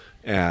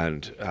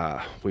 and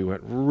we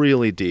went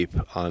really deep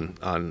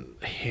on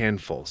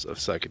handfuls of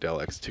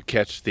psychedelics to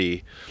catch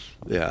the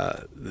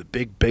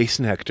big Bass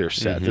Nectar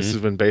set. This is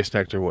when Bass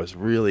Nectar was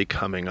really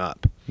coming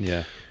up.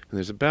 Yeah. And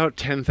there's about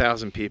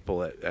 10,000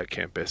 people at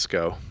Camp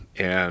Bisco,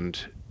 and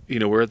you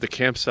know, we're at the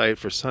campsite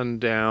for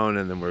sundown,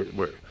 and then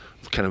we're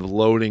kind of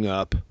loading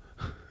up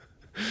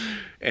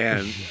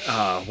And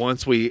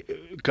once we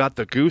got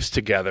the goose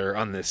together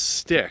on this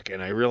stick,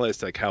 and I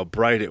realized like how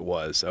bright it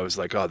was, I was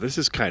like, oh, this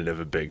is kind of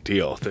a big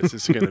deal. This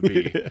is going to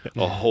be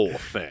a whole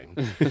thing.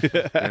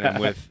 And I'm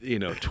with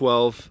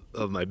 12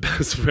 of my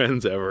best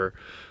friends ever,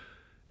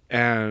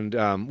 and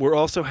we're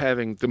also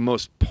having the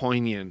most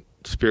poignant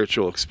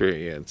spiritual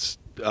experience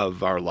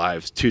of our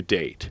lives to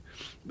date,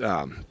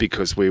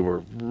 because we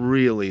were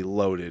really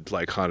loaded,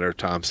 like Hunter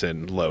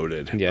Thompson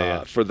loaded,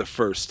 for the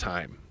first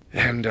time.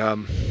 And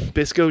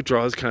Bisco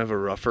draws kind of a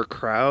rougher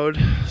crowd,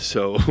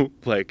 so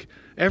like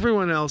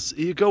everyone else,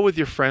 you go with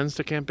your friends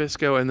to Camp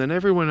Bisco, and then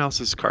everyone else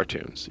is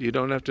cartoons. You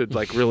don't have to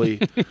like really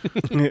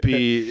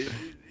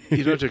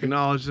you don't have to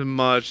acknowledge them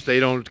much. They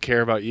don't care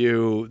about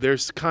you.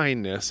 There's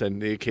kindness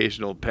and the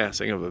occasional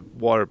passing of a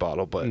water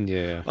bottle, but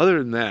other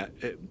than that,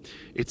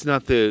 it's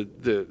not the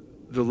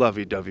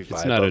lovey-dovey vibe.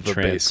 It's not of a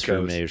the base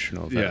coast.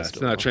 transformational festival. Yeah,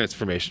 it's not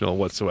transformational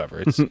whatsoever.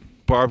 It's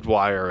barbed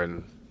wire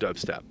and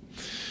dubstep.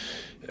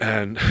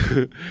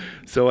 And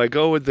so I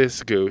go with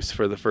this goose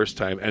for the first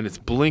time, and it's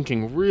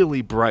blinking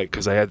really bright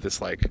because I had this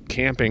like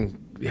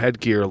camping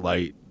headgear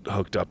light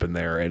hooked up in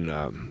there,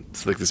 and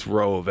it's like this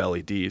row of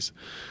LEDs.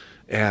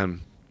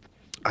 And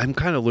I'm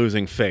kind of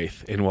losing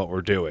faith in what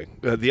we're doing.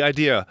 The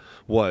idea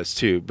was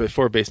to,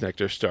 before Base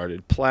Nectar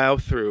started, plow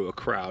through a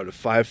crowd of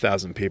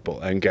 5,000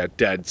 people and get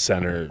dead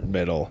center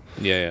middle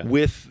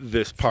with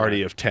this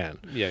party of 10.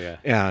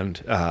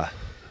 And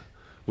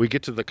we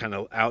get to the kind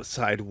of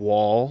outside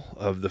wall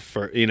of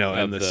the,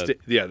 and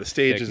the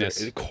stage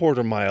is a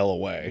quarter mile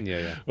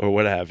away or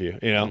what have you,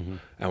 And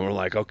we're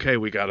like, okay,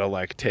 we got to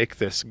like take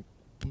this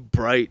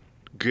bright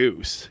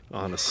goose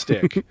on a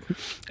stick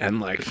and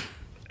like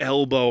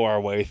elbow our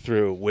way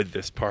through with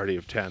this party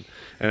of 10,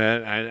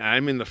 and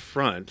I'm in the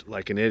front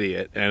like an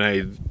idiot,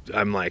 and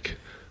I'm like,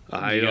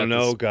 I don't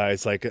know,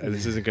 guys, like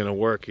this isn't gonna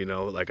work,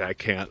 like I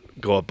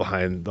can't go up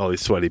behind all these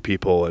sweaty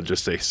people and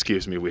just say,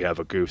 excuse me, we have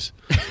a goose.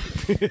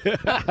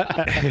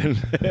 And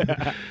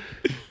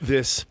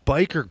this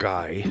biker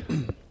guy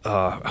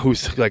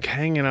who's like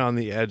hanging out on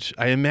the edge,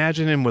 I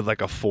imagine him with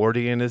like a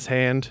 40 in his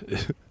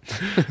hand,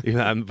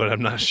 but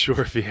I'm not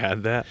sure if he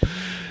had that,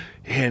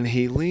 and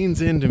he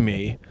leans into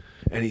me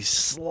and he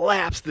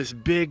slaps this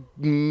big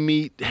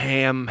meat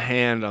ham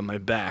hand on my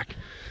back.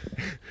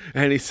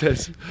 And he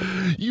says,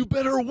 "You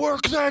better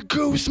work that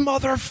goose,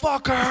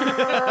 motherfucker!"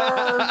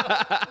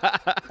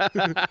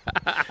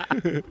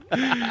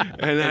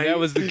 and that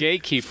was the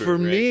gatekeeper. For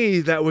me,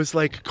 that was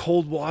like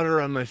cold water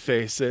on my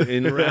face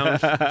in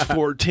round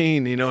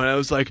 14, And I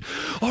was like,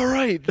 all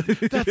right,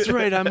 that's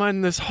right. I'm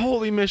on this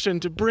holy mission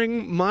to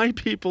bring my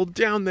people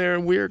down there,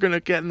 and we're going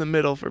to get in the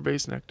middle for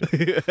Base Nectar.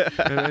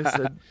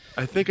 And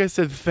I think I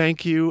said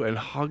thank you and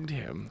hugged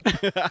him.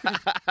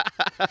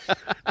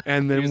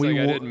 And then I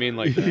didn't mean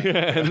like that.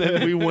 And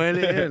then we went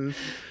in,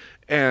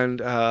 and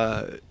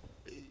the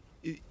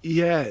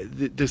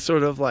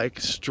sort of like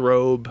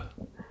strobe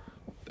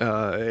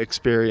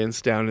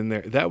experience down in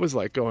there, that was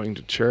like going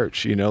to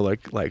church,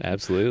 like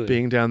absolutely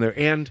being down there.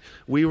 And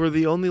we were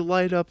the only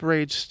light up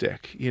rage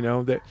stick,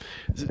 that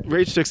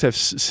rage sticks have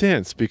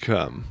since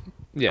become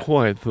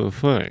quite the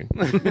thing.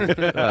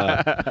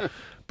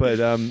 But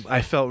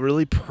I felt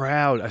really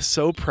proud,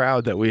 so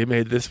proud that we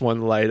made this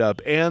one light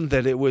up, and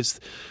that it was.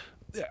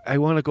 I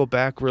want to go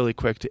back really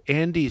quick to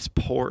Andy's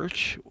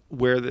porch,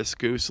 where this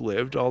goose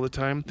lived all the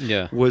time.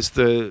 Was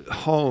the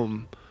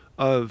home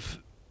of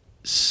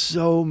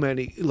so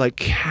many, like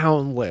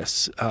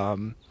countless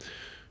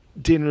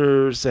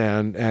dinners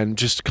and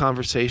just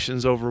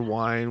conversations over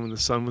wine when the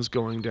sun was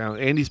going down.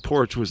 Andy's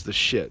porch was the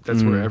shit.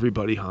 That's where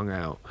everybody hung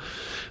out.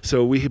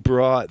 So we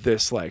brought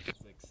this like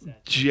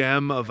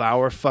gem of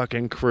our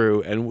fucking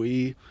crew, and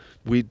we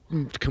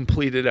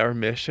completed our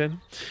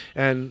mission.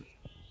 And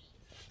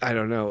I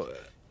don't know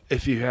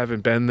if you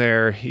haven't been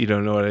there, you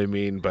don't know what I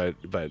mean. But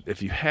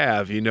if you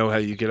have, you know how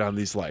you get on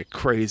these like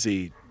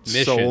crazy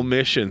soul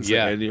missions,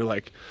 and you're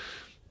like,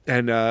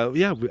 and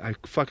I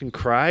fucking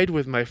cried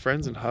with my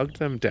friends and hugged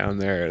them down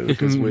there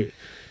because we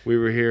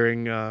were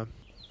hearing the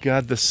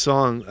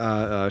song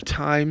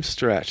Time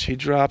Stretch. He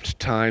dropped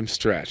Time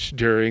Stretch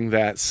during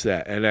that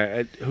set,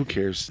 and who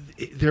cares?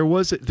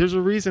 There's a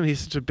reason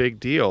he's such a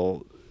big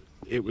deal.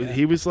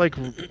 He was like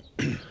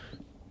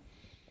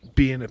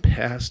being a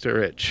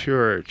pastor at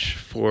church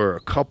for a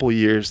couple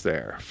years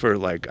there for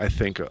like I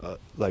think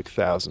like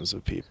thousands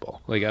of people,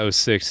 like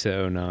 06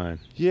 to 09.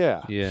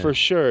 Yeah, for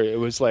sure. It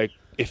was like,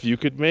 if you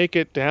could make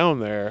it down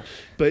there,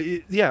 but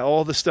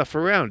all the stuff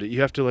around it, you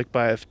have to like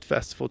buy a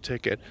festival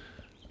ticket,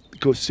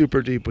 go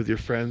super deep with your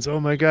friends. Oh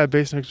my God,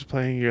 Base Nectar's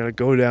playing. You're gonna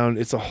go down.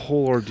 It's a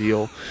whole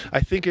ordeal. I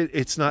think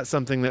it's not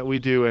something that we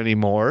do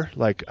anymore.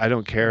 Like, I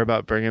don't care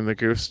about bringing the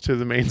goose to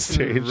the main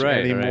stage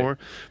anymore. Right.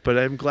 But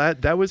I'm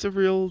glad that was a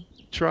real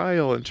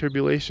trial and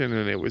tribulation,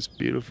 and it was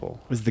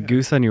beautiful. Was the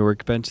goose on your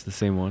workbench the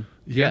same one?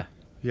 Yeah.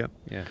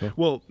 Cool.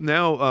 Well,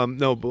 now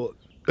no, but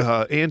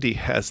Andy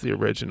has the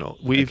original.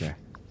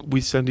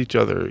 We send each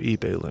other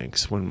eBay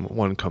links when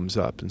one comes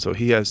up, and so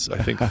he has,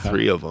 I think,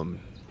 3 of them.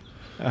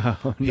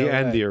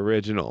 And the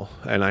original,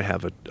 and I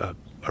have a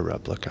a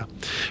replica.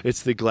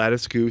 It's the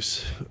Gladys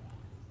Goose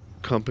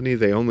company.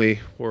 They only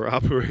were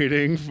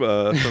operating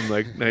from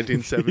like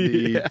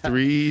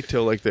 1973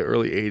 till like the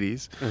early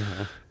 80s.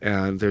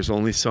 And there's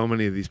only so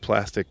many of these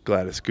plastic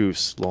Gladys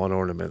Goose lawn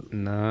ornament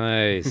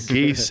Nice.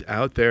 geese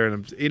out there,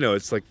 and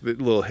it's like the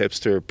little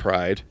hipster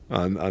pride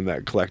on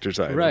that collector's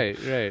item. Right.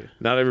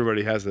 Not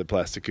everybody has the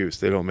plastic goose.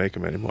 They don't make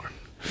them anymore.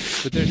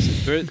 But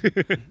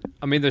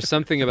there's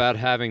something about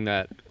having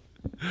that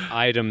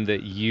item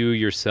that you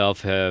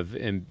yourself have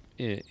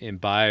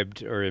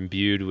imbibed or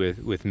imbued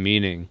with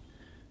meaning.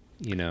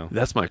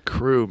 That's my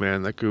crew,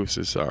 man. That goose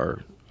is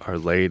our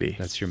lady.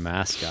 That's your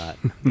mascot.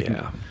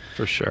 Yeah,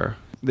 for sure.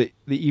 The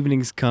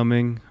evening's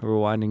coming. We're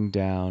winding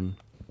down.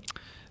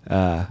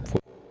 How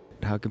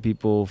can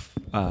people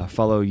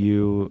follow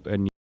you?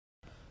 And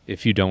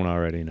If you don't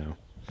already know.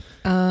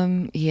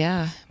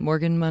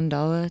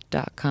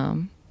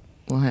 morganmandala.com.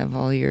 We'll have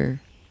all your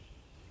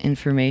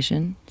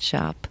information.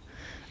 Shop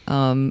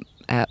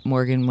at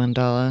Morgan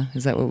Mandala.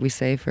 Is that what we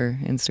say for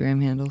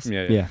Instagram handles?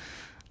 yeah.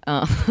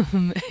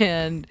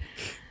 And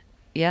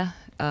yeah,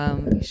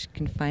 you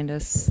can find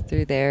us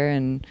through there,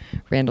 and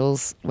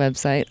Randal's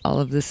website,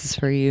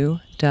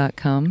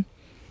 allofthisisyforyou.com.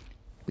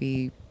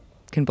 We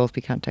can both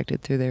be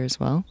contacted through there as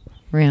well.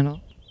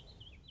 Randal?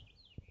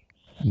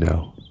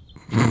 No.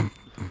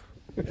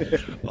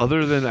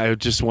 Other than I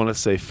just want to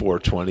say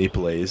 420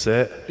 plays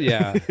it.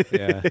 Yeah.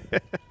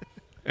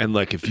 And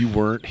like if you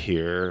weren't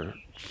here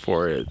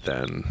for it,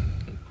 then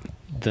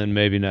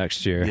Maybe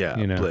next year. Yeah,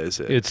 plays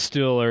it. It's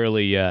still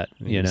early yet,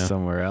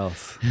 somewhere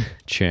else.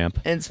 Champ.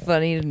 It's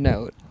funny to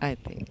note, I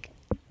think,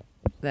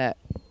 that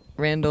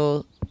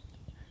Randal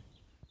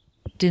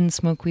didn't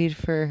smoke weed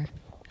for,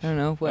 I don't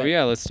know, what? Oh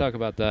yeah, let's talk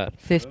about that.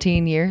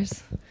 15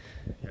 years?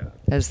 Yeah.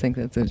 I just think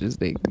that's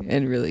interesting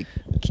and really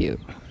cute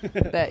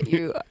that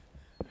you are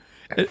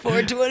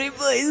 420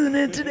 blazing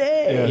it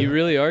today. You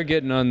really are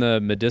getting on the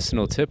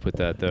medicinal tip with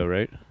that, though,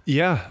 right?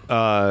 Yeah.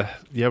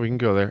 We can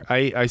go there.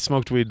 I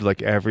smoked weed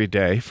like every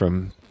day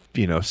from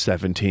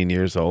 17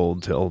 years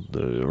old till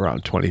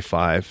around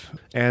 25,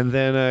 and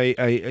then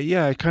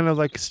I kind of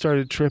like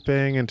started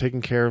tripping and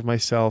taking care of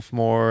myself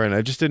more, and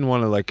I just didn't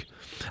want to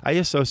I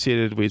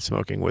associated weed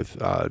smoking with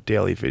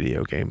daily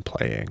video game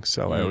playing,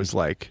 so I was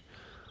like,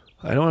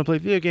 I don't want to play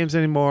video games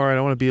anymore. I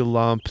don't want to be a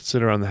lump,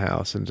 sit around the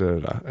house and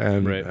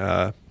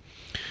right.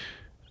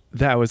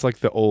 That was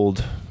like the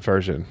old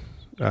version.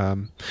 But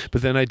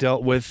then I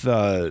dealt with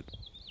a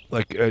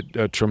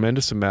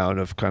tremendous amount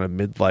of kind of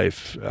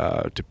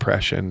midlife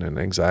depression and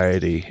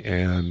anxiety,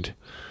 and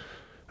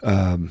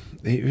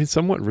even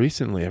somewhat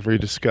recently I've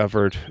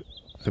rediscovered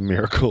the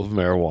miracle of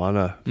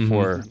marijuana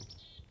for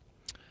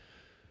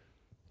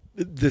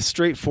the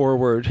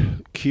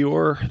straightforward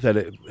cure that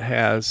it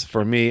has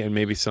for me and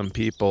maybe some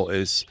people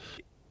is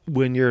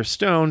when you're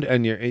stoned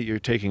and you're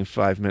taking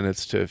 5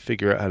 minutes to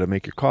figure out how to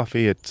make your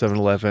coffee at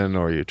 7-Eleven,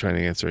 or you're trying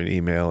to answer an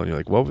email and you're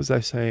like, what was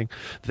I saying?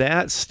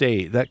 That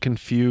state, that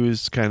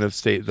confused kind of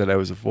state that I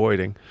was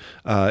avoiding,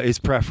 is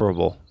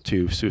preferable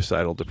to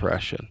suicidal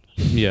depression.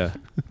 Yeah.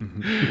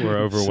 Or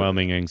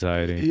overwhelming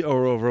anxiety.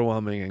 Or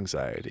overwhelming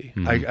anxiety.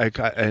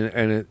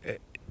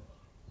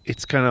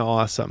 It's kind of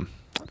awesome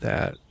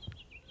that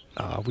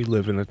we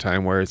live in a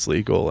time where it's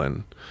legal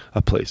and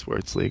a place where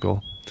it's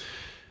legal.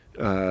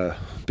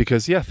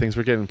 Because things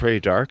were getting pretty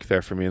dark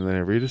there for me, and then I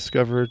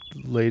rediscovered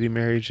Lady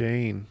Mary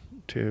Jane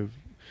to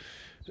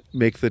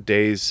make the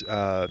days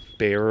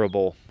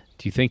bearable.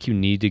 Do you think you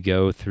need to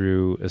go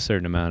through a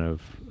certain amount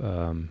of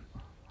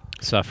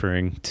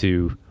suffering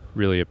to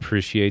really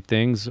appreciate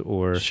things,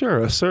 or?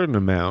 Sure, a certain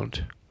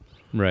amount.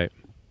 Right.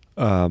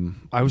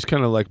 I was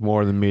kind of like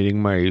more than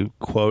meeting my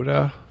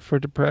quota for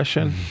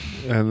depression,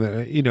 and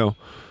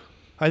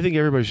I think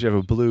everybody should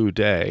have a blue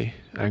day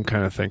and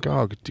kind of think,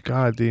 oh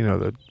God,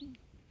 the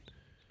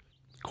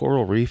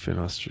coral reef in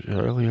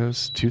Australia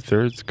is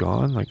 2/3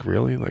 gone. Like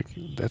really,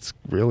 that's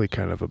really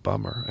kind of a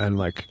bummer, and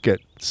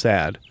get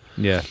sad.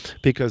 Yeah.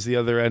 Because the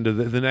other end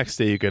of the next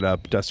day you get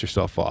up, dust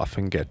yourself off,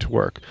 and get to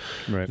work.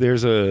 Right.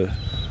 There's a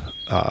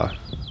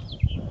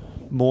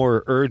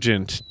more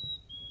urgent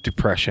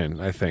depression,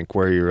 I think,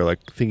 where you're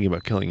thinking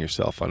about killing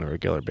yourself on a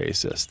regular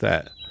basis.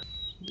 That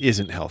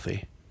isn't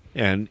healthy,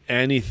 and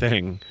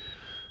anything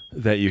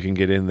that you can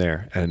get in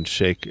there and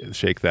shake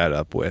that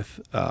up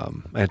with.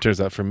 And it turns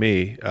out for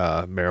me,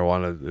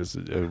 marijuana is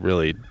a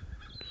really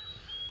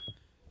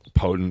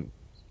potent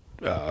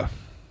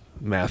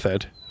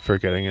method for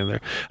getting in there.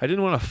 I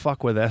didn't want to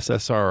fuck with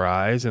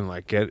SSRIs and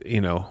get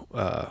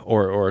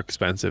or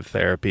expensive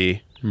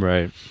therapy.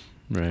 Right.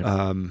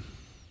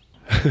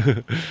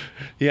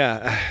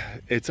 Yeah,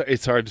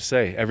 it's hard to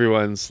say.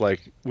 Everyone's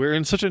we're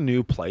in such a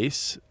new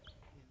place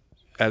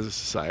as a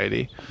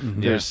society.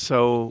 There's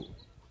so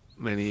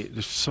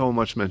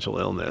much mental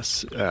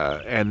illness,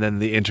 and then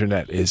the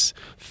internet is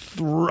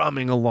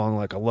thrumming along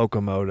like a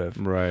locomotive,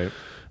 right?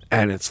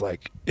 And it's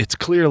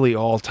clearly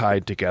all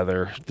tied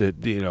together.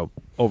 The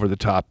over the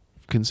top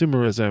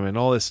consumerism and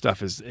all this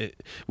stuff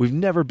we've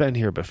never been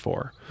here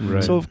before,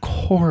 right. So of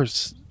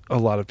course a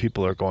lot of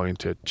people are going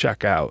to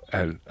check out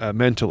and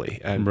mentally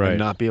and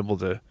not be able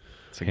to.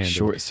 It's like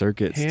short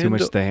circuits, too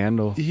much to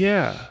handle.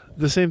 Yeah.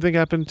 The same thing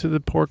happened to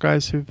the poor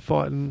guys who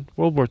fought in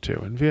World War II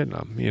in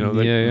Vietnam. You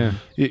know,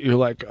 you're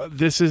like,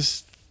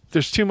 there's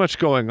too much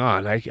going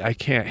on. I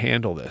can't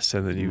handle this.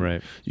 And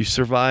then you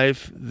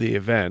survive the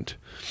event.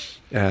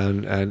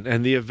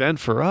 And the event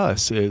for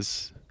us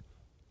is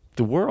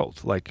the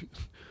world. Like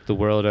the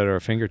world at our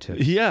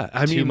fingertips. Yeah.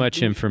 I mean, too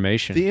much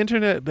information. The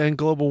internet and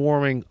global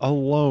warming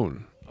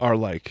alone are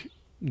like,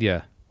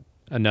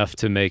 enough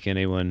to make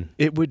anyone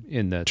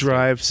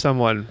drive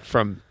someone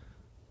from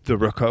the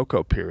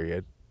Rococo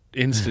period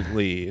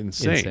instantly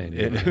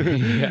insane.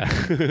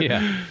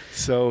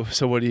 So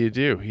what do you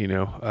do? You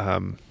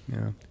know,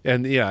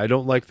 and I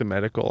don't like the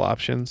medical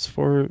options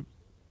for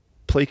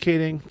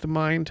placating the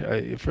mind.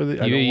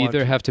 You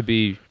either have to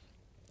be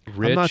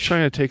rich. I'm not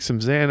trying to take some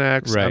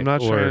Xanax. Right, I'm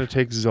not trying to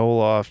take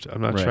Zoloft. I'm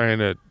not trying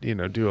to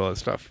do all that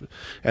stuff.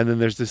 And then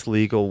there's this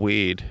legal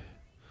weed.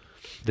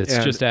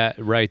 That's just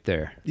right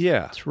there.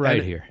 Yeah. It's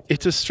right here.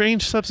 It's a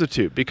strange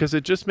substitute because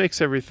it just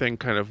makes everything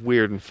kind of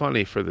weird and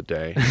funny for the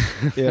day.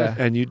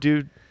 And you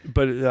do,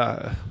 but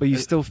you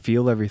still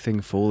feel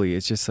everything fully.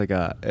 It's just like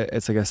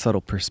it's like a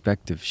subtle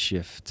perspective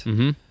shift.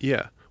 Mm-hmm.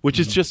 Yeah. Which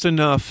is just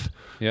enough.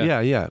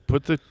 Yeah.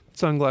 Put the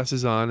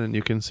sunglasses on and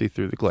you can see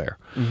through the glare.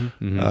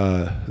 Mm-hmm.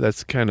 Mm-hmm.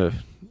 That's kind of,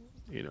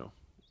 the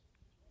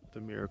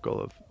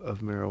miracle of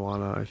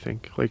marijuana, I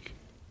think. Like,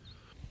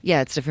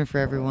 yeah, it's different for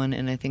everyone,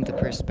 and I think the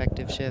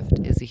perspective shift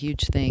is a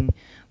huge thing,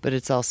 but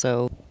it's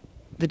also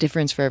the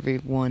difference for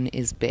everyone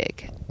is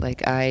big.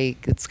 Like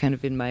it's kind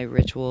of in my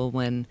ritual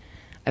when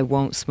I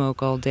won't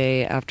smoke all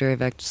day after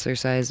I've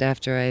exercised,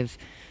 after I've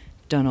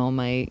done all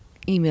my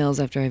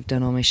emails, after I've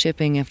done all my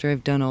shipping, after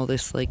I've done all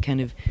this like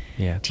kind of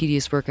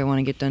tedious work I want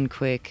to get done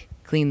quick,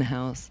 clean the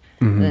house.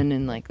 Mm-hmm. Then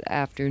in like the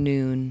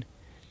afternoon,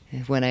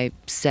 when I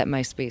set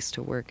my space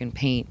to work and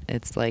paint,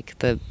 it's like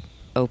the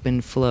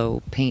open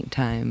flow paint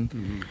time.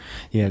 Mm-hmm.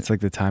 Yeah, it's like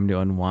the time to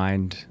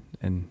unwind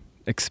and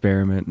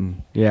experiment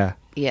and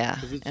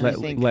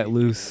and let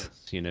loose.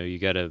 You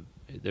gotta.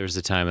 There's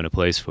a time and a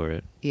place for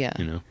it. Yeah.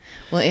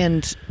 Well,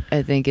 and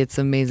I think it's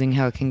amazing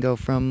how it can go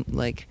from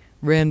like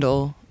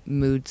Randal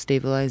mood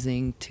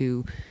stabilizing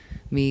to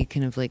me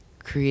kind of like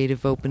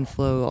creative open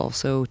flow,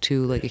 also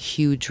to like a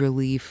huge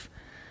relief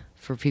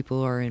for people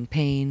who are in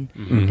pain.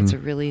 Mm-hmm. It's a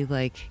really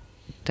like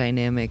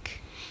dynamic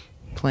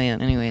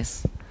plan.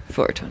 Anyways.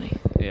 420.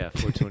 Yeah,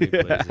 420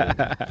 blaze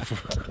it.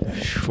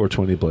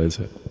 420 blaze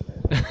it.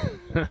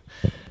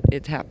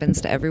 It happens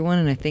to everyone,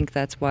 and I think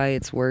that's why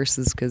it's worse,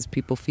 is because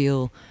people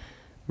feel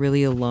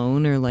really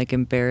alone or like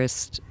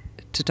embarrassed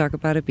to talk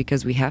about it,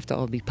 because we have to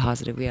all be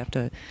positive. We have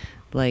to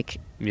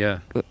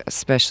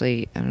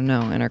especially, I don't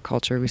know, in our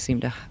culture, we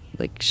seem to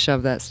like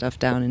shove that stuff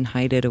down and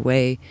hide it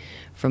away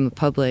from the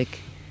public,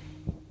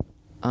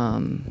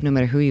 no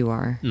matter who you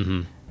are.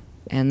 Mm-hmm.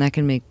 And that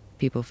can make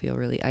people feel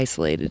really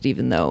isolated,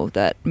 even though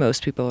that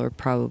most people are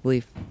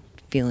probably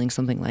feeling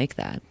something like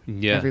that.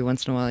 Yeah. Every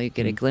once in a while you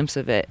get a glimpse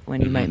of it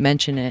when you might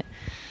mention it,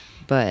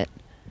 but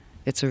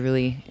it's a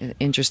really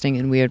interesting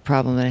and weird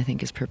problem that I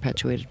think is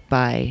perpetuated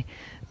by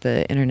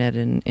the internet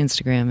and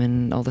Instagram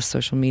and all the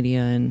social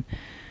media and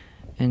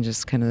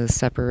just kind of the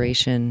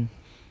separation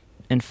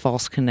and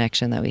false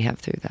connection that we have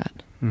through that.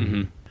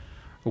 Mm-hmm.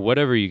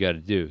 Whatever you got to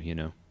do,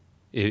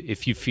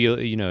 if you feel,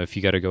 if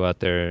you got to go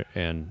out there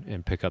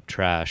and pick up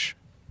trash,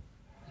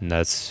 and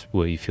that's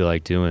what you feel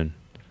like doing,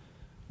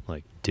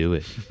 like, do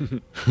it.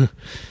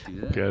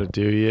 Gotta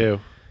do you.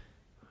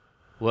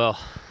 Well,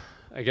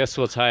 I guess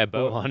we'll tie a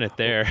bow on it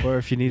there. Or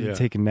if you need to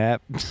take a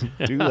nap,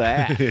 do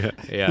that.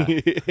 Yeah.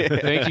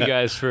 Thank you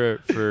guys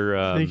for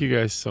thank you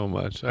guys so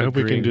much. I hope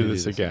we can do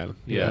this again.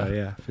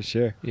 Yeah, for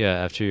sure.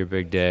 Yeah, after your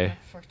big day.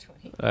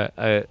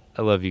 I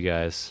love you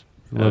guys.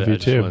 Love you I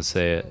too. just want to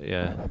say it.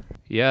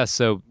 Yeah.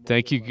 So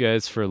thank you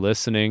guys for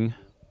listening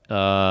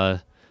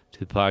to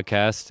the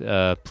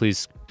podcast.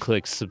 Please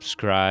click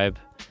subscribe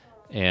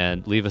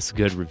and leave us a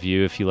good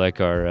review if you like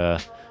our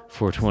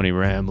 420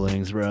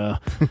 ramblings, bro.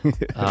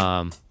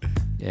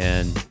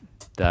 And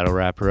that'll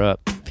wrap her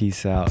up.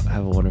 Peace out.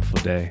 Have a wonderful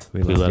day.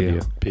 We love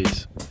you.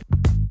 Peace.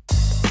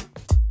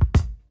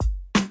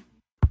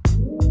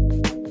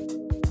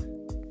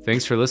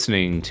 Thanks for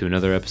listening to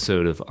another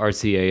episode of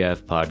Artsy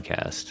AF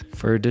Podcast.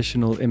 For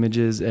additional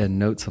images and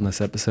notes on this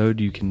episode,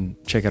 you can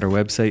check out our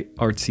website,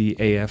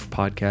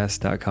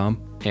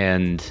 artsyafpodcast.com.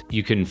 And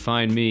you can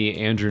find me,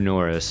 Andrew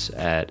Norris,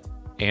 at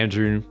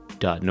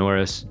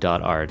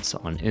andrew.norris.arts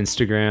on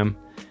Instagram,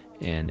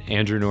 and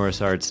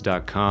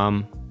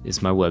andrewnorrisarts.com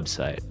is my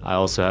website. I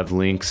also have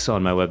links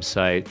on my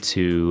website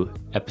to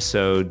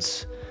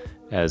episodes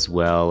as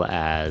well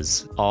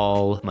as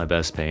all my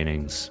best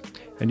paintings.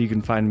 And you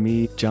can find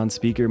me, John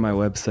Speaker. My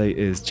website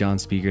is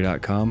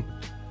johnspeaker.com.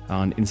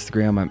 On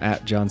Instagram, I'm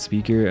at John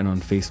Speaker, and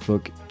on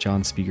Facebook,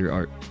 John Speaker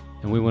Art.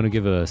 And we want to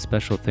give a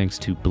special thanks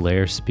to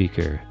Blair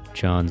Speaker,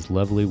 John's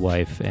lovely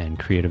wife and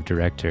creative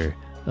director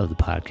of the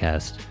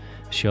podcast.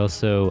 She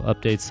also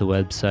updates the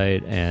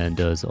website and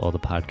does all the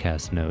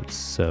podcast notes.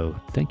 So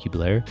thank you,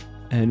 Blair.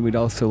 And we'd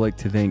also like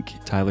to thank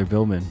Tyler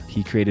Billman.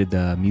 He created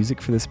the music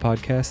for this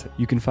podcast.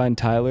 You can find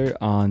Tyler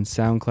on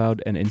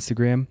SoundCloud and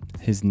Instagram.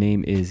 His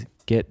name is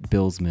Get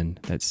Billsman.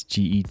 That's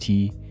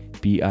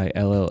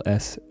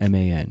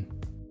GETBILLSMAN.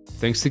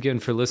 Thanks again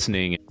for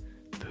listening.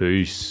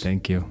 Peace.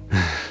 Thank you.